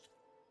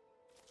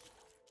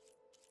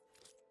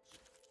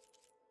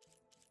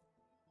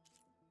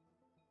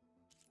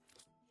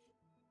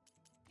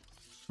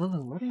 Willow,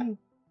 what are you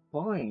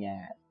blowing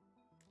at?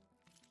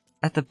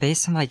 At the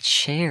base of my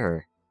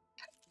chair.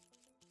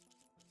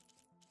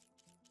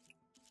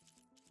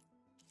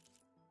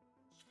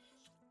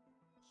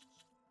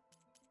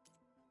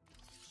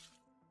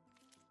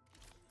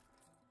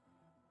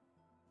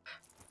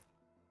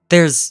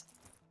 There's...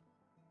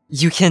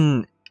 You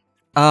can...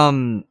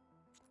 Oh,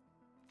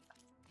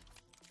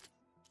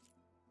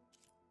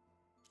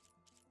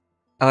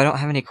 I don't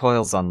have any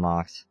coils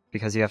unlocked,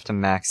 because you have to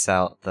max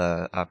out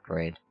the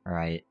upgrade,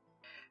 right?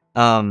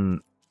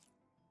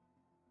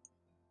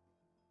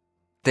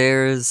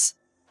 there's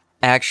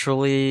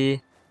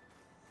actually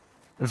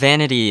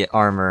vanity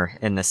armor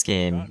in this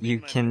game. You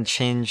can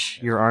change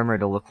your armor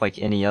to look like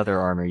any other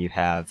armor you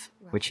have,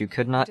 which you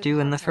could not do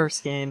in the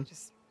first game,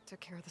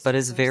 but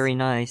is very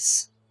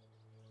nice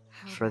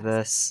for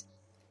this.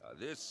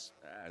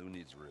 Who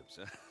needs ribs?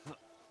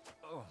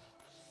 Oh.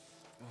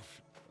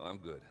 I'm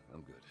good.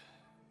 I'm good.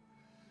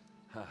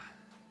 Huh.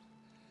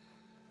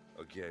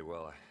 Okay,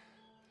 well,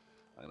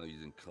 I know you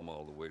didn't come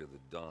all the way to the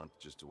Daunt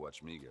just to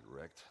watch me get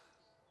wrecked.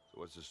 So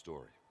what's the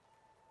story?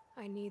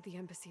 I need the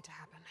embassy to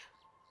happen,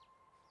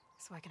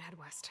 so I can head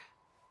west.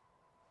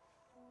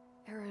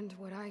 Erend,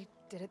 what I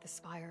did at the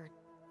Spire,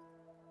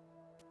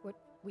 what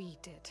we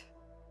did,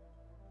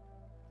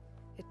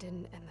 it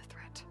didn't end the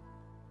threat.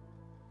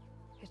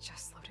 It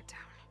just slowed it down.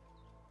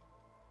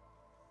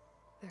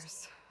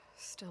 There's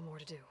still more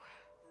to do.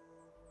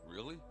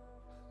 Really?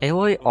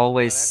 Aloy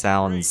always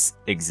sounds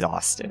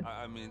exhausted.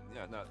 I mean,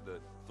 yeah, not the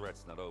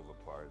threat's not over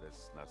part.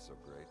 That's not so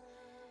great.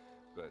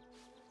 But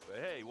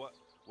hey,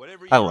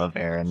 whatever. I love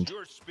Erend.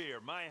 Your spear,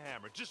 my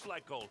hammer, just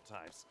like old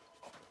times.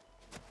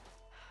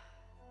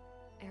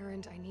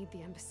 Erend, I need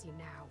the embassy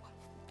now.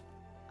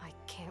 I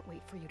can't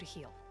wait for you to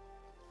heal.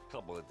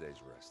 Couple of days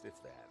rest,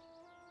 if that.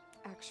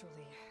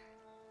 Actually,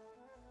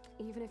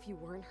 even if you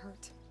weren't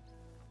hurt,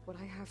 what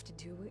I have to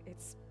do,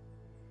 it's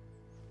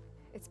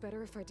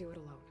better if I do it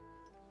alone.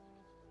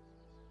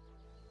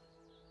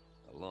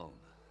 Alone?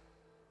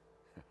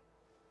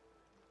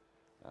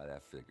 Ah,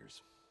 that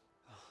figures.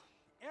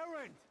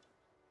 Erend!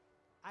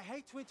 I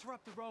hate to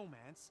interrupt the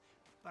romance,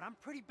 but I'm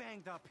pretty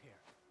banged up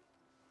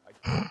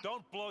here.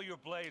 Don't blow your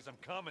blaze, I'm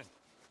coming.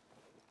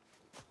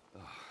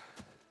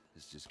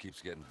 This just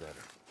keeps getting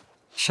better.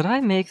 Should I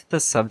make the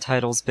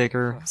subtitles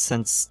bigger,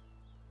 since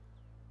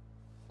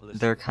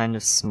they're kind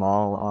of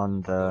small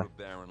on the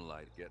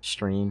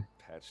stream?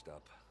 Patched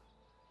up.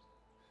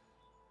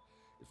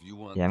 If you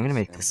want Yeah, I'm gonna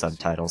make the embassy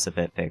subtitles a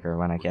bit bigger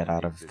when I get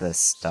out of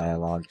this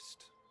dialogue.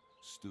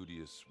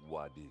 Studious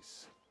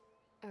Wadis.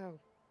 Oh,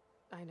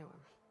 I know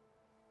him.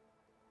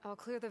 I'll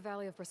clear the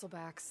Valley of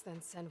Bristlebacks,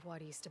 then send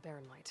Wadis to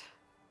Barren Light.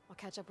 I'll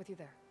catch up with you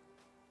there.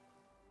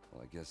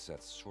 Well, I guess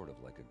that's sort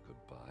of like a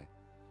goodbye.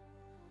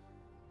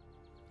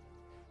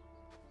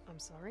 I'm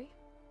sorry?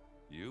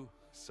 You?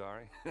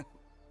 Sorry? Yeah,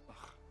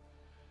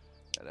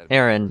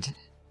 Erend.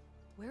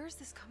 Where is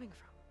this coming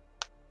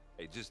from?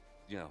 Hey, just,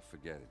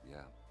 forget it,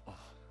 yeah. Oh,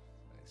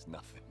 it's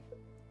nothing.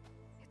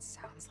 It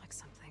sounds like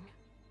something.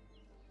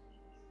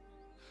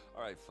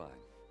 Alright, fine.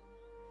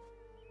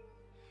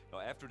 Now,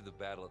 after the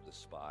battle at the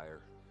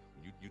Spire,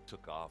 when you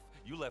took off,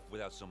 you left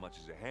without so much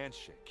as a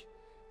handshake.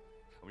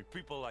 I mean,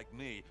 people like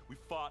me, we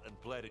fought and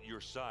bled at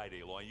your side,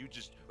 Aloy. You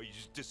just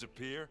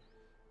disappear?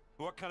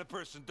 What kind of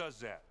person does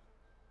that?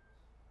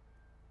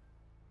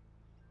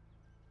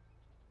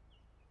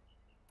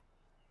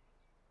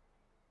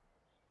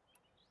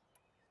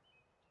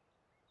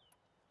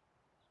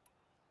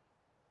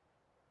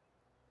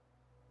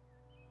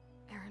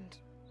 Erend,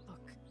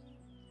 look.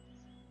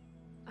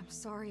 I'm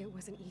sorry it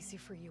wasn't easy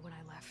for you when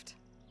I left.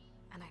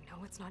 And I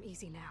know it's not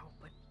easy now,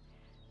 but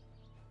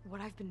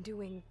what I've been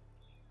doing...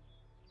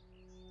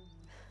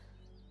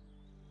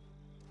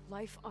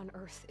 Life on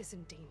Earth is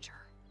in danger,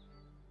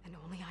 and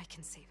only I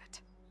can save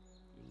it.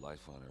 Your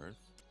life on Earth?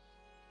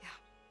 Yeah.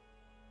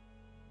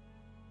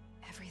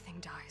 Everything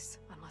dies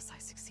unless I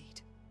succeed.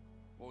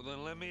 Well,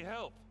 then let me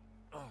help.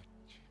 Oh.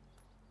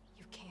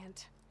 You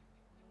can't.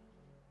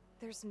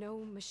 There's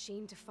no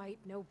machine to fight,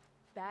 no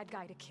bad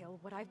guy to kill.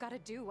 What I've got to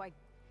do, I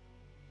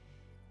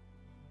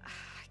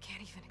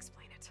can't even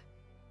explain it.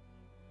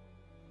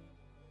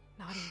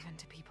 Not even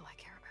to people I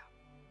care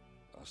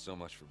about. Oh, so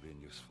much for being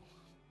useful.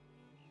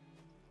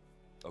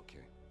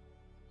 Okay.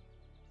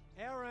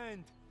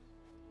 Erend!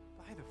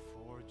 By the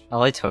forge.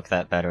 Well, I took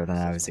that better than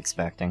I was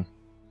expecting.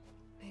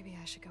 Maybe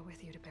I should go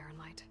with you to Barren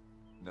Light.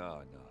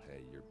 No,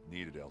 hey, you're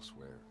needed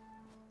elsewhere.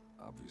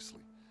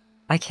 Obviously.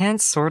 I can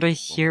sorta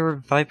hear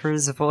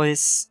Viper's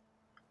voice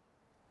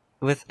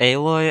with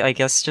Aloy, I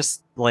guess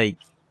just, like...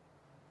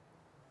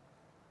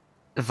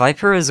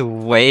 Viper is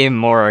way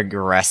more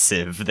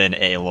aggressive than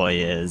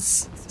Aloy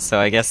is, so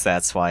I guess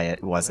that's why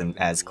it wasn't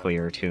as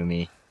clear to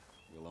me.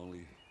 We'll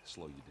only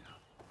slow you down.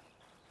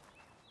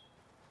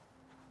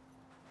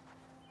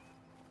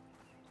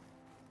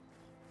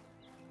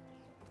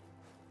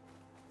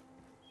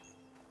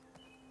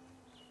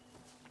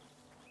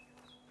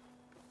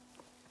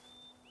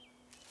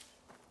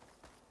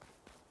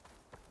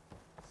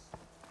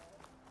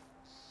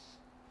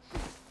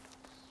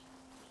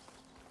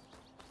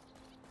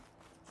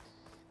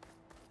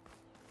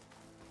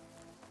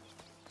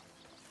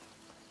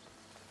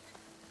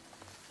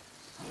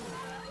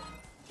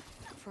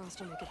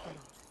 Frost will make it better.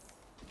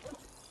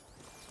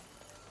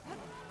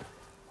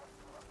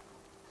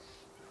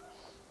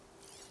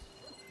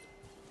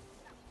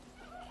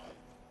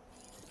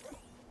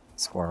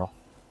 Squirrel.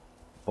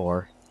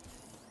 4.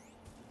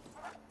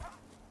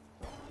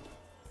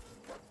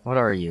 What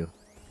are you?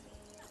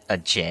 A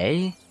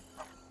J?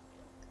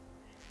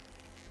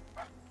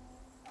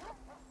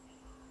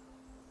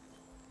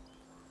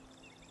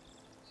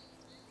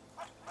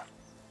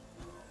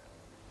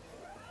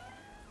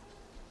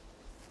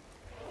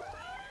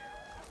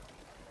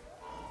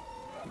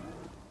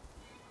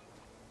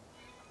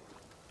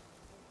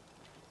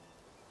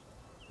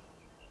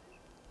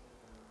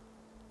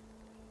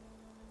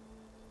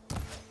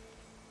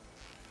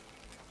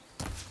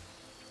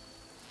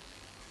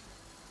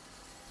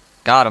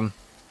 Got him.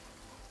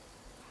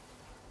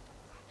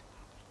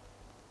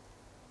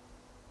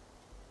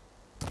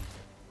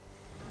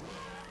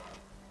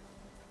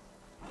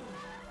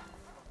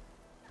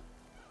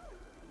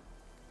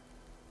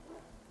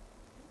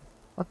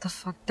 What the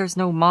fuck? There's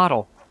no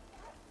model.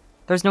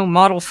 There's no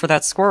model for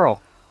that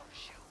squirrel.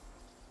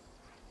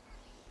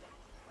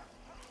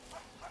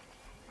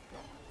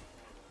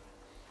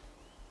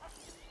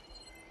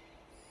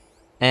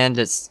 And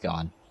it's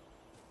gone.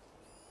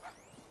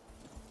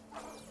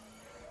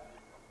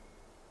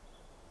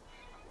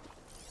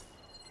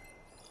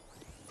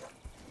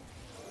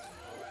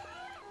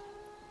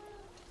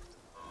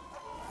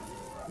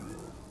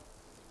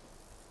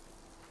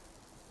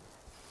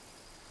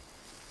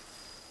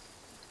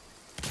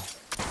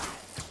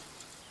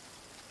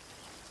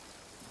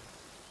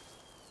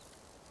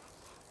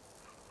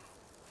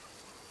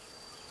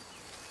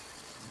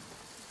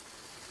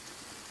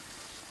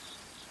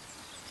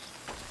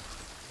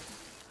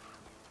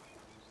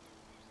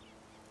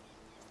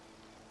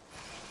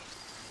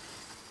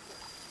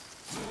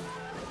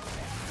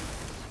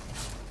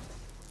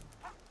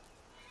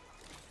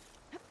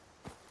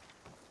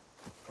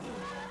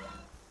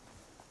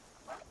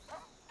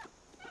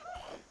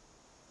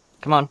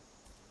 Come on.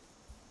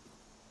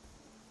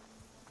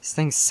 These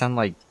things sound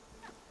like...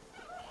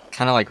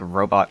 kind of like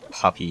robot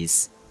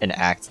puppies and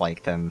act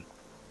like them.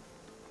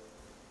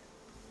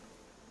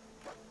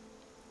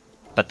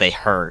 But they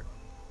hurt.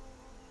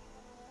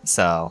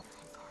 So...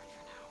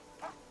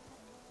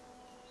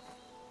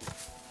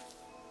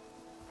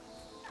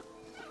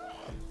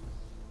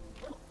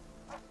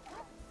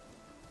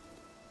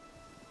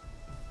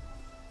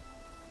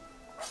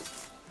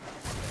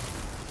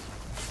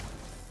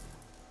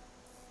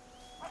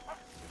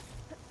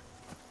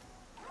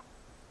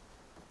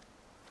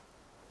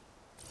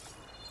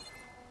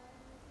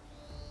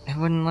 It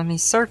wouldn't let me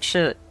search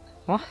it.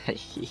 Why?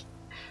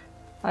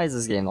 Why is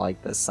this game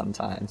like this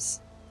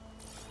sometimes?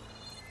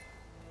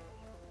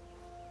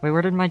 Wait,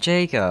 where did my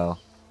J go?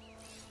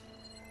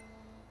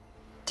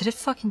 Did it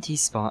fucking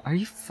despawn? Are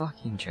you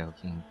fucking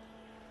joking?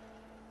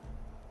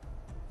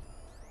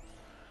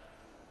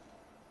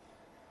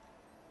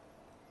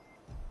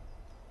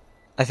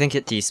 I think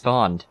it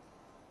despawned.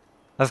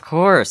 Of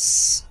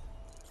course!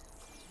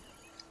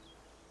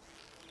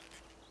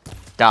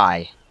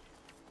 Die.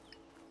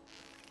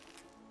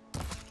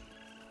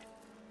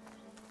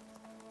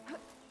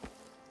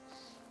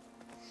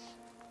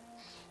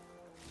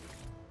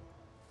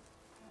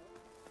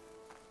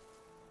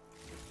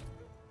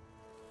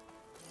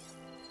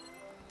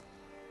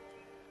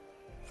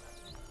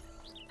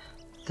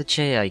 The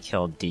J I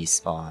killed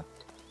despawned.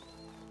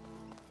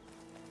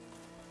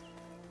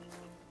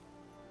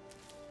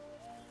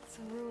 It's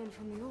a ruin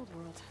from the old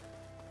world.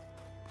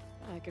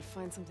 I could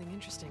find something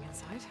interesting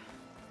inside.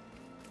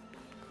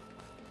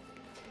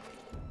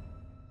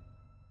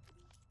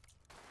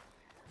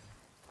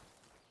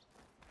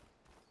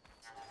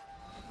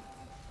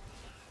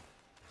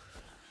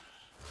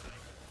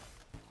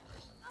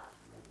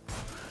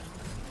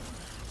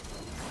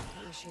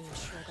 That machine will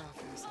shrug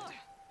off acid.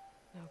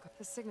 No,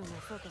 the signal my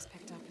focus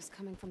picked up is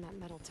coming from that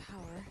metal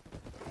tower.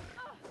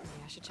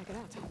 Maybe I should check it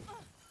out.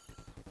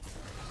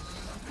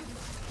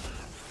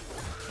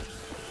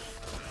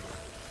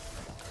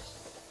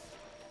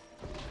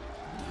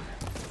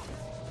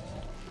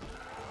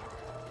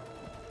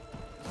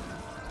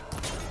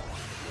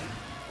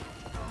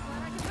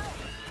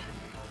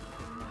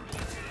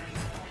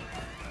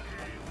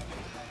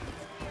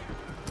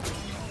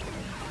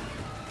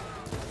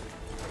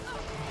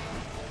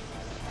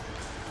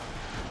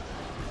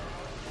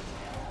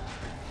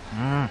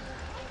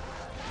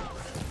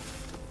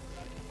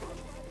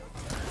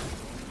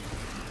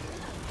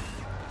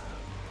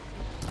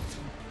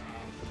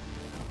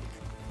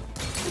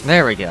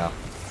 There we go.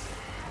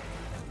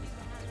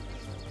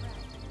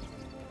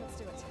 Let's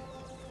do it.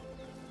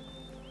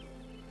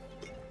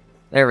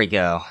 There we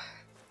go.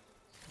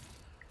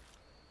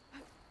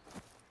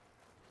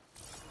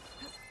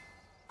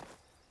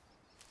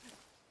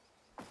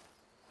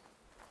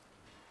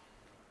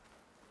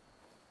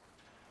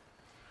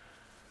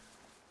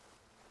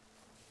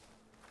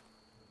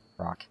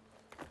 Rock.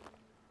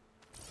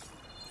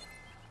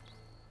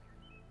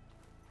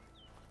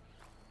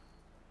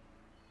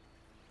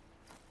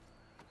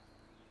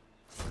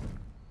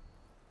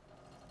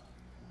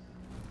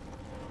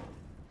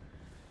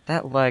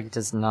 That leg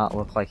does not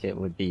look like it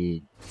would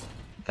be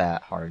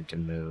that hard to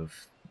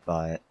move,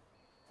 but...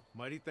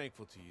 Mighty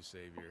thankful to you,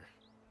 Savior.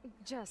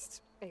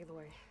 Just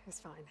Aloy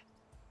is fine.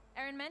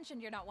 Aaron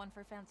mentioned you're not one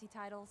for fancy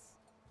titles.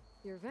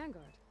 You're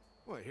Vanguard.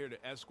 Well, here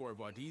to escort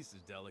Wadis'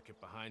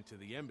 delicate behind to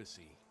the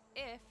embassy.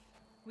 If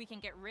we can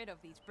get rid of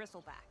these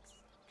bristlebacks.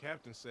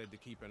 Captain said to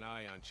keep an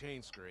eye on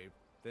Chainscrape,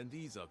 then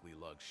these ugly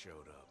lugs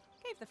showed up.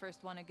 Gave the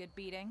first one a good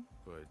beating.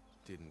 But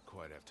didn't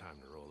quite have time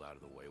to roll out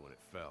of the way when it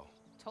fell.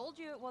 Told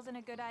you it wasn't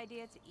a good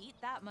idea to eat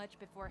that much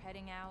before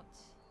heading out.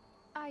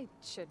 I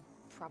should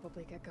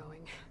probably get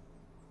going.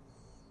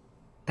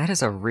 That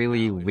is a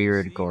really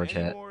weird gorge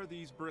hit. More of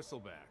these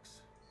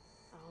bristlebacks.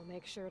 I'll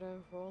make sure to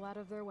roll out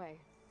of their way.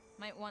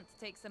 Might want to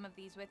take some of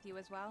these with you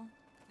as well.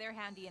 They're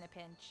handy in a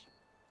pinch.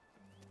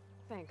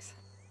 Thanks.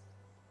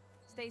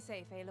 Stay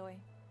safe, Aloy.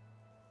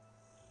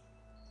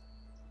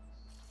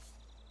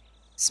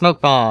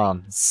 Smoke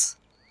bombs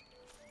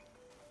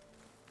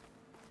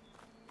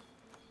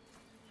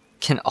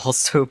can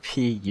also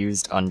be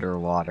used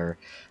underwater.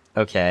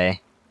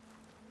 Okay.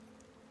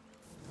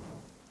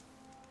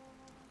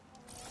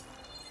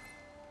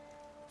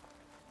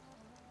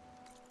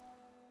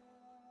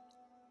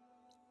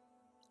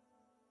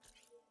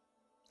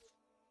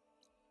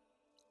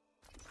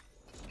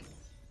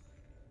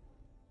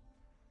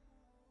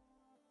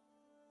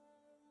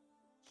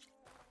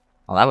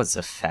 Well, that was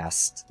a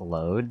fast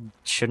load.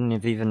 Shouldn't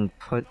have even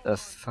put a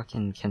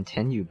fucking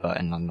continue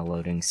button on the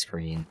loading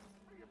screen.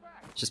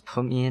 Just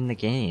put me in the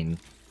game.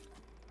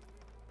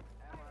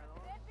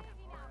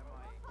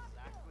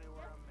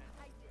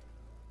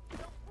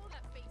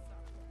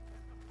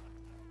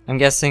 I'm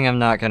guessing I'm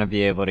not gonna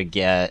be able to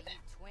get...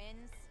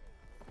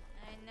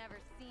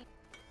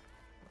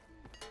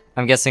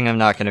 I'm guessing I'm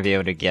not gonna be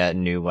able to get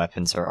new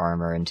weapons or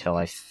armor until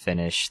I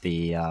finish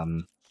the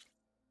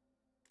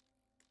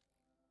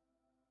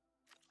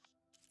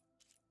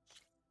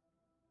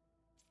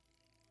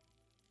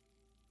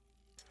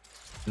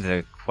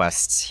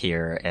quests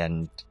here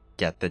and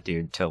get the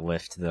dude to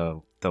lift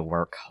the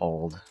work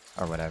hold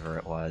or whatever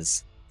it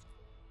was.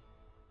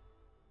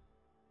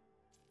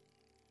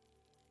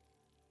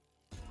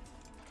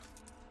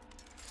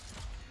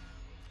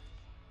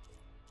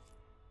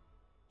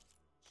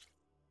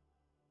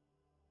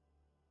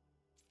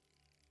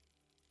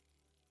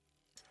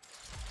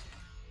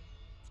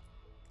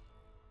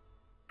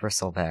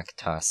 Bristleback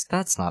tusk,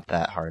 that's not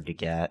that hard to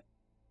get.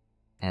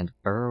 And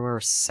Burrower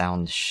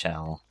sound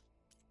shell.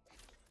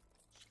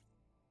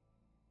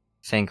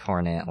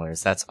 Finkhorn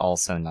antlers, that's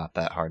also not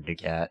that hard to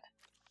get.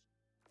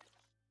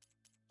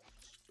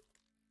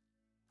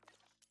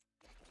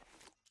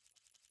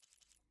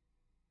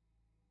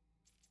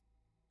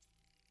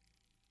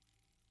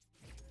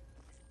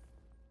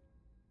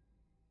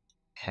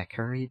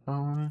 Peccary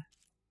bone?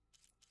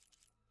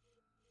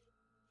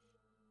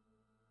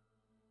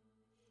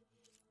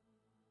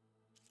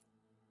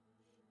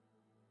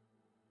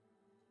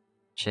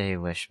 Jay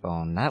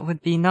Wishbone, that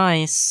would be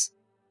nice.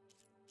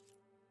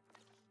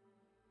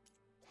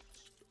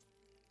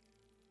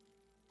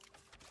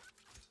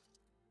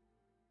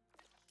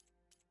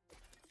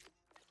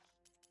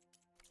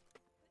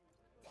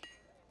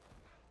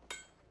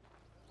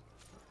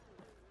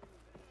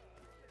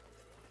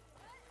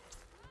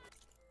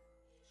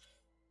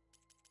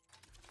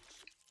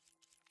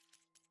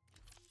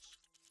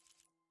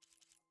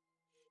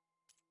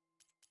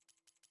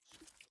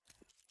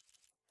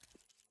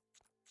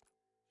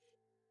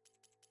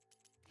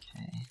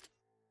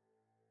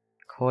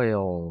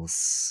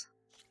 Coils.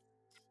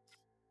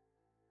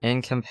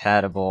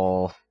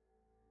 Incompatible.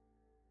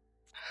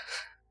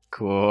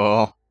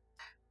 Cool.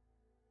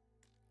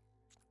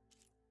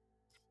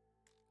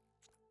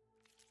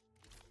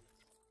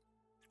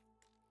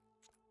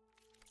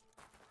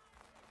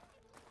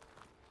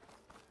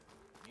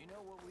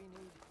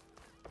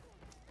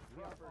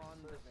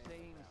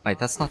 Wait,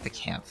 that's not the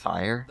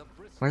campfire.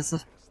 Where's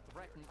the...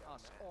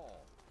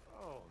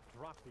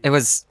 It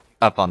was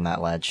up on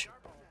that ledge.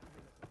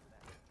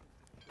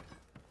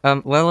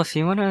 Well, if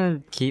you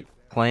wanna keep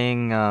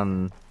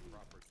playing,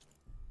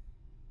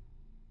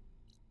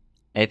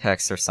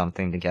 Apex or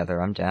something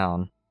together, I'm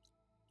down.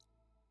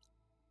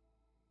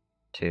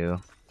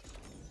 To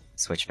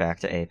switch back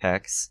to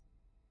Apex.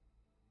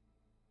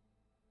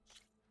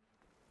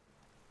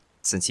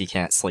 Since you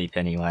can't sleep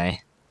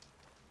anyway.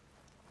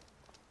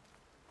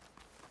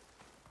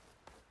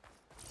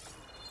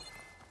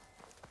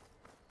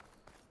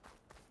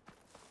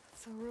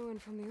 It's a ruin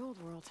from the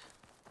old world.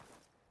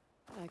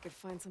 I could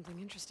find something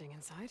interesting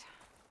inside.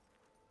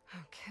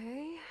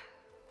 Okay,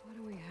 what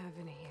do we have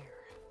in here?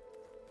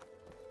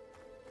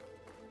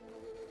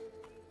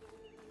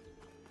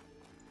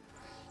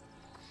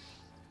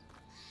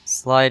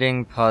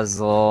 Sliding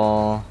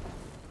puzzle.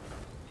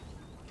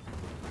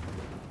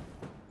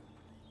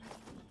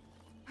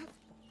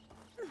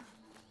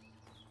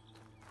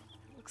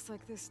 Looks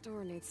like this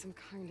door needs some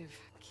kind of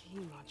key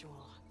module.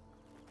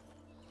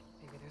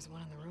 Maybe there's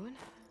one in the ruin?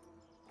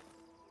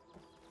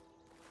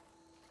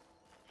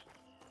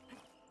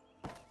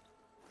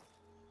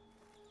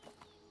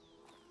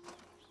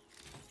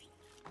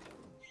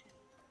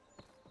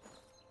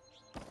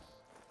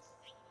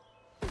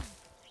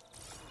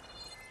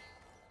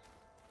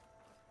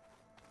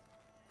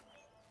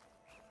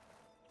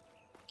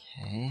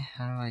 Okay,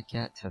 how do I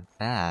get to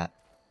that?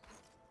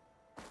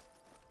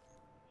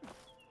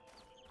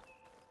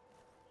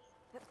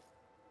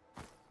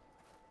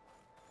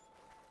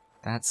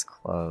 That's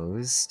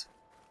closed.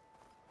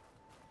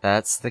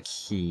 That's the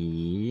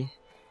key.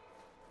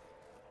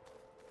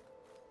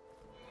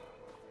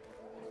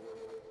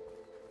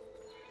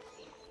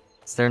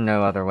 Is there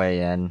no other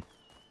way in?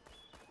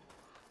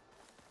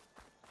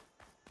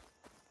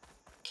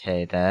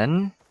 Okay,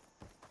 then.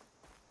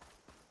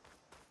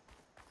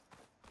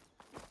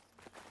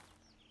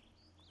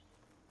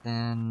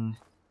 then...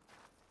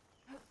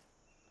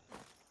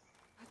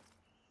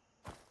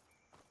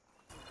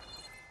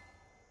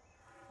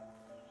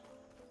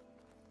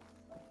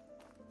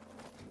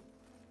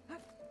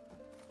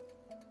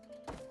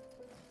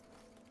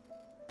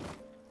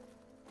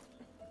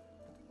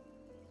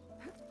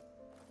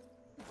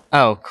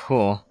 Oh,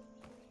 cool.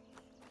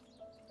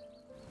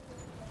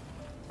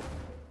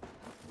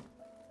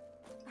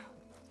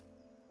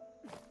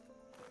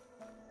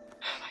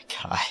 Oh my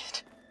god.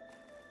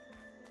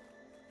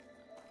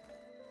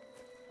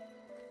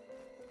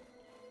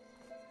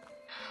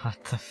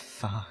 What the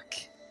fuck?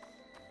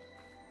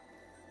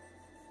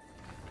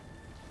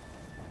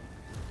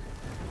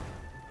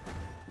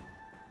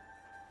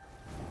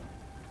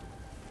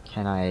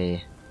 Can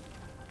I...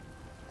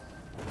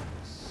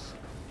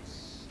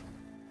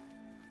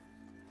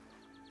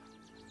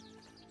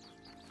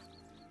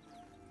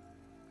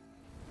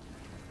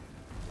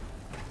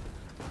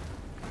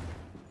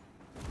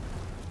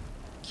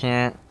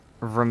 Can't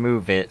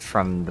remove it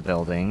from the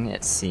building,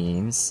 it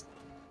seems.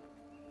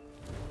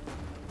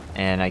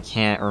 And I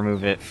can't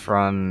remove it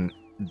from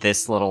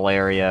this little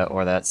area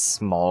or that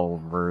small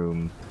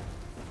room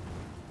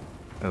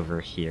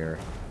over here.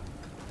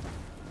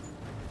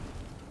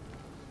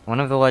 One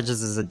of the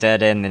ledges is a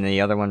dead end and the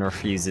other one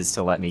refuses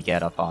to let me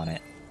get up on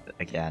it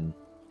again.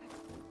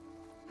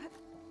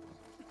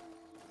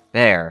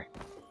 There.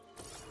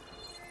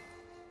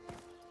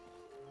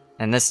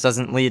 And this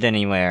doesn't lead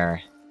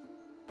anywhere.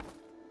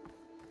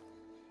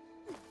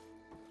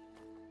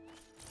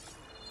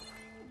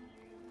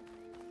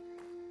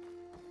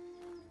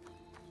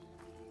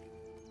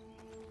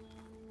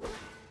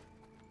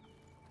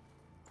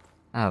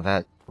 Oh,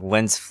 that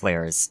lens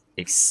flare is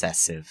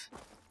excessive.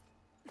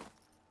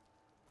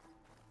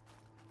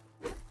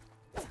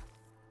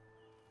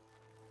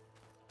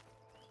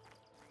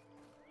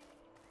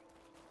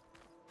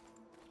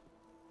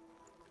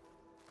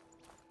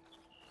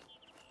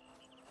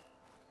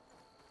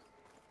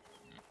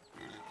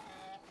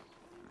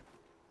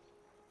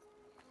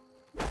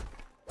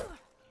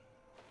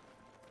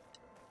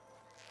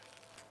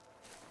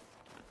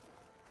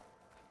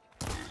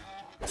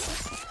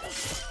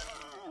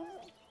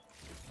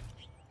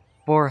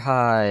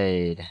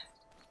 Boarhide.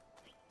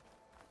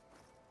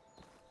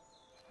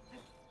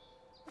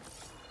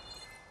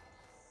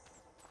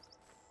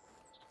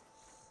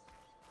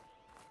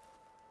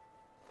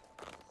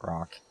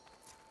 Rock.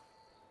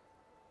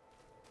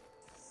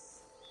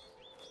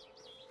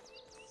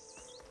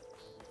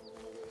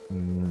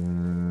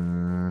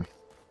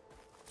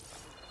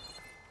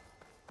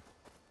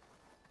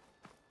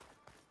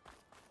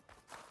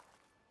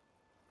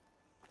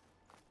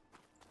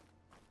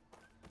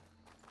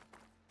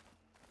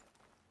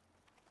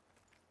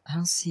 I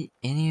don't see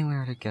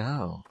anywhere to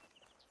go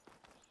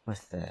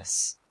with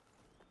this.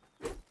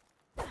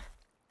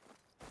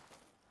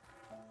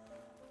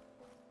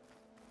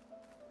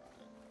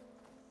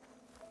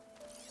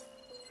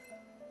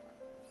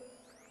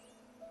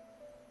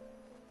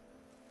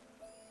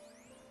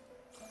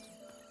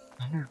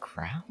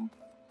 Underground?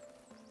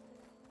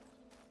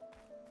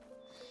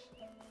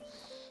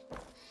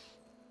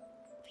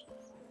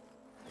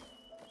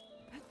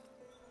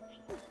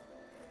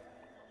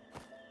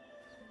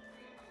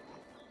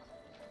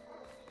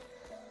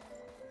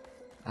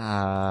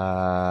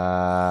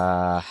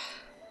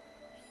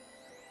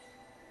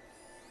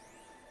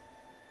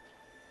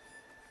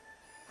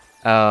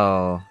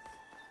 Oh.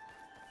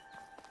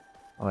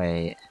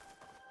 Wait.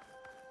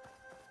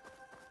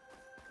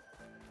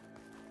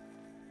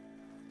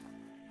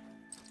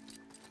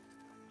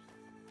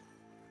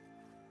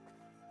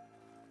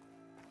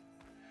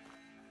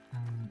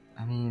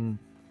 I mean...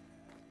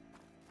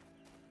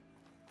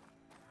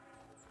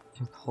 You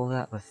can pull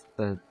that with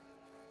the...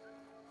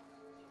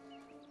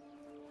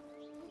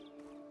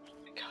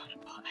 God,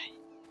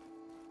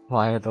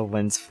 why are the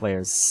lens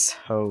flares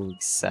so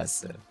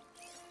excessive?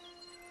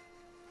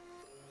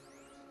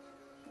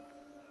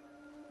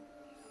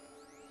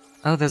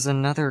 Oh, there's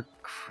another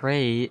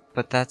crate,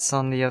 but that's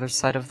on the other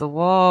side of the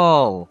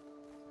wall!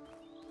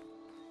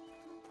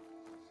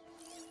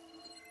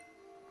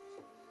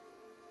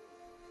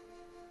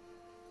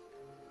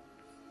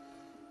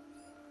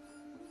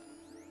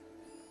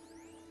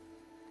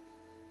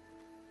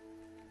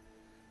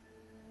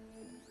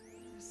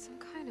 There's some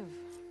kind of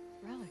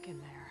relic in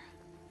there.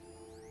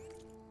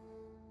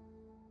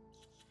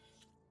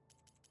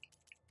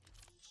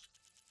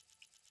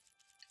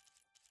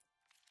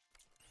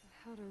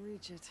 How to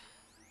reach it?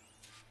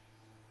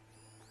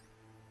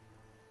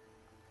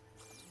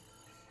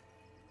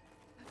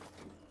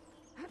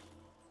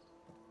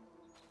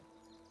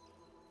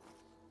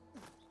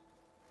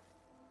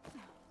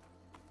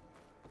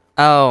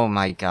 Oh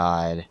my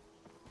god.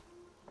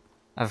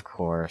 Of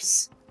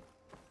course.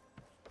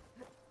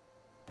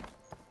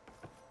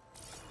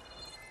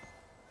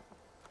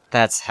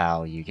 That's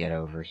how you get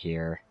over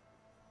here.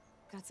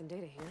 Got some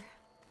data here.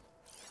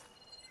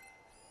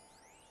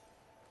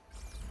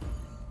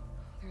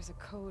 There's a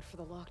code for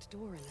the locked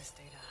door in this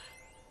data.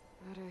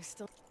 But I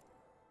still...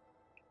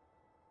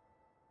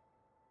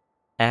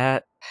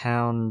 At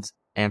pound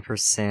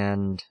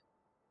ampersand.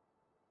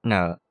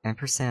 No,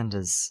 ampersand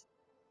is.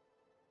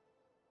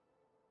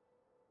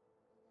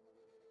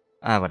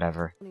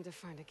 Whatever. I need to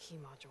find a key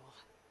module.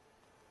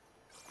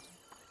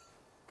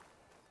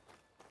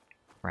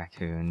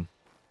 Raccoon.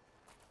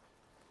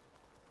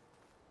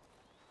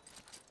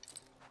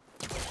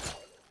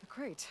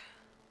 Great.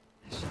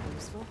 That should be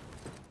useful.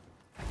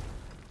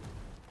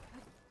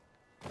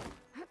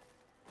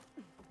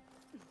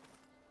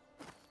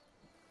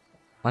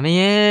 Let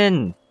me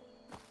in!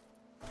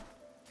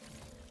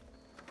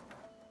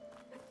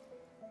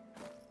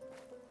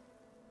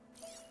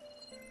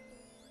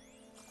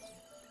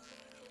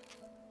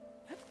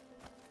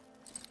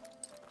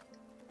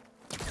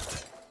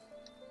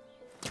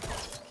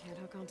 Can't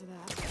hook onto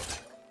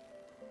that.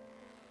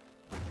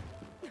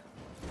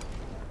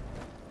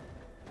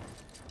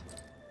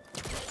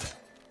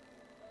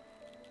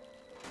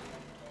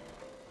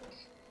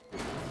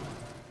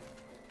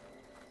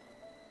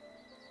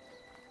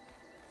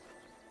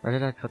 Where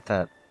did I put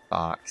that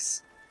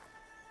box?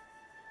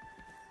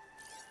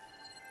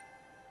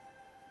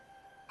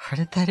 Where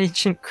did that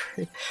ancient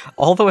crate...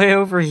 All the way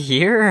over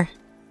here?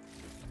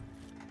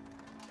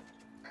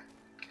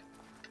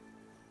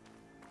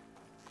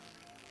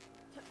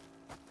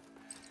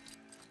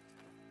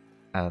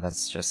 Oh,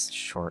 that's just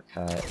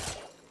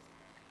shortcut.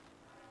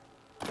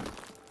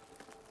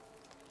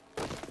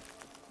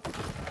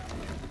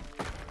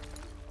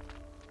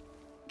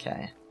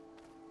 Okay.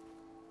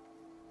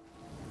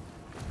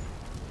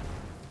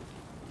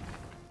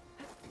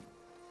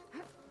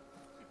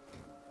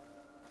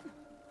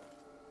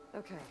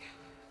 Okay,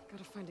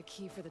 gotta find a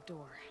key for the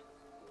door.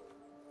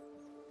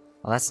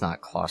 Well, that's not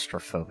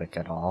claustrophobic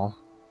at all.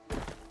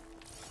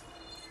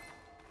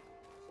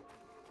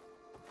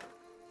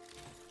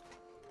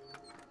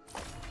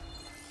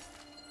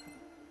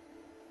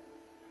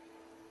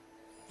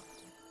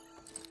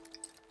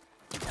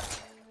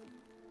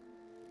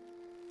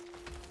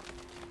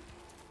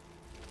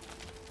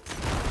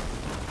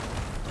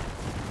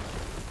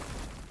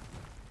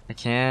 I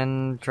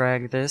can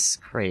drag this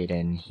crate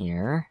in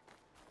here.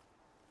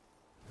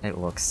 It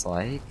looks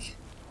like.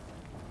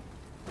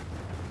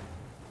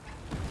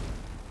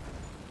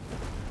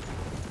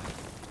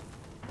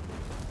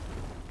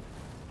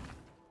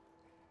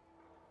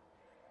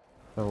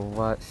 So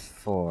what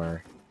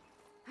for?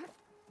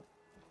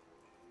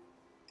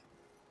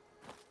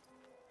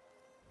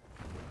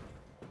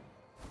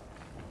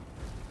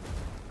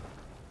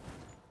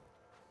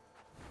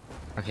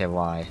 Okay,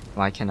 why?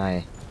 Why can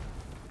I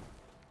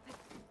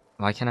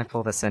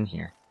pull this in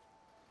here?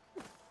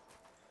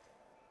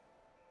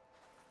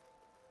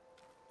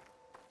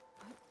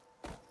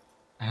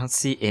 I don't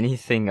see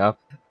anything up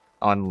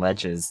on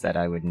ledges that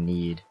I would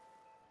need.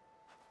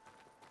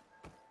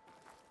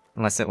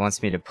 Unless it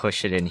wants me to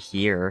push it in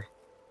here.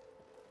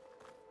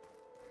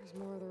 There's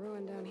more of the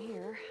ruin down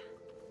here.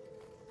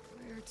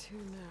 Where to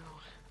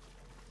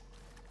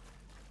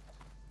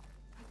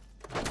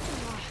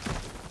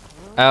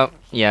now? Oh,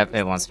 yep,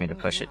 it wants me to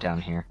push it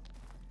down here.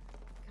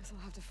 Guess I'll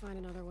have to find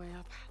another way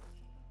up.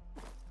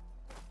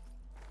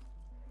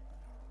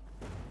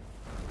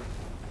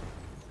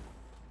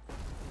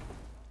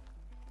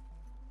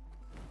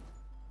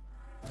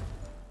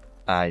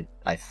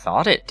 I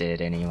thought it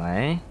did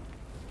anyway.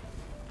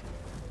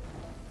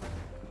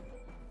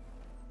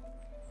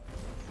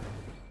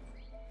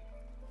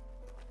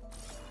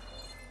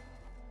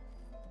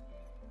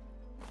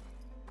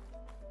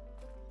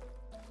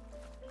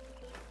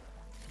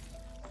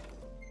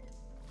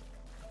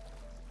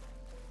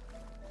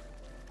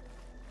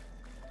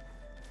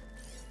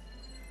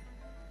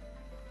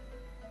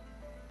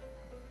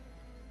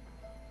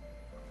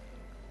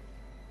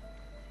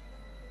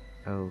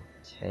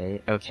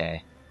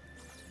 Okay.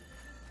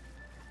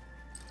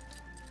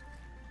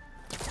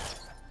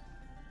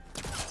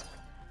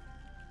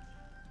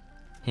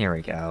 Here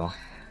we go.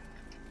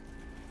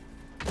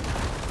 There. A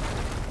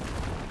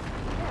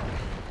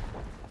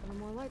little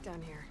more light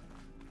down here.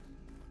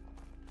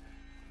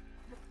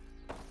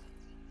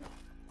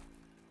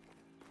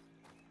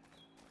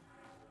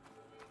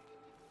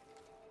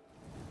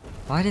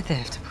 Why did they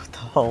have to put the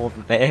hole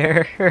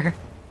there?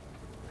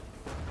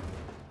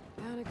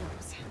 Down it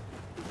goes.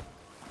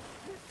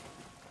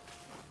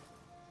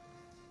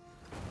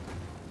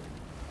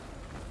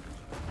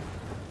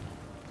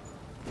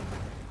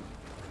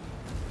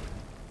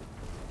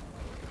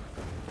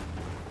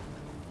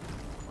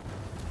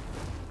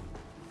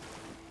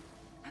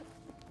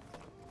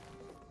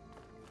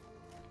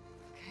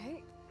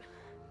 Okay.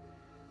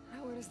 Now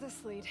where does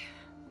this lead?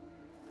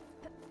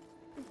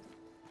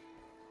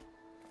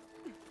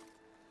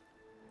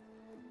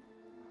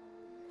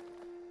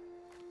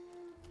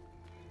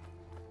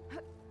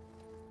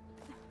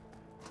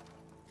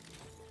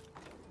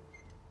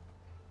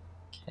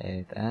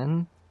 Okay,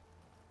 then.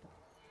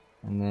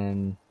 And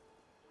then...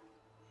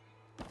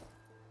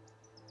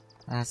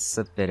 That's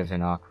a bit of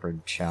an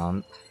awkward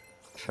jump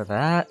for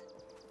that.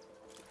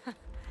 A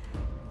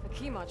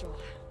key module.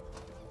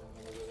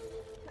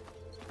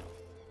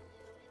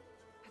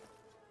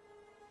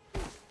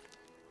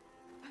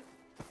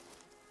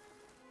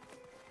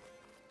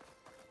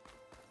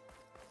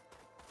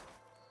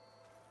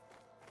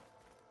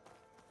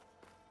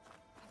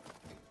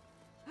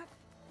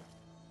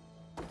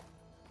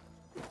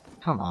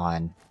 Come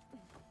on.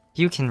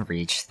 You can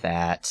reach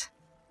that.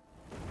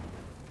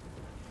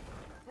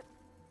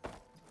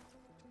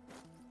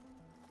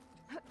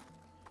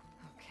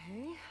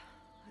 Okay,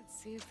 let's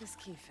see if this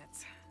key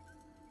fits.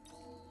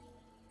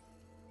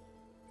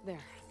 There.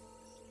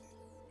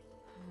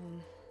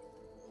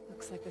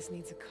 Looks like this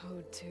needs a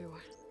code too.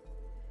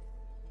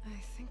 I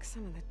think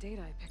some of the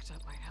data I picked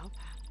up might help.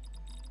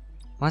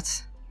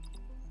 What?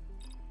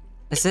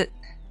 Is it?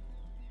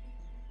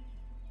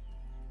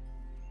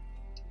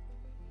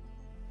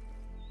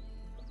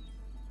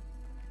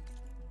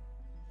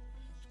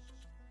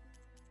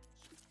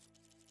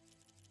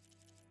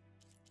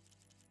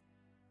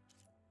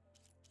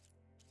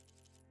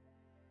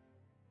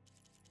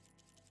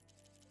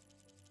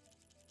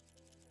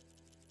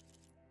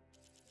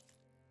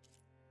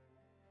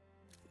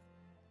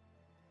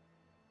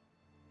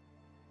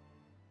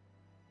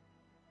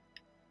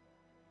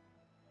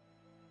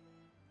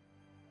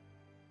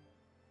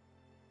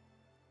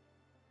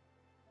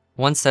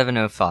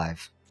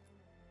 $1705.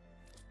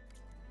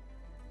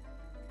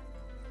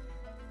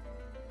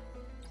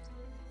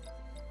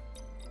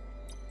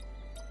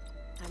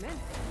 I'm in.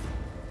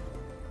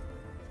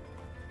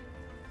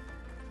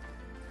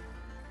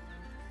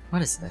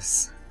 What is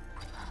this?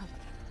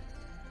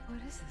 What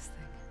is this thing?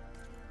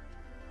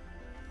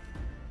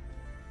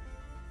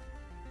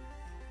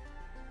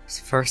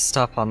 First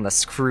up on the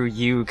Screw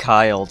You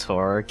Kyle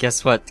tour.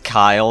 Guess what,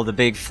 Kyle? The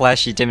big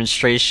flashy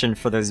demonstration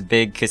for those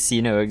big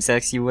casino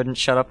execs you wouldn't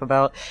shut up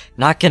about?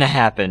 Not gonna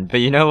happen,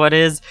 but you know what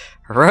is?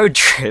 Road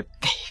trip,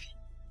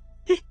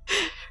 baby.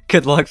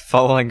 Good luck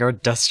following our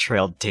dust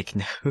trail, dick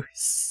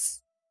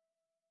nose.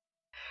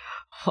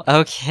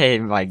 Okay,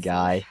 my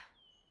guy.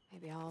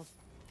 Maybe I'll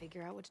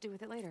figure out what to do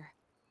with it later.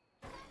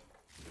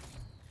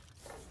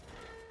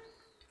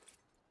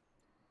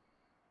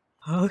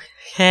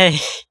 Okay.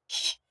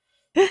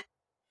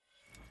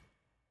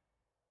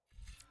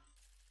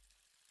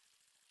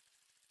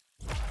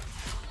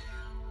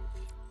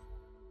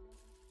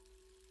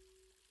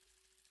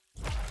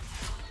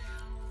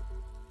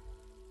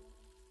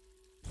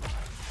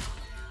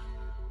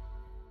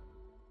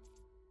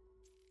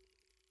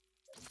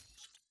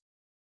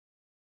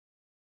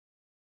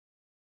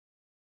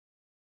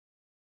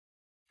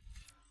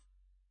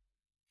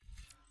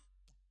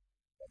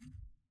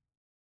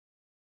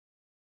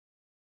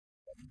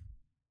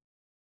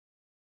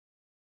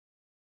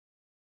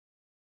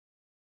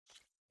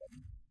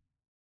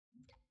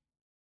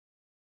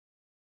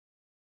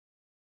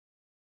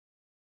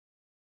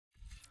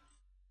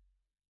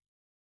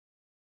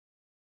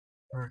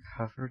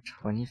 Recover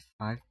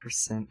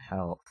 25%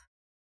 health.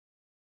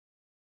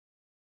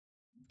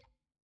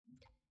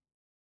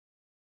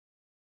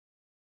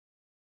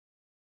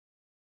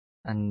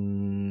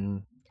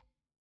 And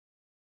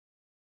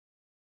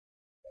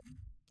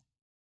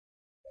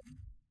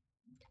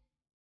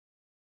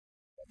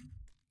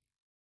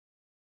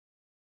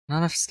not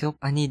enough skill.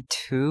 I need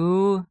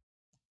 2.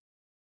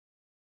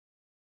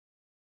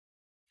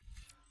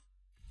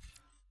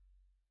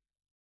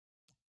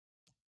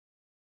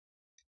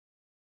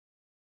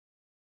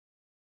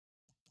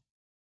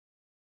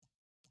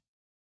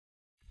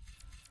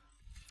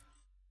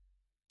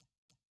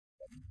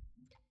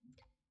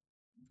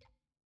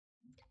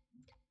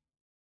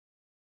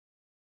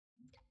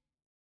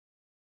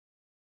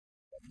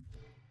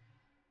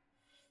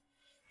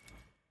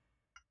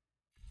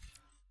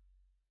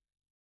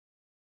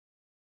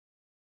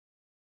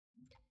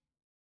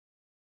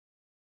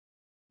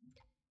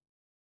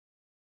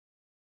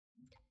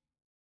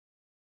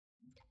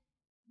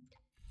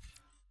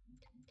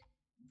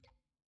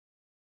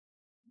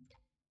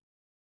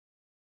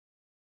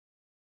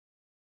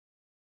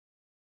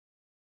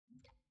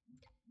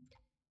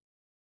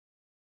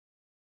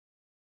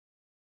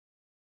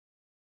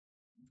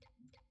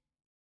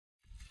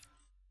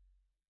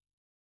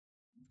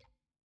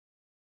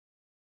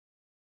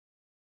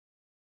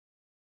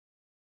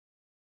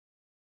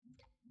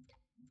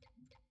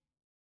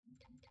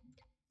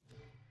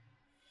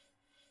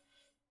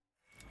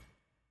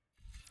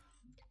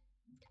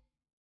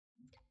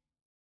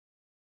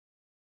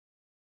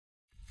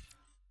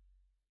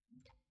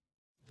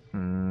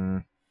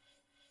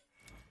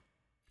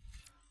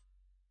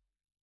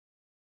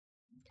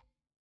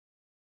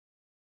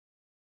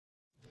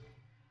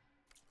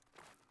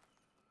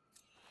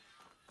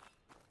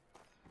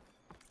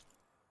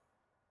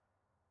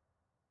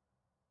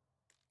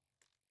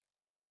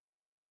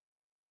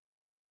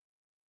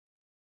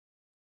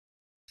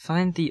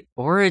 Find the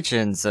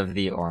origins of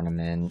the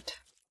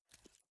ornament.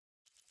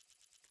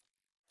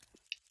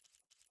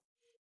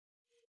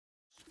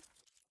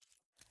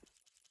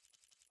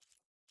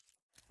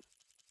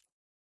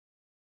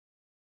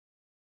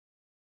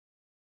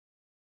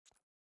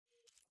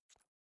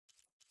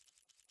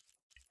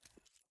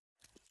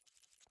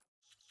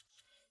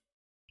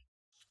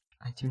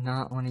 I do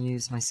not want to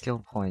use my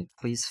skill point.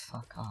 Please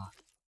fuck off.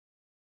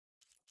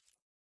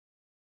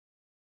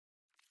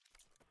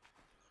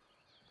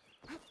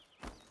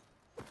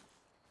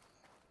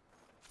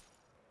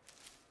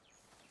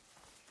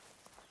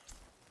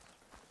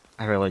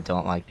 I really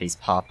don't like these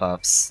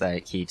pop-ups that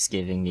it keeps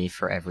giving me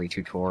for every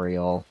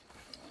tutorial.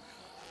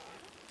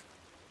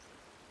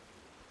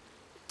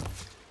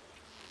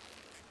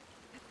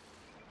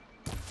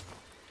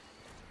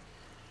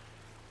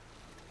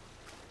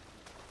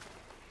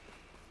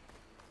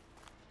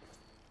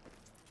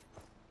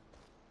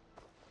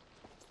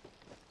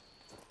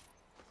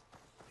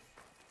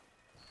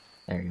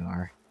 There you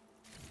are.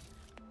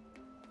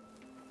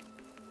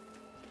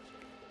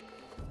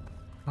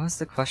 What was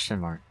the question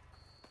mark?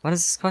 What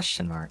is this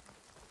question mark?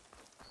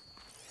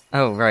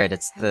 Oh, right,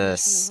 it's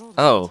this.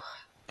 Oh,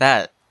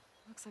 that.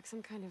 Looks like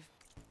some kind of...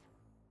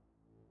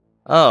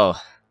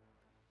 Oh.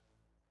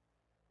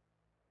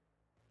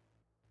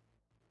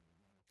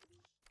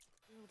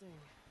 building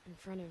in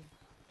front of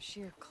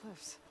sheer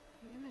cliffs.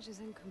 The image is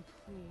incomplete.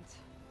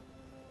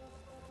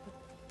 But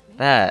maybe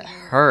That I know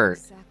hurt.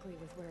 exactly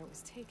with where it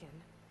was taken.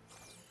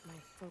 My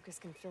focus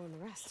can fill in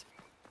the rest.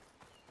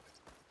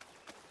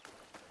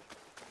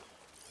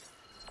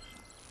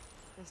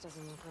 This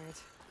doesn't look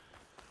right.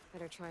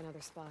 Better try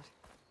another spot.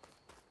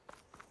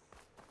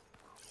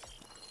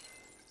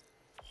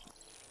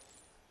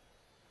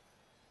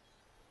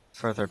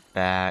 Further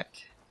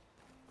back.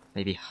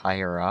 Maybe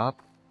higher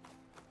up?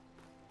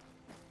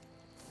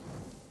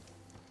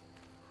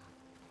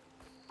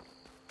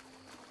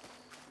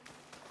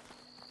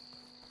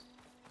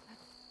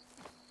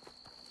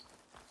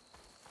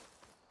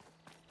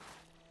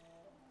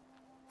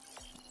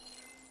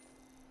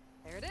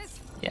 There it is.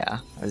 Yeah,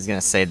 I was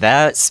gonna say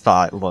that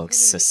spot looks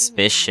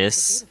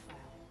suspicious. It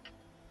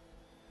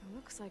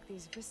looks like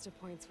these Vista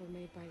points were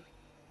made by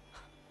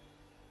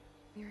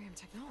Miriam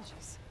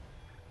Technologies.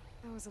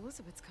 That was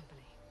Elizabeth's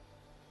company.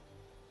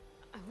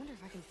 I wonder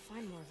if I can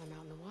find more of them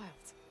out in the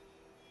wilds.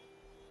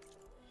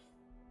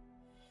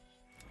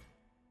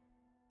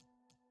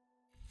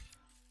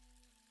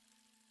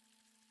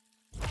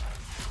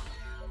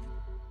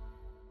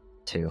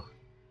 Two.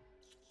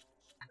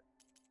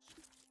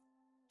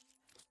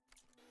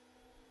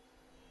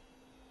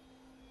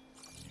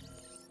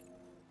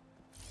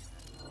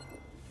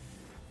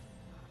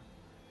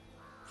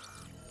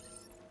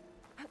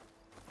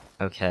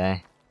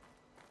 Okay.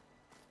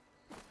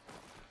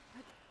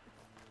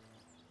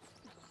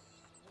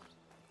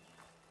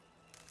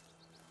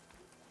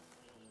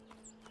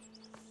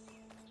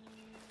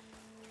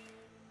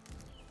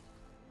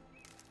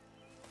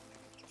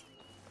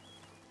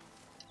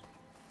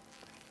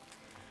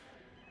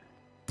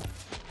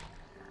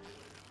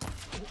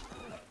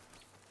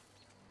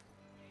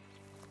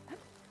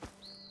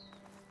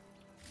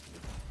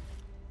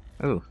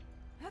 Ooh.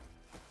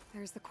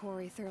 There's the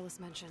quarry Thurles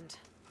mentioned.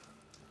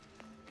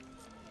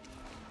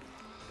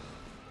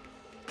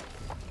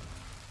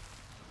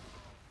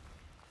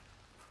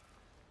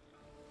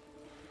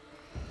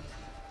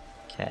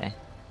 Okay.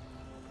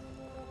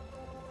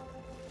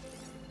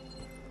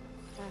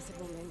 Acid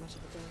won't make much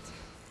of a dent.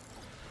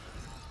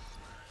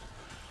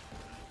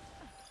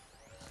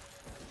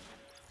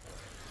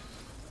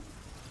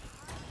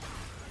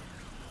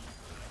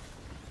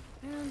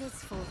 And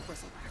it's full of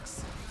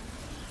bristlebacks.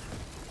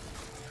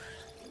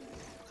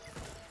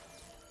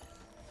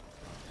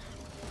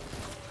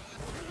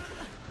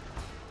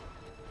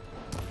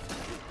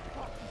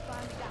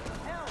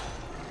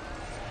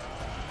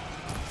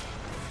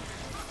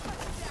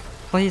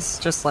 Please,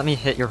 just let me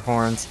hit your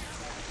horns.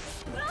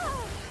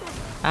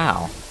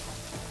 Ow.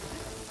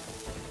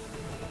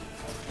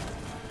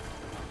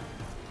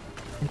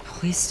 And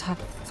please stop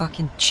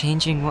fucking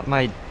changing what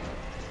my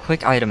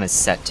quick item is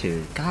set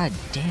to. God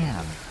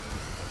damn.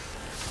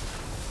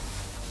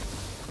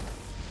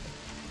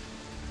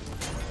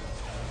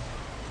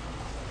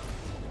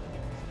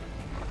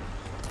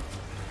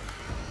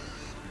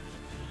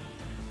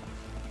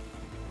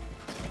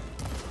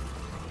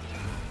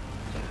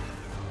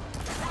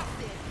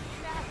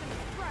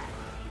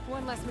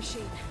 One less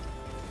machine.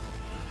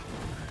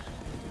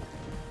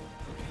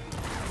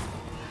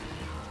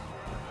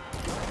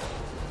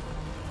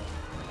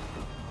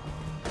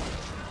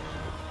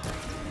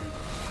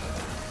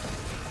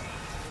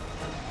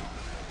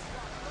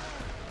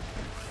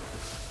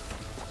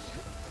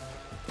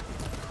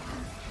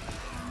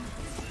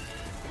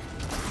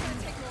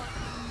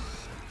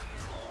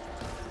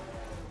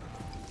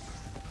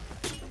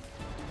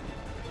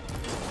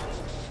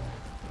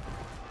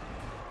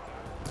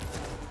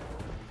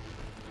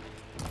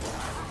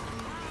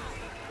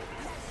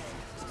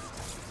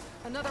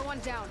 Another one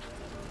down.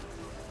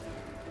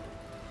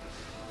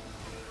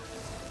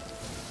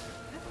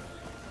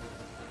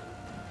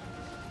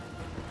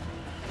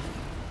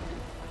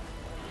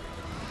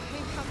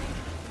 Incoming.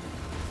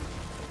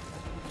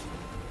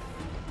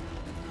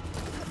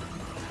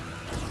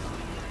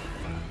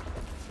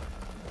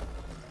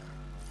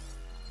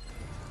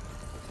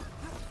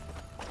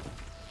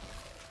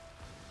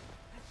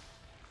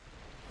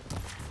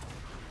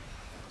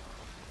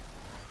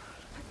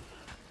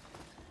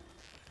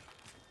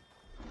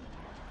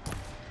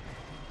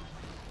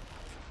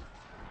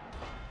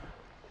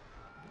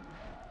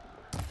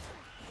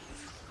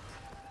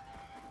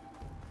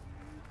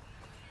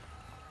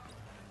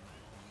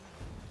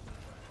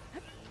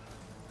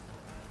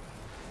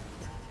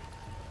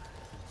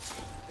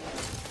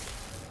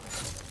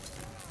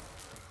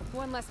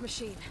 One less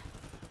machine.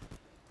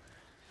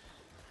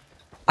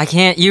 I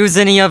can't use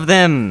any of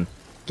them!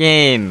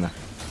 Game.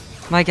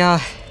 My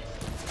god.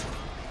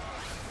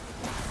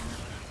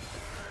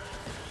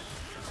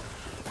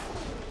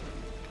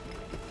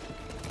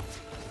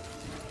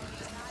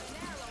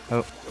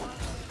 Oh.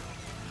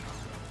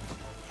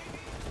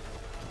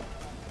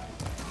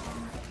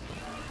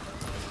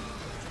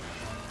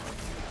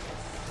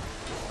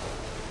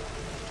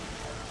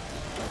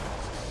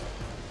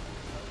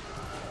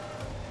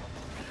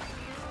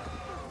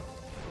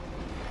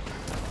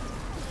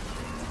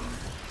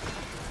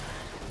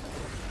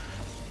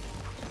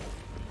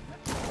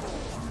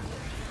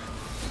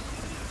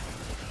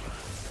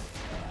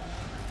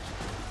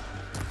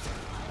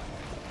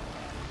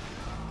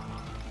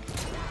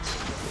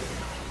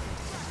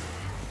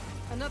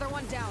 Another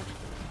one down.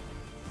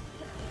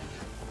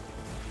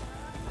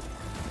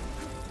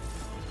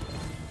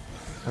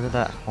 Where did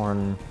that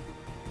horn...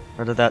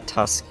 Where did that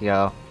tusk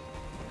go?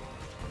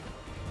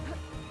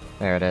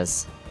 There it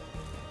is.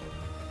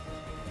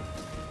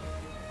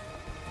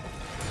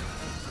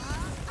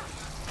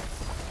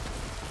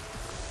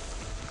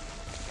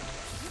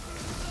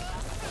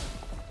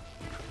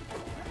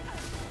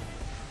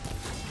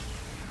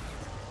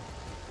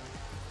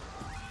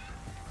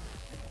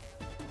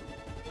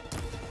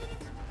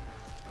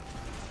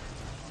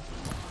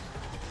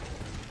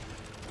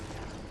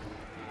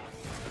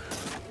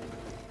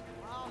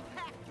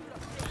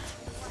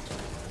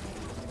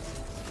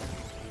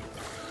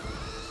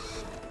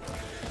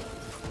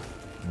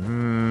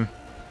 Hmm.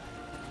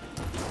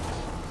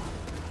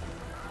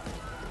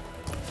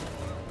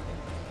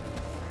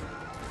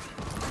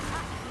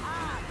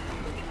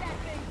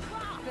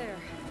 There.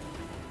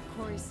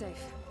 Corey's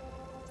safe.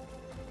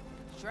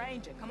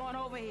 Stranger, come on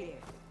over here.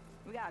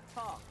 We gotta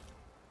talk.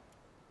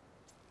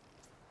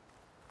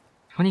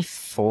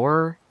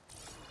 24?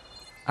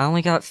 I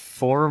only got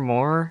 4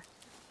 more?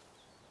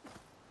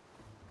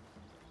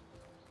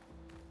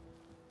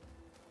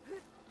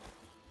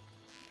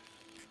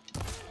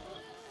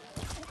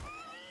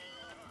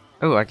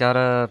 Oh, I got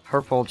a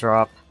purple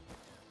drop.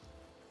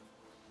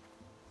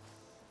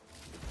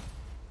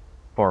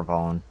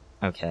 Borbone.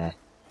 Okay.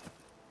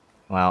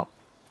 Well,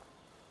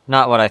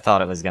 not what I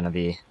thought it was gonna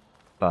be,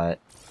 but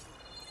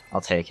I'll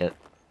take it.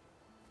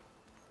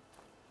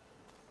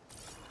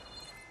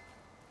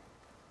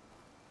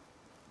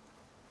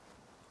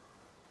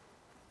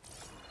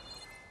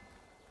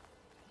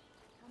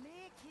 Come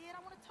here, kid.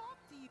 I want to talk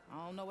to you.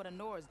 I don't know what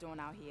Honora's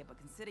doing out here, but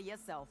consider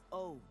yourself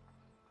owed.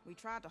 We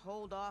tried to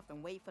hold off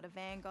and wait for the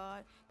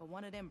Vanguard, but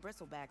one of them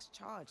bristlebacks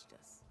charged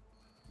us.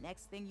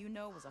 Next thing you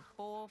know was a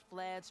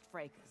full-fledged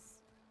fracas.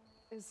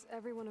 Is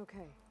everyone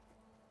okay?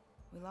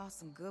 We lost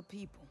some good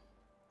people,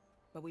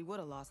 but we would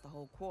have lost the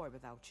whole quarry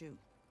without you.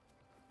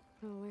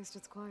 Well, at least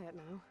it's quiet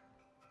now.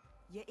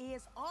 Your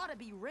ears ought to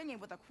be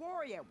ringing with a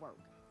quarry at work,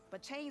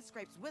 but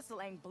Chainscrape's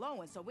whistle ain't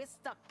blowing, so we're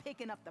stuck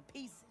picking up the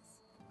pieces.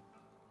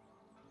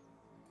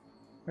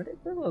 Where did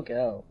Willow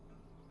go?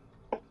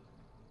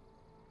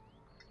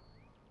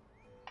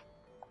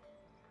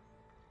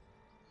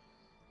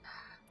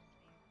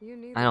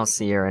 I don't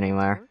see her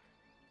anywhere.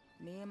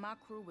 Me and my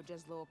crew were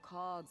just little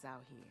cogs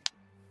out here.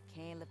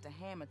 Can't lift a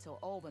hammer till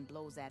Olvin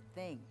blows that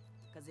thing.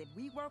 Cause if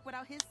we work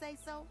without his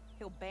say-so,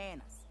 he'll ban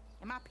us.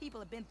 And my people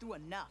have been through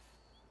enough.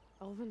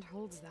 Olvin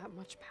holds that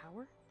much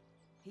power?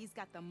 He's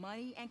got the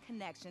money and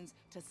connections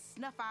to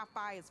snuff our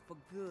fires for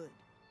good.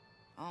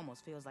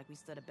 Almost feels like we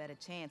stood a better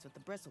chance with the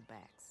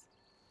bristlebacks.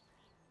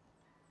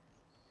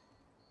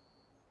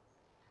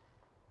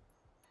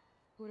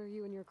 What are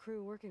you and your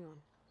crew working on?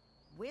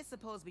 We're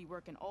supposed to be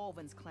working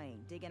Olvin's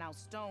claim, digging out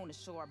stone to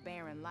show our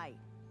barren light.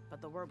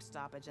 But the work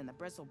stoppage and the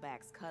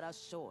bristlebacks cut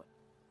us short.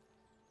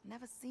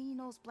 Never seen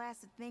those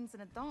blasted things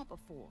in a Dawn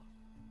before.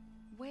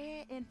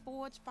 Where in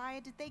Forge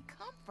Fire did they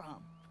come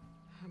from?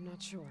 I'm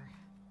not sure.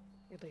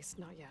 At least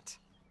not yet.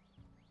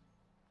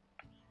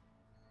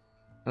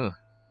 Ooh,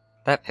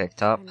 that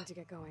picked up. I need to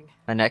get going.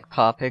 My neck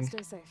popping.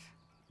 Stay safe.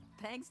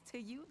 Thanks to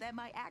you, that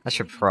might actually I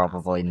should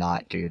probably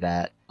not do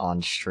that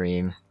on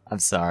stream. I'm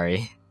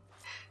sorry.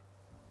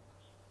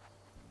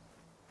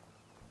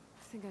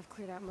 I think I've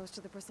cleared out most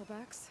of the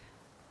bristlebacks.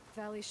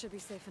 Valley should be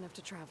safe enough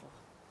to travel.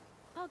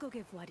 I'll go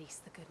give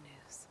Wadis the good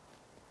news.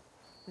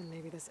 Then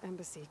maybe this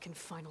embassy can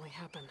finally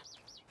happen.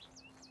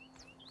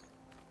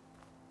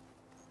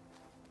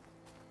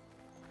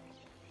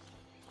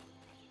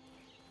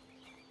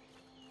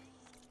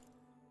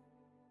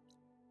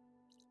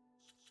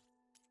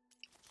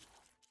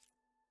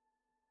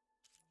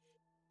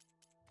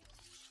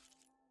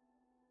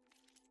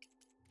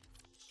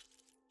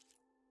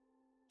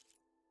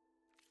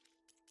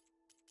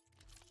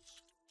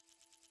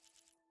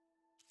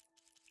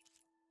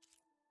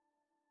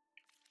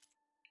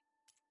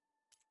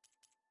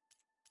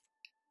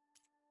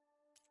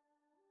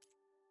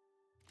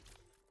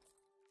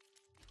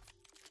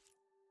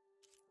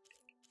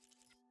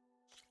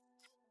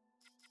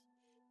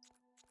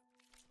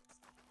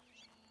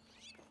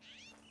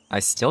 I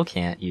still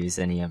can't use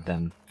any of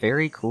them.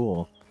 Very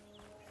cool.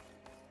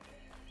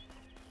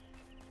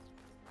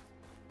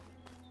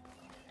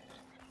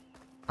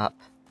 Up.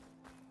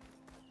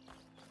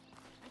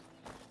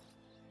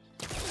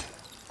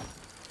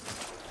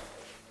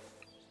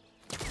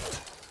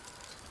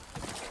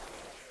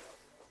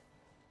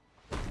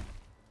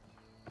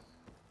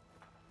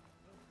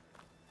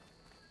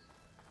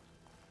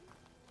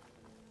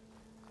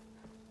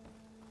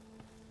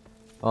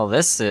 Well,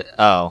 this is...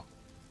 oh.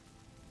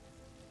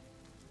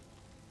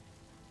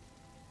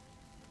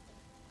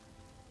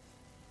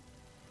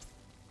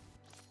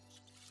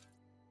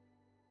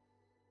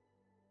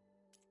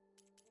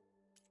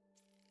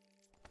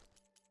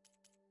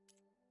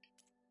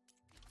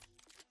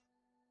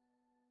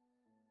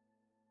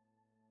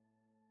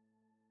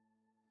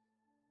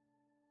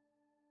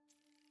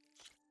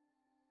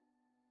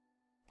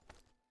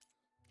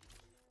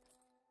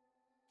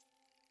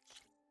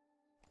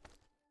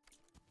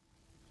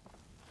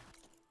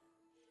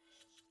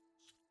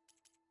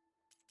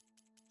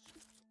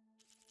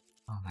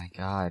 Oh my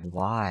god,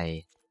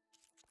 why?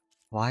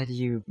 Why do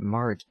you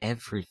mark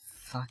every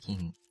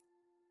fucking...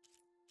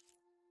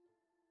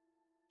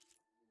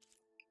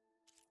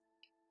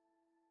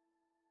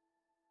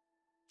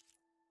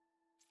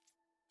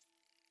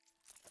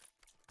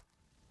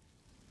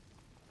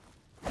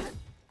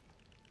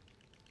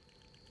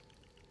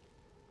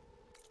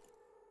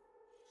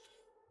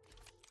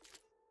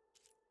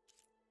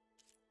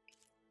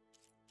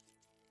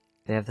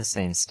 They have the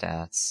same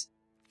stats.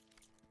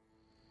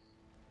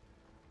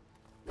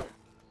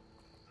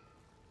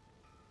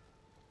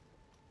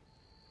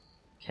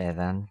 Okay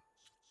then.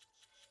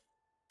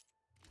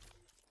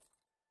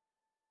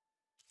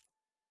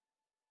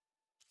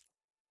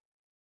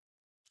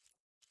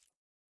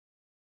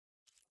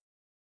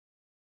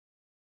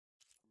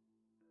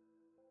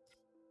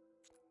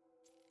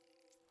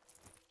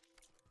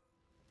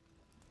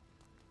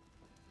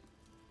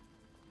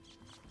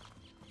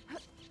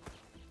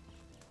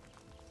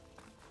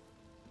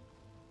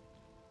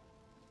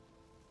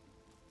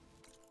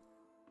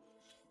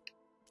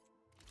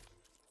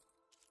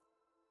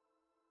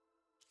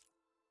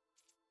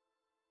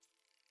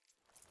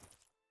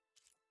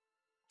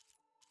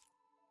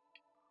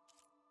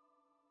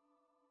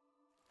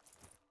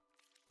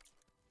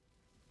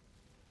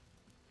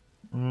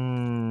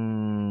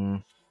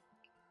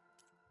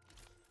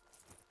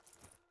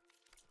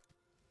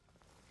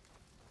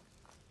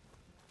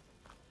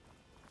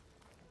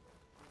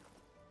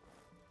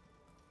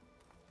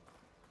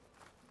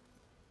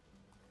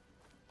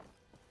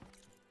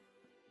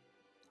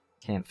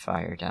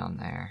 Campfire down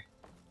there.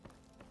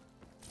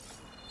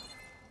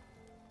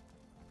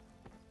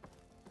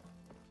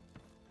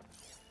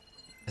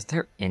 Is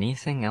there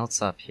anything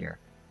else up here?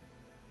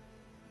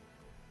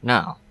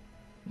 No.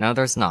 No,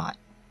 there's not.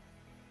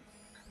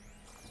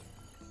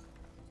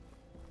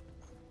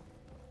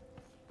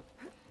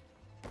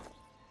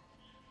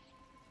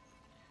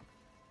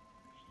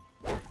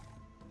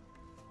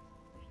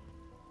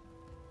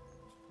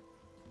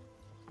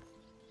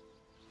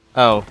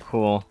 Oh,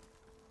 cool.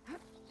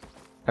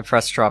 I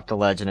press drop the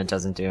ledge and it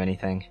doesn't do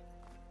anything.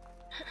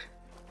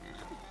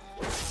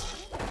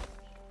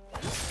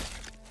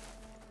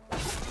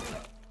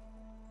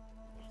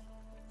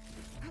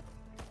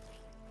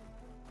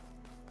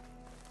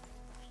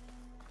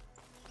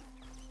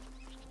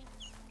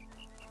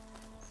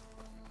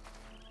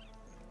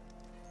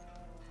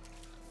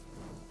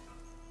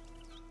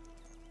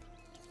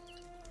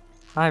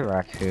 Hi,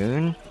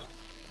 raccoon.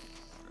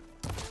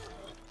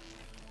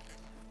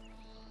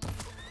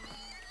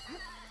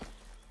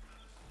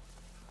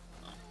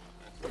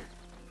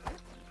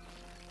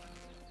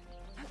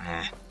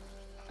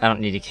 I don't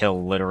need to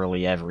kill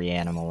literally every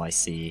animal I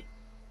see.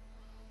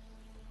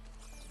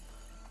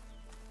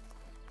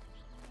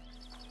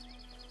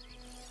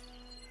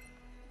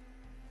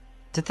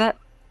 Did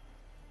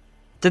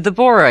the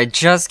boar I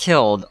just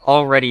killed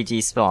already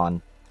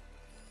despawn?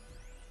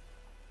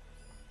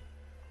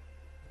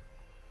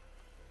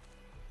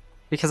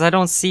 Because I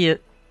don't see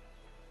it.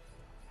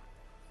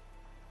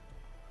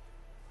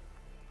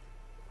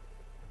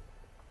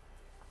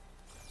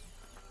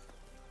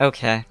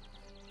 Okay.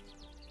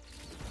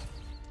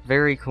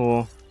 Very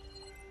cool.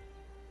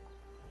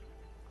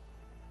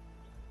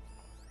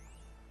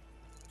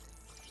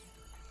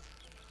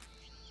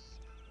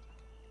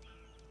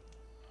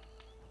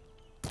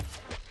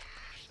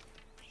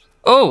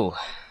 Oh!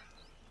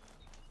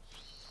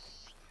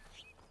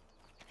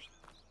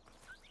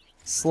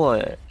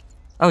 Slut.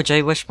 Oh,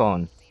 Jay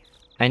Wishbone.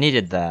 I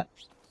needed that.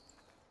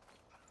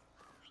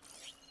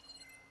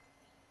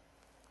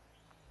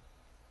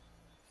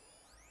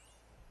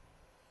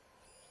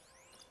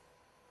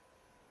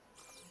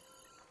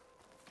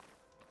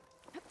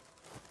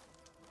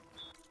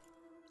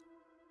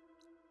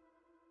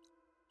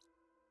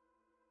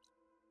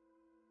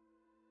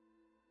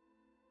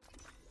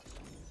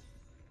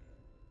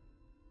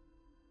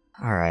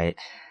 Alright.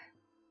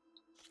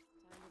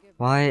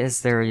 Why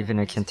is there even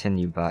a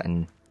continue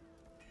button?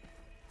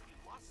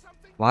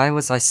 Why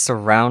was I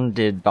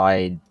surrounded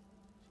by...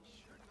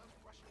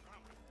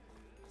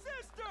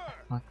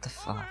 What the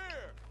fuck?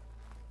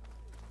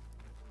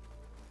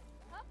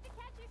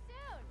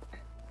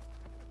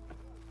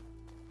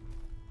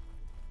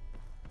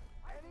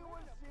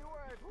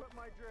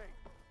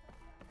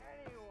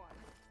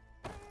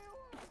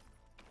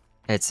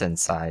 It's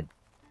inside,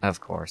 of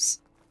course.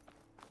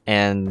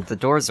 And the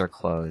doors are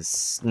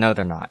closed. No,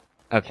 they're not.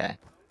 Okay.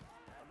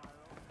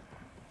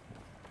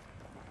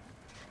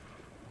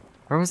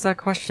 Where was that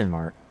question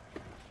mark?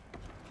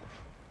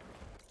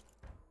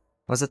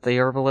 Was it the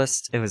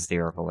herbalist? It was the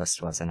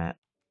herbalist, wasn't it?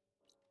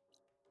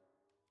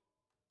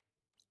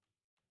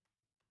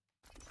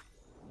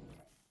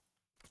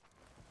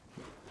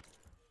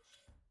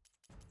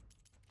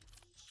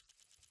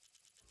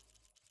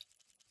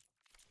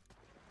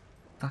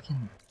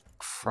 Fucking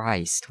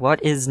Christ,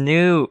 what is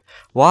new?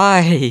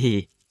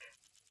 Why?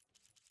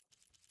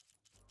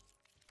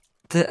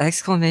 The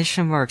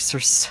exclamation marks are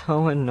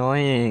so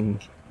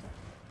annoying.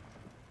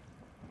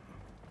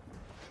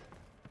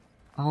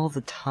 All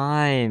the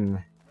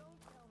time.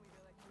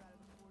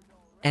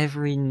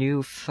 Every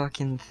new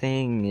fucking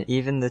thing,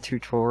 even the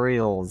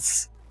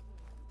tutorials.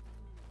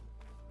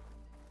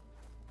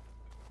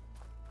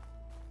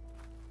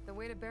 The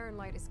way to Barren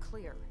Light is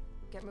clear.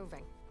 Get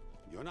moving.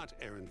 You're not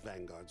errant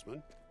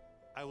vanguardsman.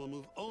 I will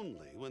move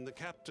only when the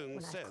captain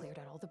When says... I've cleared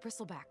out all the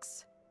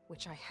bristlebacks,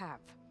 which I have.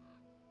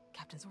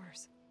 Captain's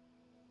orders.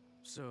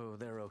 So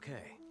they're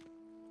okay?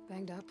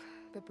 Banged up,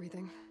 but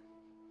breathing.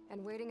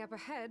 And waiting up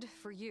ahead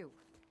for you.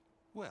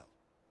 Well,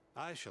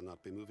 I shall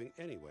not be moving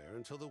anywhere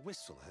until the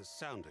whistle has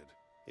sounded.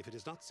 If it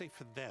is not safe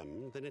for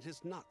them, then it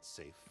is not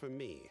safe for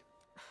me.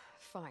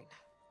 Fine.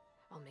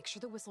 I'll make sure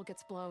the whistle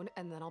gets blown,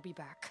 and then I'll be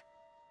back.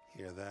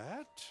 Hear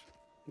that?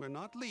 We're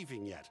not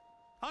leaving yet.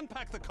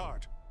 Unpack the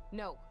cart!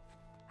 No.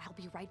 I'll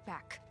be right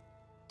back.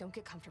 Don't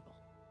get comfortable.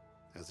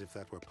 As if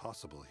that were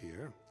possible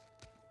here.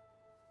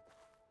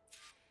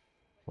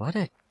 What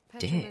a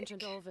Petra dick.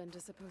 mentioned Ulvund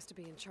is supposed to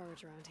be in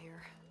charge around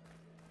here.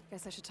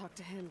 Guess I should talk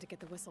to him to get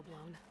the whistle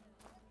blown.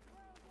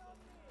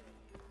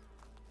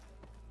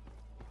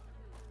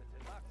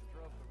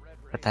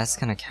 But that's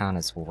gonna count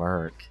as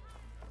work.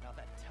 Now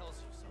that tells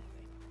you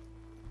something.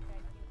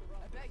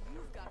 I bet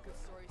you've got good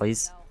stories.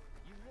 Please? To tell.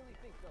 You really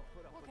think they'll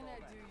put up what can I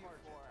do you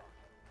for?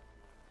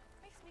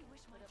 Makes me wish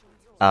my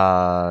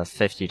joints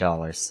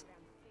 $50.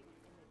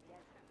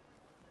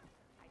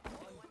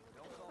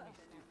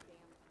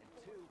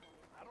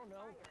 I don't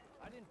know.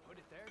 I didn't put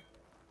it there.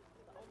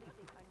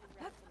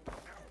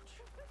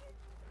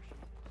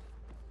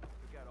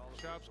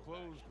 Shop's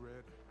closed,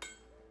 Red.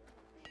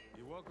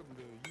 You're welcome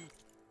to use.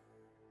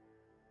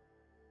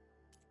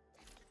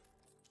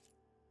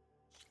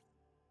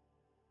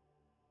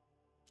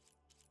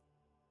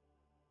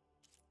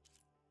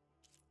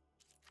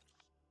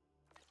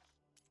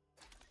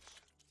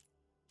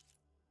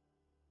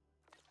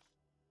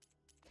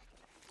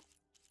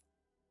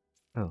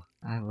 Oh,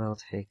 I will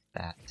take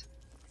that.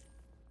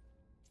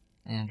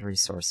 And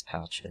resource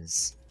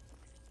pouches.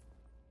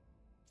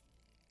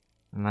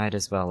 Might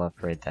as well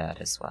upgrade that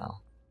as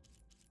well.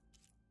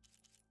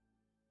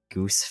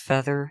 Goose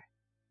feather?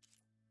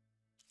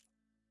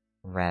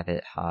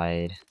 Rabbit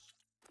hide.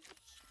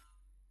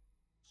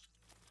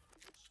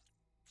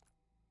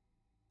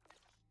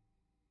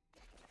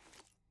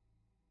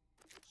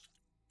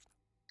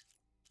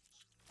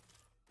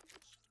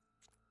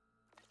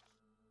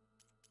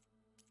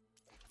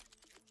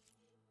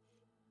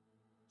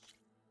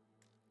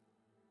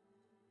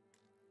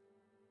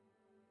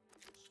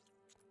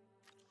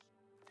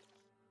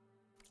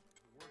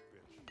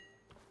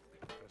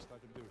 Best I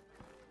can do.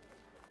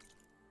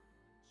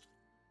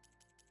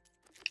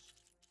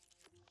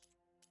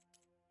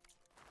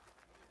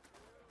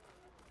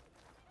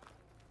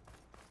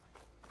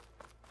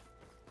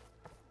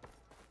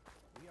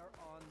 We are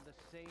on the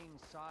same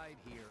side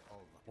here,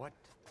 Ulvund. What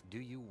do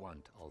you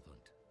want, Ulvund?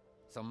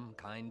 Some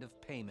kind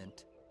of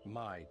payment?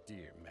 My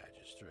dear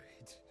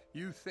magistrate,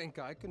 you think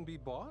I can be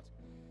bought?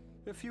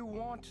 If you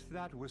want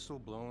that whistle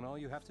blown, all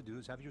you have to do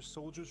is have your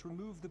soldiers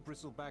remove the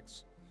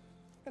bristlebacks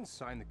and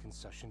sign the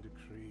concession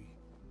decree.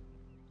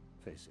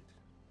 Face it,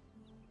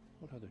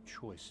 what other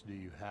choice do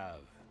you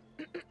have?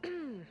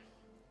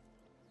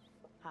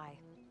 Hi.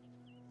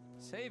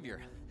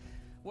 Savior,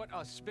 what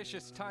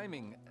auspicious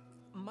timing.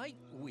 Might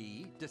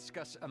we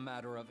discuss a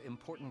matter of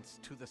importance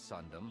to the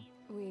Sundom?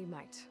 We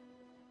might.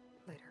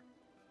 Later.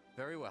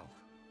 Very well.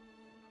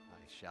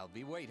 I shall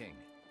be waiting.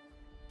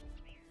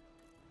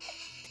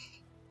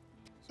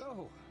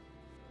 So,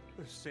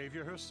 the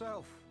savior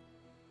herself.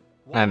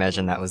 I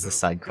imagine that was the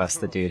side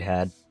quest the dude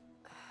had.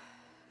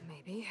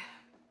 Maybe.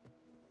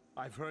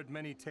 I've heard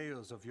many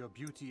tales of your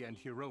beauty and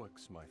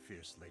heroics, my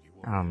fierce lady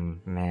warrior.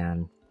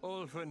 Man.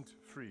 Ulvund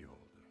Freeholder,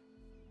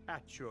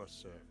 at your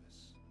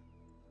service.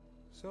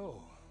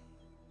 So,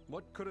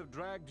 what could have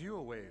dragged you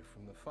away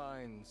from the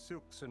fine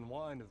silks and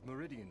wine of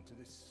Meridian to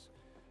this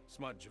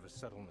smudge of a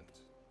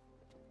settlement?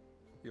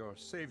 Your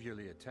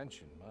saviorly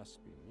attention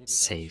must be needed.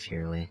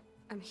 Saviorly.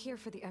 I'm here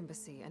for the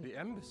embassy and... The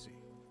embassy?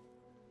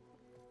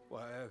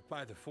 Why,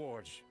 by the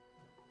forge.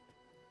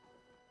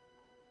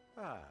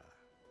 Ah.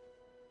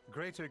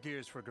 Greater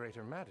gears for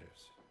greater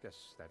matters.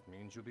 Guess that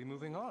means you'll be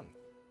moving on.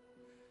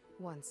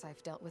 Once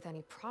I've dealt with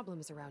any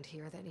problems around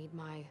here that need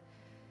my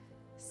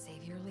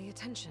saviorly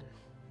attention.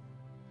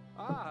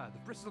 Ah,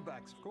 the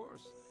Bristlebacks, of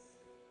course.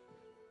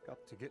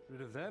 Got to get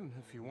rid of them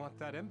if you want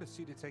that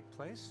embassy to take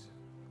place.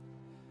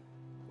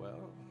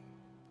 Well,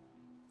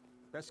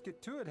 best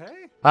get to it,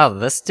 hey? Wow,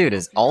 this dude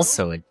is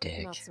also a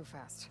dick. Not so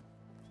fast.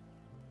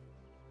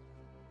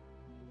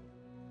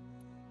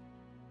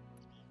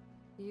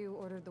 You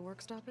ordered the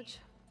work stoppage?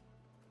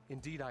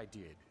 Indeed I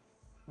did.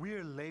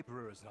 We're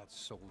laborers, not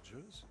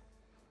soldiers.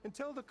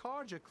 Until the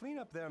Carja clean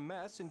up their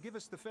mess and give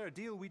us the fair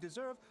deal we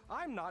deserve,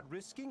 I'm not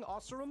risking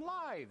Oseram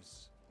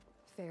lives.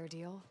 Fair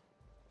deal?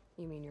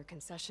 You mean your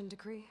concession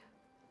decree?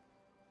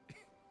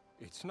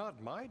 It's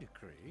not my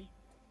decree.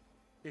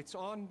 It's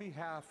on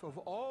behalf of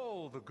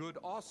all the good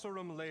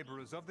Oseram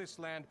laborers of this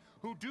land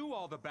who do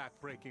all the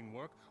backbreaking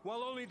work,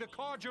 while only the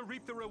Carja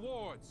reap the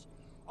rewards.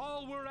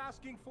 All we're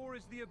asking for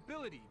is the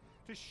ability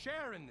to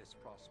share in this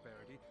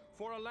prosperity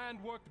for a land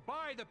worked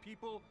by the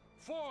people,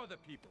 for the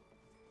people.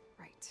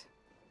 Right.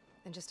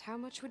 And just how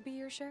much would be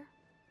your share?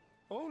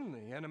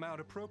 Only an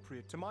amount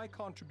appropriate to my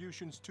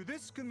contributions to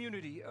this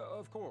community,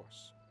 of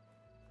course.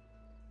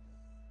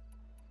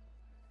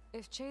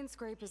 If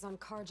Chainscrape is on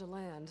Carja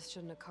land,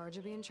 shouldn't a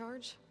Carja be in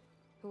charge?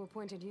 Who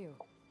appointed you?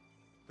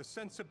 The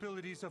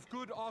sensibilities of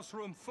good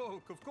Oseram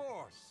folk, of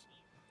course.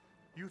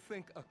 You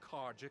think a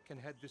Carja can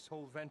head this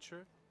whole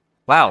venture?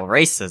 Wow,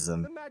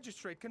 racism. The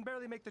magistrate can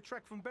barely make the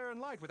trek from Barren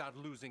Light without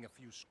losing a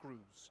few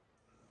screws.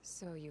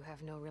 So you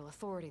have no real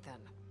authority then?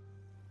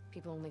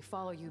 People only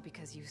follow you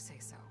because you say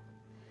so.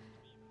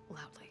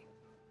 Loudly.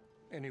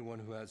 Anyone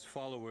who has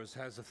followers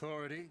has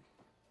authority.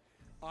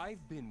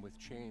 I've been with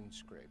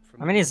Chainscrape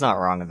from... I mean, he's not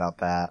wrong about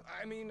that.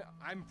 I mean,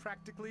 I'm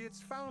practically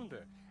its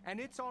founder. And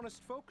its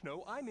honest folk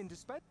know I'm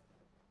indispensable.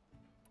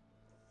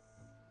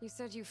 You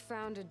said you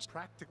founded...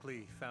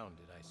 Practically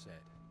founded, I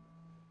said.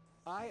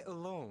 I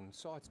alone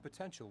saw its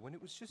potential when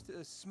it was just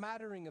a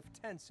smattering of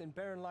tents in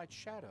Barren Light's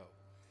shadow.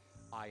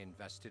 I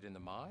invested in the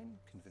mine,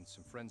 convinced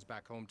some friends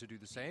back home to do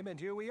the same, and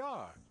here we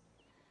are.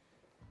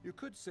 You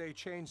could say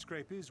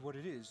Chainscrape is what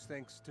it is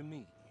thanks to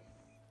me.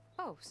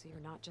 Oh, so you're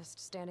not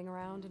just standing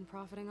around and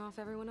profiting off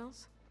everyone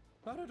else?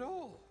 Not at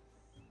all.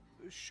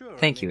 Sure.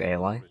 Thank you, I may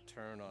Aloy. get a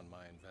return on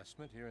my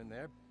investment here and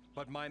there,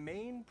 but my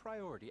main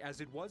priority, as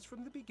it was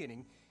from the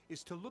beginning,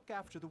 is to look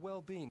after the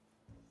well-being.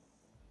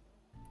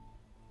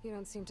 You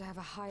don't seem to have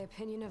a high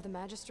opinion of the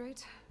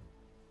magistrate?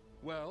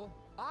 Well,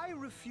 I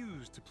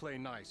refuse to play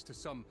nice to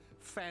some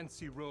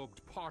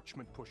fancy-robed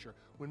parchment pusher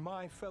when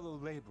my fellow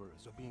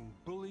laborers are being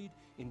bullied,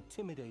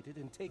 intimidated,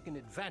 and taken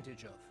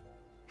advantage of.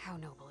 How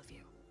noble of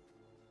you.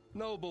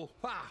 Noble?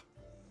 Ha!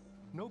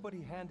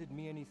 Nobody handed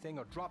me anything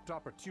or dropped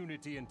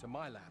opportunity into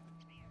my lap.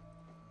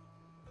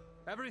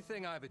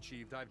 Everything I've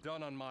achieved, I've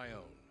done on my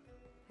own.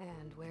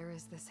 And where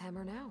is this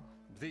hammer now?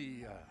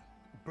 The,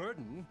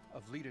 burden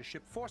of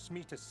leadership forced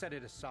me to set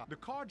it aside. The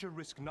Carja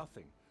risk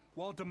nothing,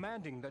 while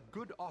demanding that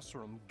good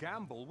Oseram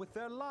gamble with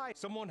their lives.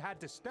 Someone had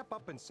to step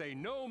up and say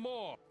no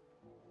more.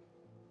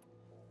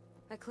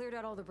 I cleared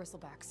out all the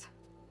bristlebacks.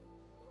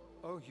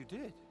 Oh, you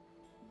did?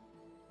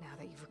 Now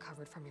that you've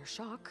recovered from your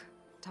shock,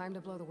 time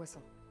to blow the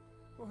whistle.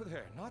 Oh,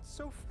 there, not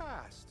so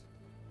fast.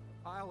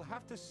 I'll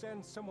have to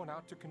send someone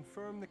out to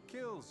confirm the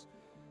kills.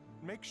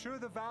 Make sure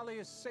the valley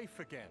is safe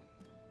again.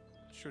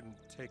 It shouldn't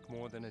take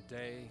more than a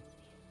day.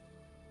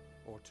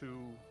 Or two.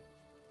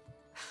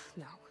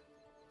 No.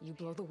 You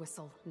blow the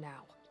whistle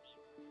now.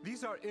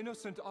 These are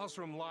innocent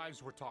Oseram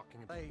lives we're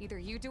talking about. Either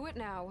you do it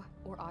now,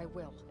 or I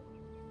will.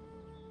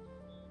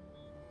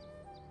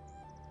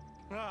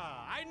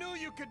 Ah, I knew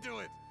you could do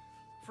it!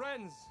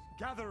 Friends,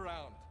 gather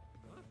around.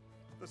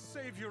 The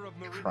savior of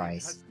Meridian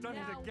Christ. has done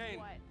it again.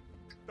 What?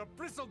 The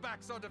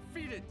Bristlebacks are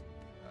defeated.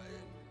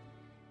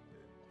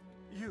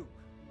 You.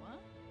 What?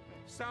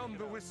 Sound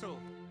the whistle.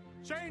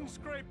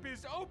 Chainscrape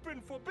is open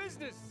for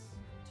business.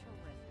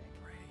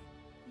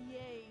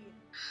 Yay.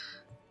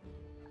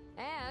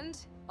 And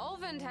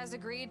Ulvund has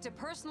agreed to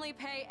personally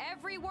pay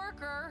every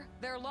worker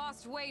their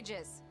lost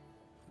wages.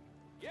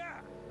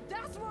 Yeah.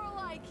 That's more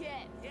like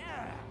it.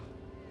 Yeah.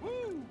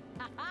 Woo.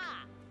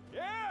 Haha.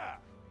 Yeah.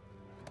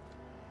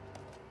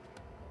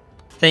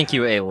 Thank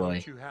you, Aloy.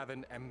 Don't you have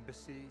an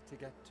embassy to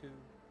get to?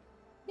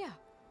 Yeah,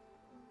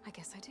 I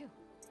guess I do.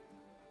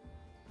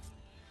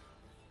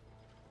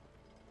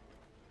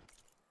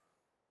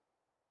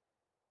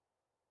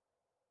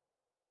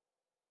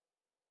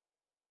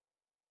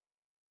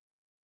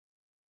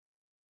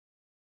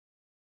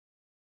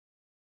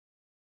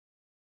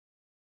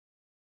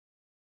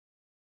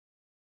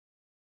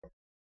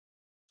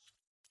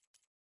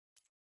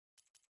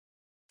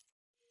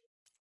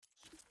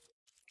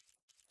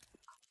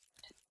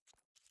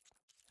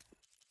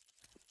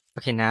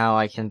 Okay, now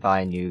I can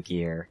buy new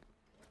gear.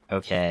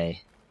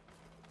 Okay.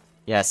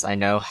 Yes, I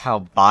know how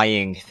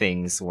buying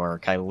things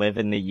work. I live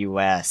in the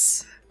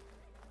US.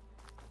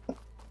 If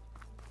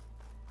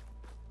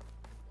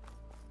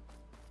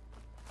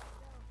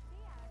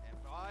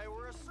I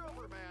were a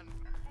Silverman.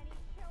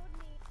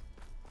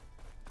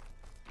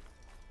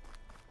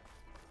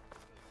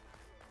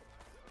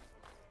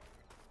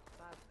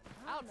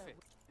 Outfit.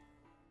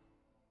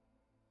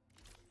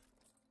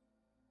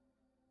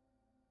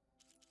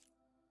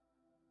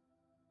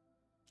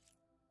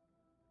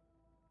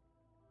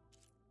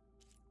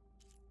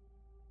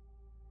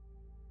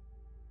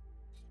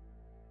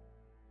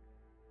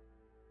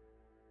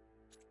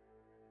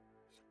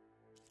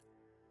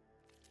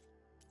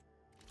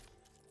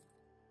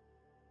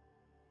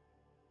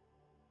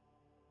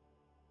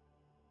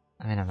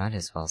 I mean, I might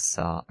as well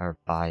sell or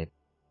buy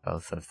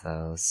both of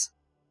those.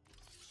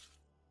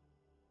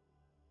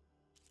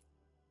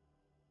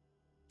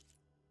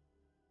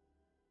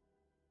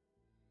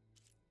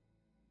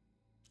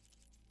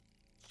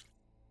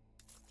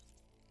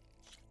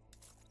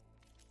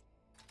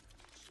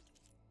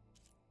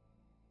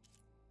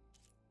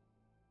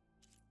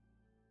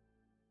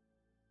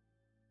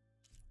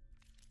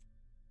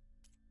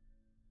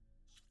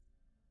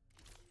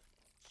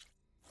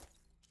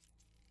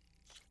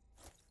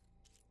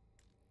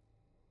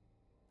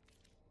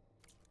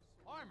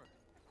 Armor.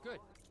 Good.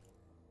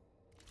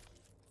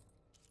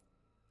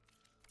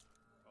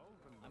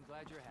 I'm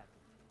glad you're happy.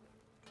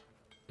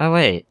 Oh,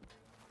 wait.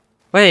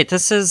 Wait,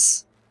 this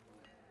is...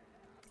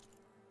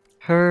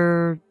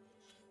 her...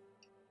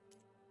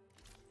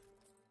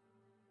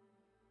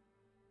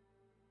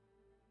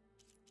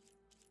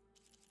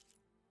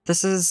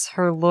 This is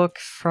her look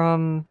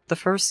from the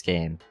first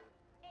game.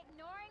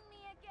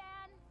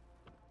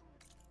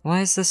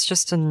 Why is this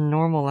just a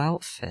normal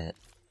outfit?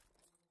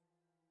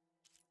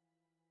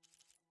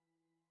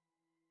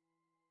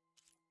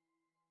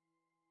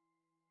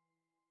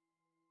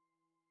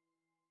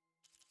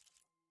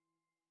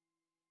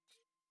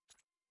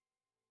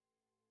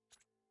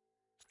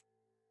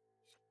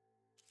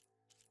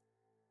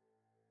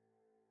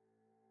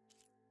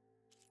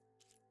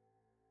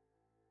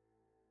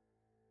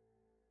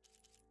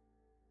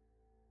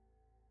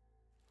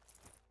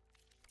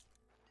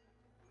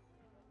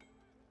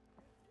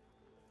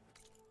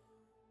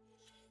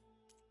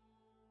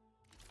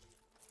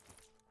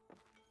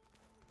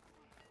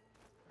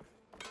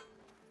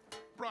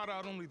 Brought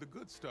out only the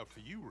good stuff for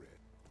you, Red.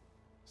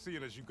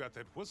 Seeing as you got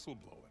that whistle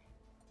blowing.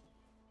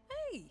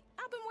 Hey,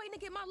 I've been waiting to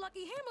get my lucky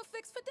hammer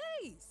fixed for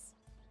days.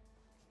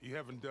 You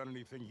haven't done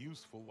anything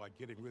useful like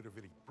getting rid of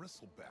any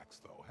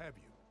bristlebacks, though, have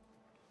you?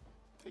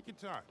 Take your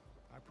time.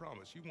 I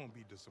promise you won't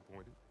be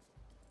disappointed.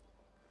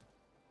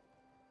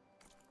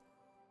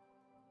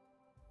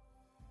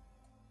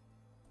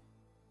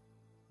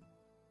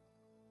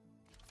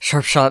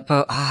 Sharp shot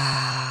bow.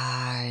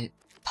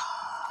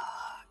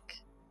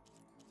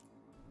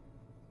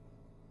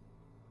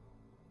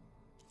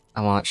 I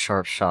want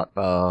sharp shot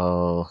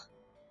bow.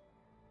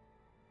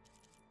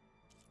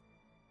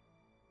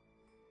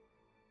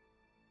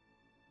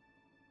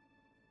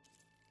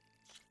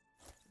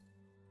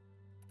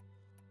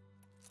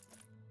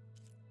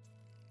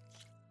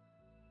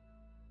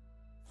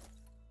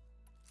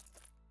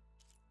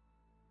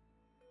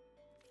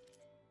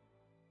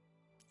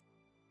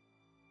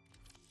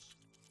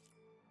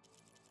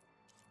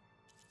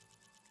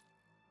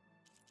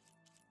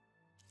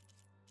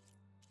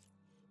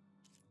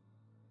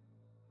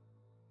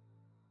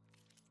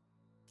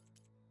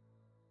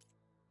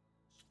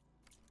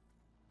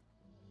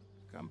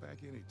 Come back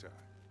anytime.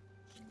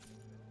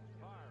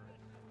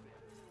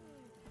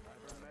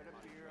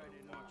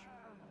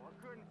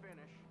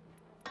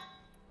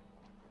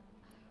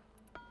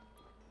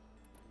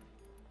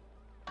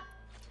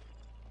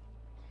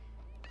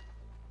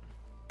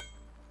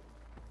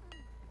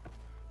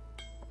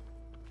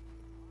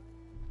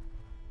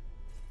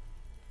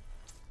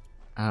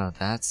 Oh,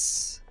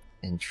 that's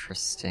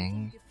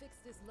interesting. You fix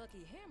this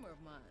lucky hammer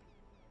of mine.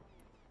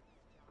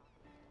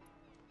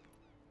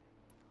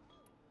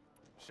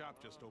 Shop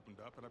just opened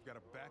up, and I've got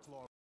a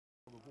backlog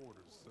of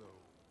orders, so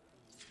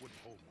wouldn't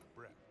hold my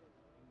breath.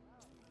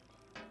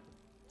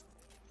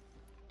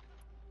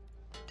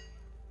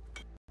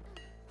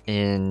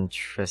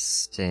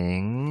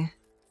 Interesting.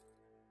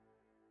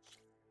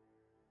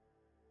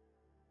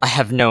 I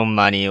have no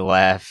money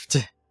left.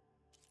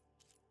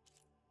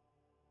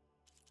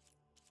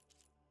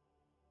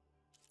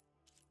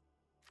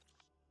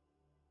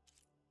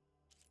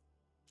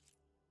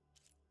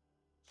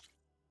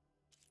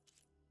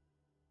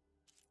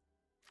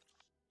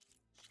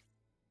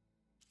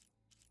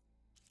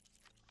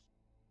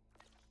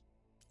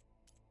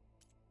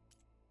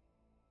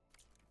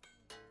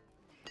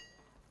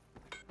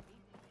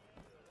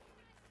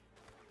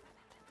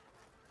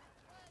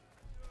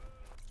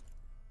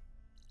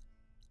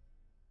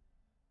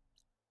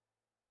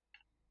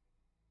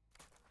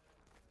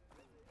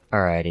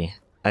 Alrighty,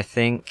 I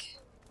think...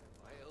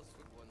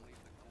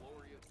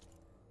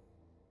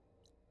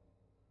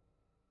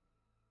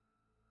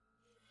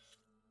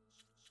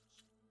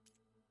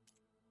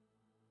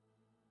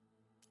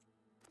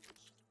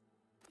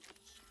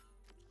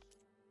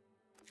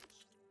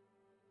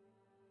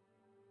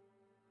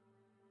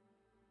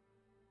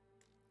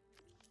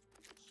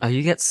 Oh,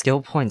 you get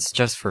skill points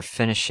just for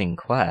finishing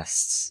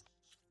quests.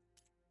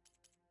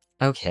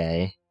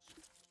 Okay.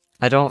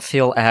 I don't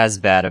feel as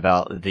bad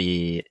about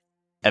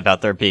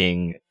there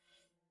being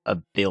a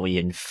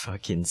billion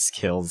fucking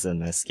skills in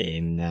this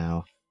game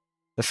now.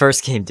 The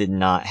first game did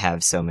not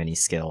have so many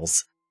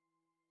skills.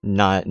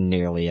 Not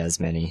nearly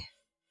as many.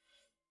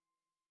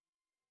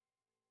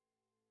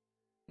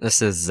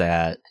 This is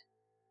at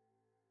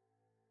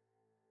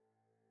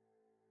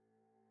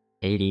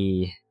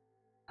 80,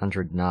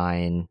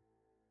 109,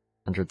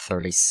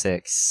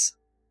 136,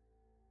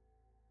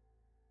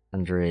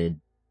 100,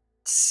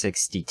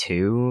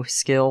 62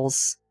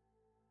 skills,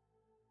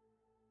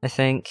 I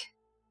think.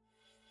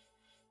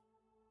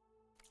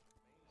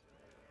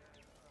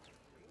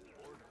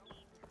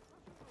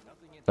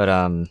 But,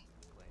 I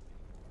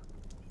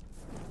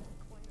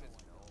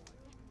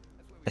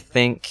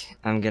think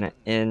I'm gonna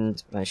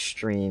end my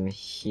stream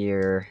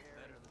here.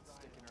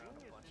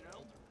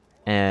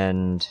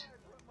 And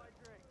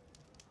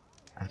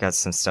I've got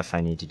some stuff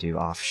I need to do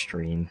off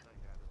stream.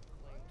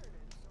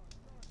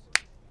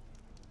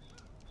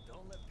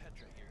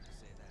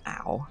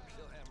 Ow.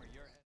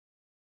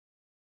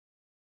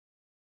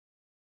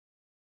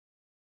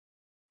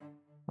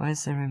 Why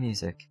is there no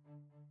music?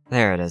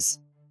 There it is.